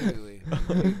 Genuinely.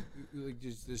 Like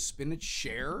does the spinach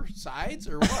share sides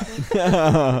or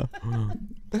what?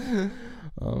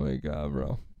 Oh my god,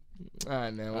 bro. All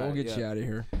right, man. We'll get yeah. you out of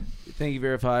here. Thank you,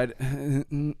 verified.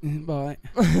 Bye.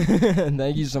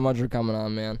 Thank you so much for coming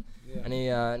on, man.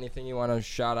 Yeah. Anything you want to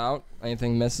shout out?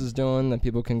 Anything Miss is doing that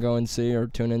people can go and see or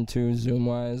tune into Zoom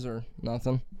wise or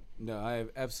nothing? No, I have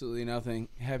absolutely nothing.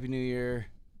 Happy New Year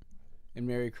and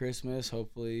Merry Christmas.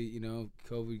 Hopefully,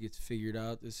 COVID gets figured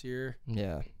out this year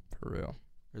Yeah, for real.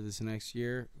 or this next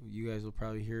year. You guys will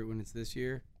probably hear it when it's this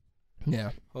year.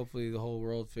 Yeah. Hopefully, the whole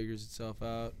world figures itself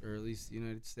out, or at least the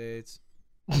United States.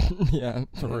 Yeah,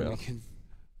 for And then real. we can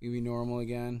be normal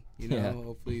again. Yeah.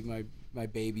 Hopefully my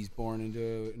baby's born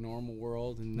into a normal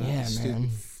world and not Yeah, a stupid man.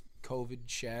 COVID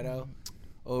shadow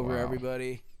over Wow.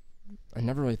 everybody. I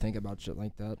never really think about shit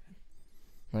like that.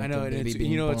 Like I know, the and baby it's,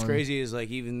 being what's born. crazy is like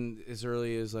even as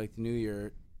early as like the New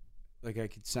Year, like I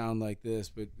could sound like this,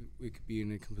 but we could be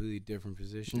in a completely different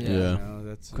position. Yeah. Yeah.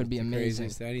 That's Could be the amazing.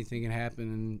 craziest. Anything can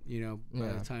happen, and by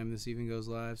Yeah. the time this even goes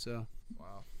live, so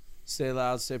Wow. stay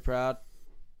loud, stay proud.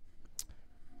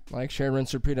 Like, share,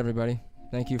 rinse, repeat, everybody.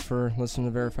 Thank you for listening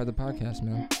to Verify the Podcast,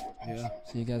 man. Yeah.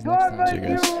 See you guys next time. See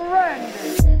you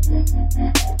guys.